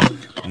your car.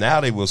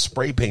 Now they will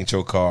spray paint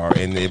your car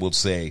and they will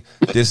say,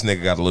 this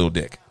nigga got a little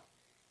dick.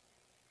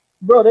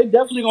 Bro, they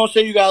definitely gonna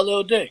say you got a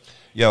little dick.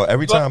 Yo,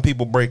 every time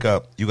people break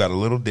up, you got a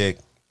little dick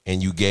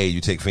and you gay, you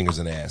take fingers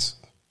in the ass.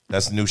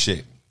 That's new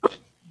shit.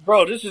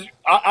 Bro, this is,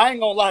 I ain't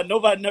gonna lie,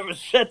 nobody never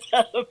said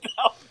that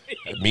about me.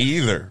 Me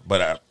either,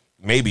 but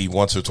maybe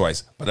once or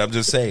twice. But I'm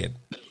just saying,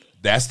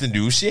 that's the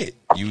new shit.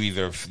 You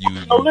either,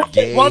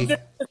 gay. One thing,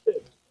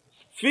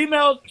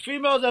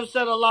 females have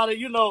said a lot of,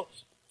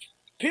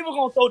 people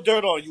gonna throw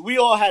dirt on you. We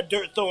all had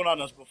dirt thrown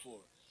on us before.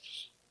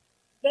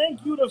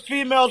 Thank you to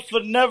females for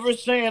never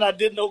saying I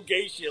did no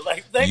gay shit.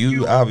 Like, thank you.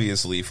 You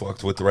obviously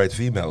fucked with the right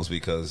females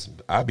because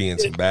I be in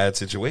some bad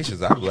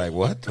situations. I be like,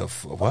 what the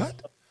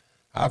what?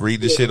 I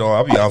read this shit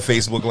I'll be on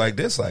Facebook like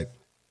this. Like,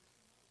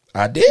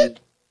 I did?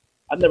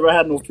 I never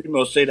had no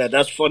female say that.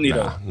 That's funny,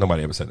 though.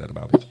 Nobody ever said that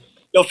about me.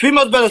 Yo,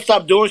 females better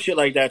stop doing shit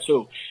like that,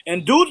 too.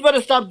 And dudes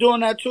better stop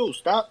doing that, too.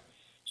 Stop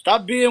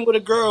being with a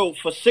girl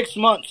for 6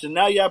 months, and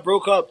now y'all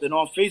broke up, and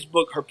on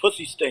Facebook, her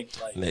pussy stinks.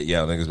 Like, yeah,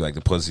 niggas be like,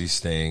 the pussy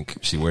stink.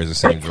 She wears the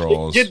same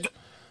drawers.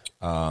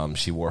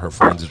 She wore her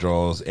friend's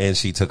drawers, and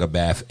she took a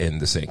bath in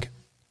the sink.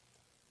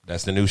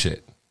 That's the new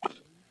shit.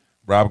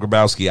 Rob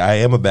Grabowski, I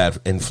am a bad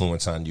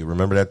influence on you.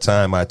 Remember that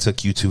time I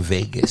took you to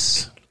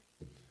Vegas?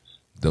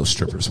 Those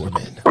strippers were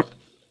men. Come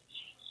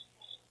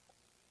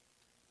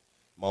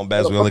on,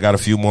 Bezz, we only got a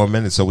few more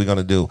minutes, so we're going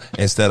to do,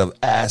 instead of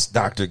Ask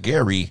Dr.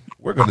 Gary,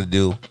 we're going to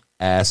do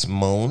Ask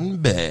Moan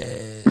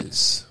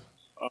Bezz.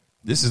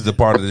 This is the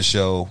part of the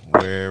show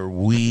where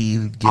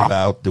we give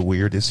out the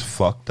weirdest,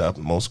 fucked up,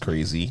 most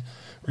crazy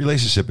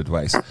relationship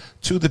advice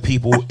to the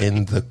people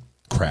in the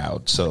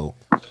crowd. So,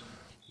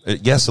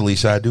 yes,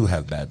 Alicia, I do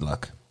have bad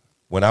luck.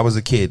 When I was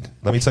a kid,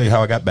 let me tell you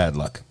how I got bad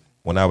luck.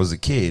 When I was a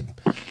kid,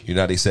 you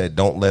know, they said,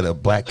 don't let a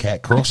black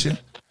cat cross you.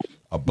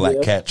 A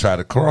black cat tried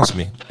to cross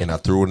me, and I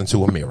threw it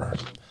into a mirror.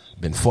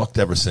 Been fucked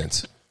ever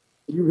since.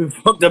 You've been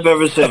fucked up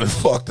ever since. I've been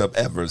fucked up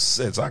ever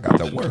since. I got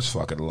the worst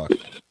fucking luck.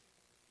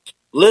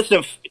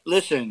 Listen.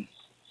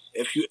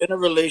 If you're in a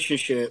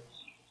relationship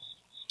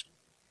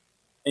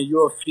and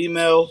you're a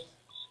female,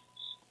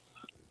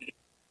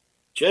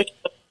 just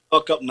shut the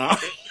fuck up now.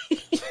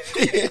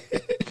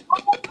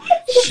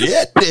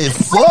 Shut the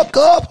fuck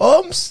up,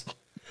 Humps.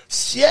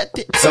 Shit.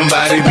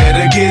 Somebody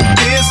better get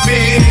this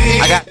big.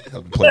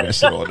 I'll be playing that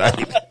shit all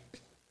night.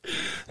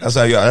 That's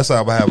how I'm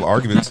gonna have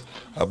arguments.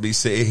 I'll be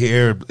sitting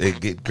here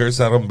and get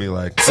cursed out and be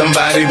like,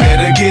 Somebody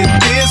better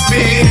get this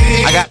big.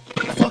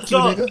 fuck you,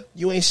 nigga.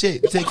 You ain't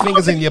shit. Take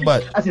fingers in your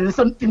butt. I said, there's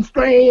something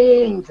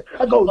strange.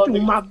 I go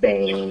through my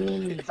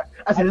veins.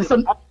 I said, there's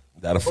something.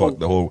 That'll fuck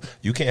the whole.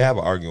 You can't have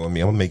an argument with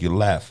me. I'm gonna make you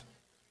laugh.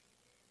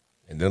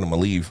 And then I'm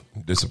gonna leave,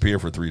 disappear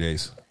for 3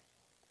 days.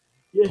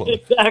 Yeah,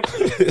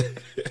 exactly.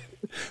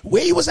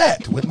 Where you was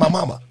at with my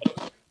mama?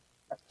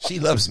 She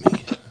loves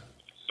me.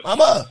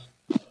 Mama.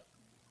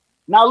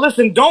 Now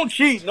listen, don't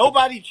cheat.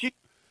 Nobody cheat.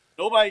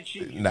 Nobody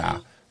cheat.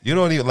 Nah. You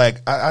don't even like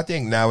I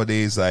think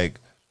nowadays like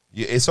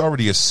it's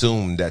already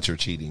assumed that you're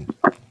cheating.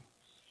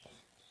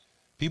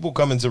 People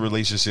come into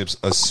relationships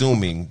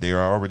assuming they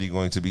are already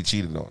going to be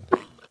cheated on.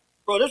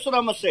 Bro, that's what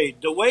I'm gonna say.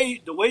 The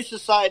way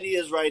society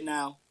is right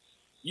now,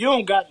 you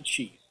don't got to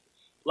cheat.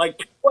 Like,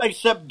 people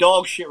accept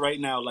dog shit right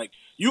now. Like,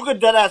 you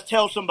could deadass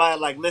tell somebody,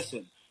 like,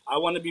 listen, I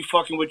want to be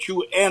fucking with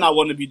you and I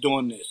want to be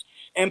doing this.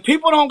 And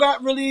people don't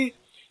got really,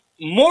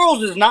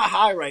 morals is not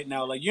high right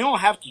now. Like, you don't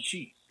have to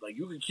cheat. Like,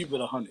 you can keep it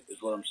 100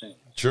 is what I'm saying.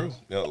 True.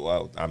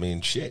 Well, I mean,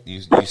 shit.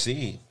 You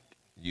see,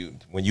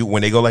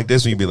 when they go like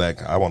this, you be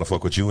like, I want to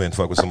fuck with you and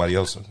fuck with somebody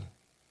else.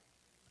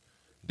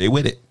 They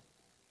with it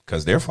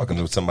because they're fucking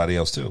with somebody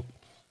else too.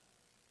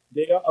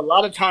 They are. A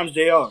lot of times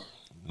they are.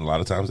 A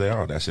lot of times they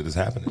are. That shit is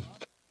happening.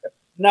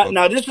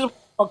 Now this is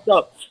fucked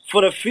up.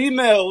 For the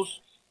females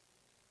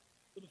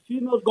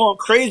going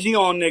crazy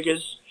on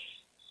niggas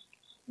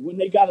when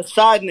they got a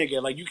side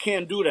nigga. Like, you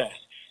can't do that.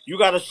 You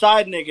got a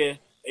side nigga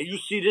and you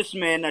see this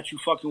man that you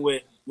fucking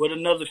with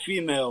another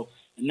female,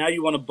 and now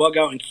you want to bug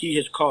out and key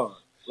his car.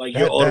 Like,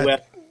 you're all the way.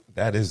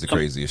 That is the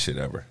craziest shit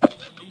ever.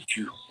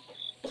 You.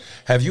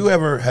 Have you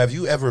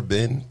ever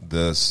been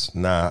this?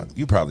 Nah,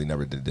 you probably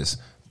never did this.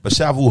 But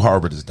Shavu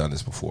Harvard has done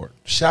this before.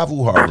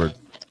 Shavu Harvard,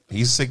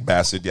 he's a sick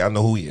bastard. Y'all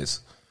know who he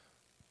is.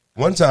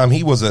 One time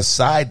he was a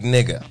side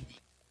nigga,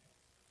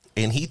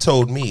 and he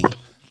told me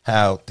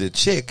how the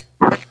chick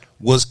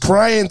was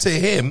crying to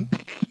him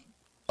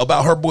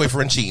about her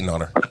boyfriend cheating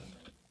on her.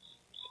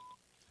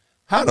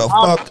 How the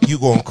fuck you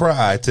gonna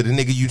cry to the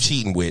nigga you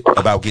cheating with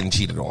about getting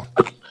cheated on?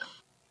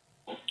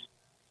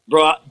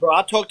 Bro,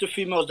 I talked to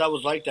females that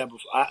was like that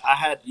before. I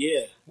had.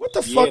 What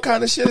the fuck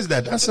kind of shit is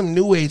that? That's some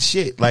new age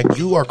shit. Like,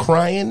 you are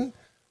crying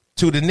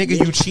to the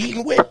nigga you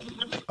cheating with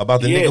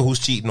about the nigga who's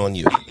cheating on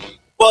you.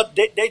 But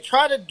they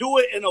try to do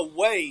it in a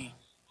way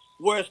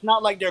where it's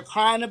not like they're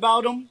crying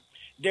about him.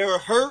 They're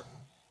hurt,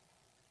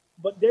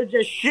 but they're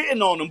just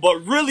shitting on him.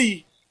 But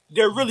really,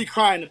 they're really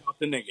crying about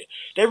the nigga.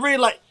 They really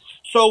like.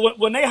 So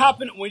when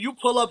you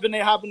pull up and they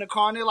hop in the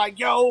car and they're like,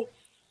 yo,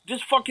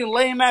 this fucking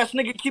lame ass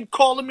nigga keep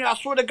calling me. I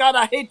swear to God,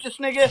 I hate this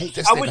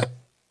nigga. I wish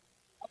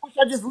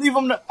I just leave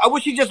him. I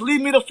wish he just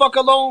leave me the fuck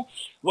alone.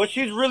 What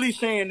she's really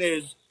saying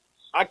is,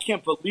 I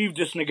can't believe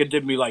this nigga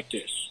did me like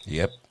this.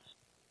 Yep.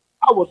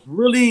 I was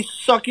really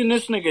sucking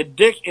this nigga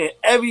dick and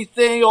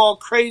everything all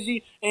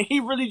crazy, and he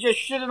really just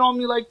shitted on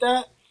me like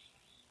that.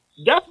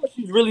 That's what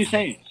she's really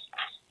saying.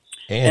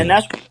 And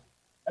that's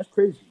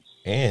crazy.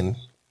 And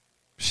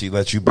she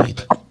let you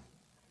beat.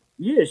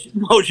 Yeah,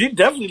 she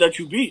definitely let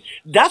you beat.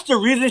 That's the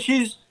reason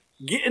she's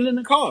getting in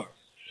the car.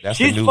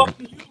 She's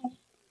fucking you,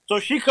 so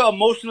she could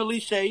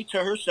emotionally say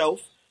to herself,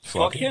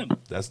 fuck him.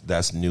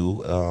 That's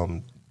new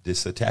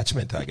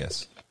disattachment, I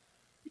guess.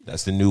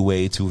 That's the new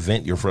way to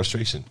vent your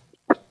frustration.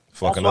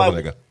 Fuck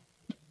another nigga.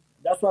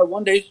 That's why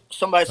one day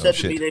somebody said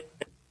to me,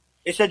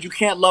 they said you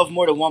can't love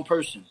more than one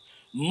person.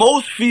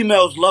 Most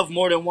females love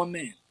more than one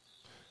man.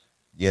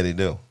 Yeah, they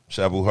do.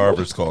 Shabu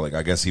Harper's calling.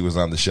 I guess he was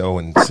on the show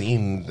and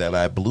seen that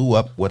I blew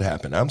up. What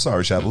happened? I'm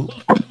sorry, Shabu.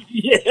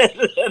 Yeah.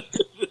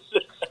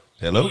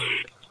 Hello?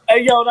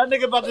 Hey, yo, that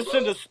nigga about to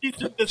send a cease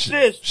and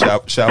desist.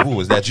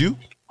 Shabu, is that you?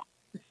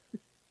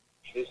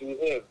 This is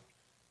him.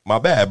 My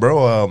bad,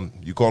 bro.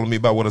 You calling me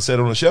about what I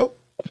said on the show?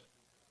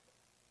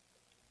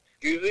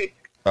 Excuse me?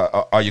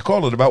 Are you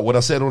calling about what I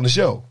said on the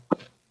show?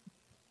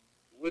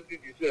 What did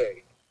you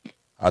say?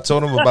 I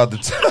told him about the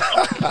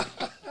time.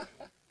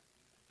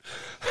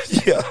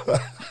 Yeah.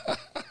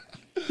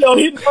 Yo,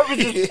 he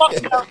nervous as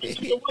fuck now. What did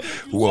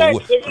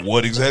you say,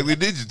 What exactly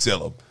did you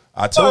tell him?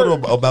 I told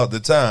him about the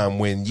time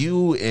when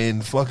you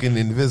and fucking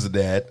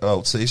Invisidad.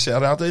 Oh, say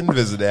shout out to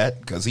Invisidad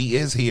because he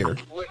is here.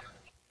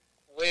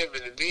 Wait a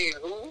minute, me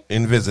and who?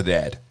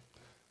 Invisidad,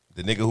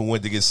 the nigga who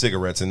went to get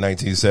cigarettes in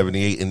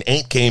 1978 and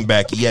ain't came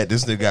back yet.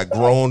 This nigga got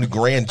grown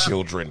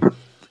grandchildren.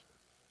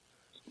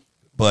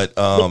 But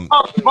Mom,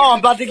 I'm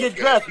about to get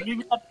dressed.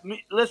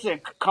 Listen,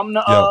 come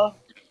to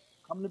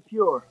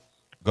Pure.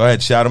 Go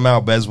ahead, shout him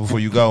out, Bezz, before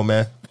you go,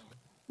 man.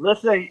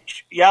 Listen,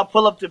 y'all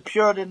pull up to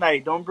Pure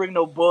tonight. Don't bring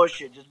no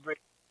bullshit. Just bring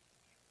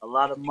a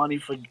lot of money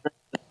for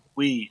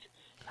weed.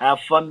 Have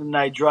fun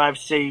tonight. Drive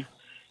safe.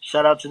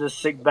 Shout out to the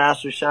sick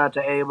bastard. Shout out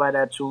to everybody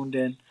that tuned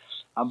in.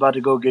 I'm about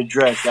to go get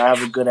dressed. Y'all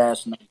have a good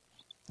ass night.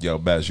 Yo,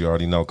 Bezz, you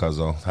already know,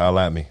 cuzzo.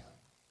 Holla at me.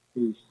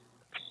 Peace.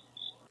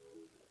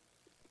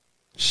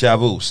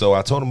 Shavu, so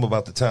I told him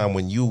about the time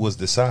when you was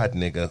the side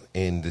nigga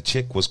and the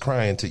chick was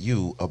crying to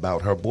you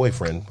about her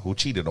boyfriend who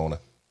cheated on her.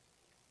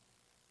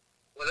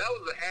 Well, that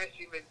was an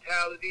ashy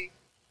mentality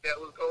that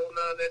was going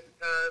on at the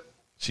time.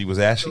 She was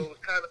ashy? So it was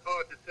kind of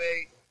hard to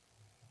say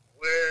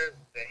where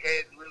the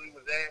head really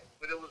was at,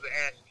 but it was an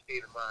ashy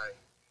state of mind.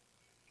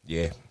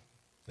 Yeah,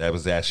 that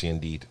was ashy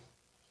indeed.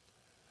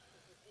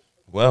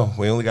 Well,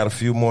 we only got a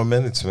few more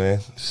minutes, man.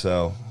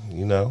 So,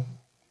 you know,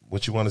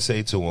 what you want to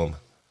say to him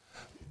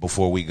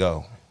before we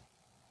go?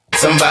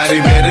 Somebody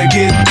better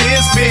get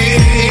this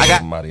bitch.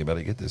 Somebody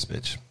better get this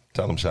bitch.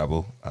 Tell him,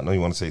 Shabu. I know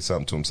you want to say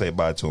something to him. Say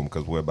bye to him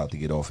because we're about to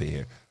get off of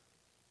here.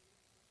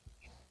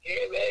 Yeah,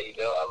 man,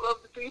 you know, I love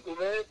the people,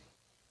 man.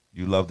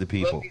 You love the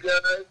people. Love you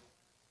guys.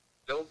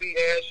 Don't be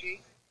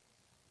ashy.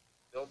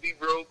 Don't be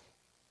broke.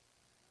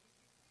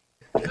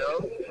 You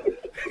know?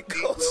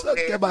 Go suck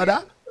them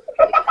out.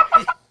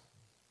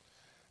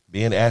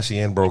 Being ashy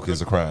and broke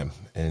is a crime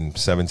in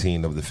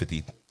 17 of the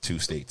 52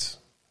 states.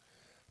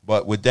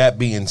 But with that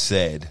being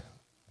said,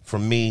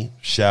 from me,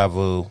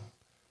 Shavu,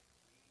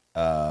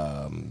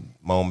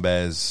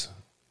 Bezz,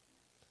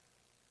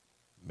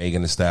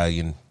 Megan Thee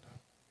Stallion,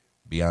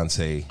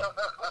 Beyonce,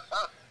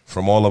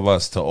 from all of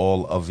us to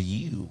all of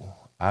you,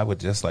 I would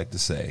just like to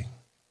say,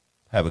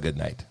 have a good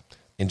night.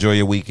 Enjoy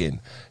your weekend.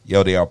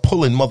 Yo, they are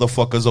pulling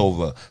motherfuckers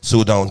over,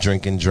 so don't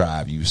drink and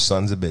drive, you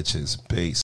sons of bitches. Peace.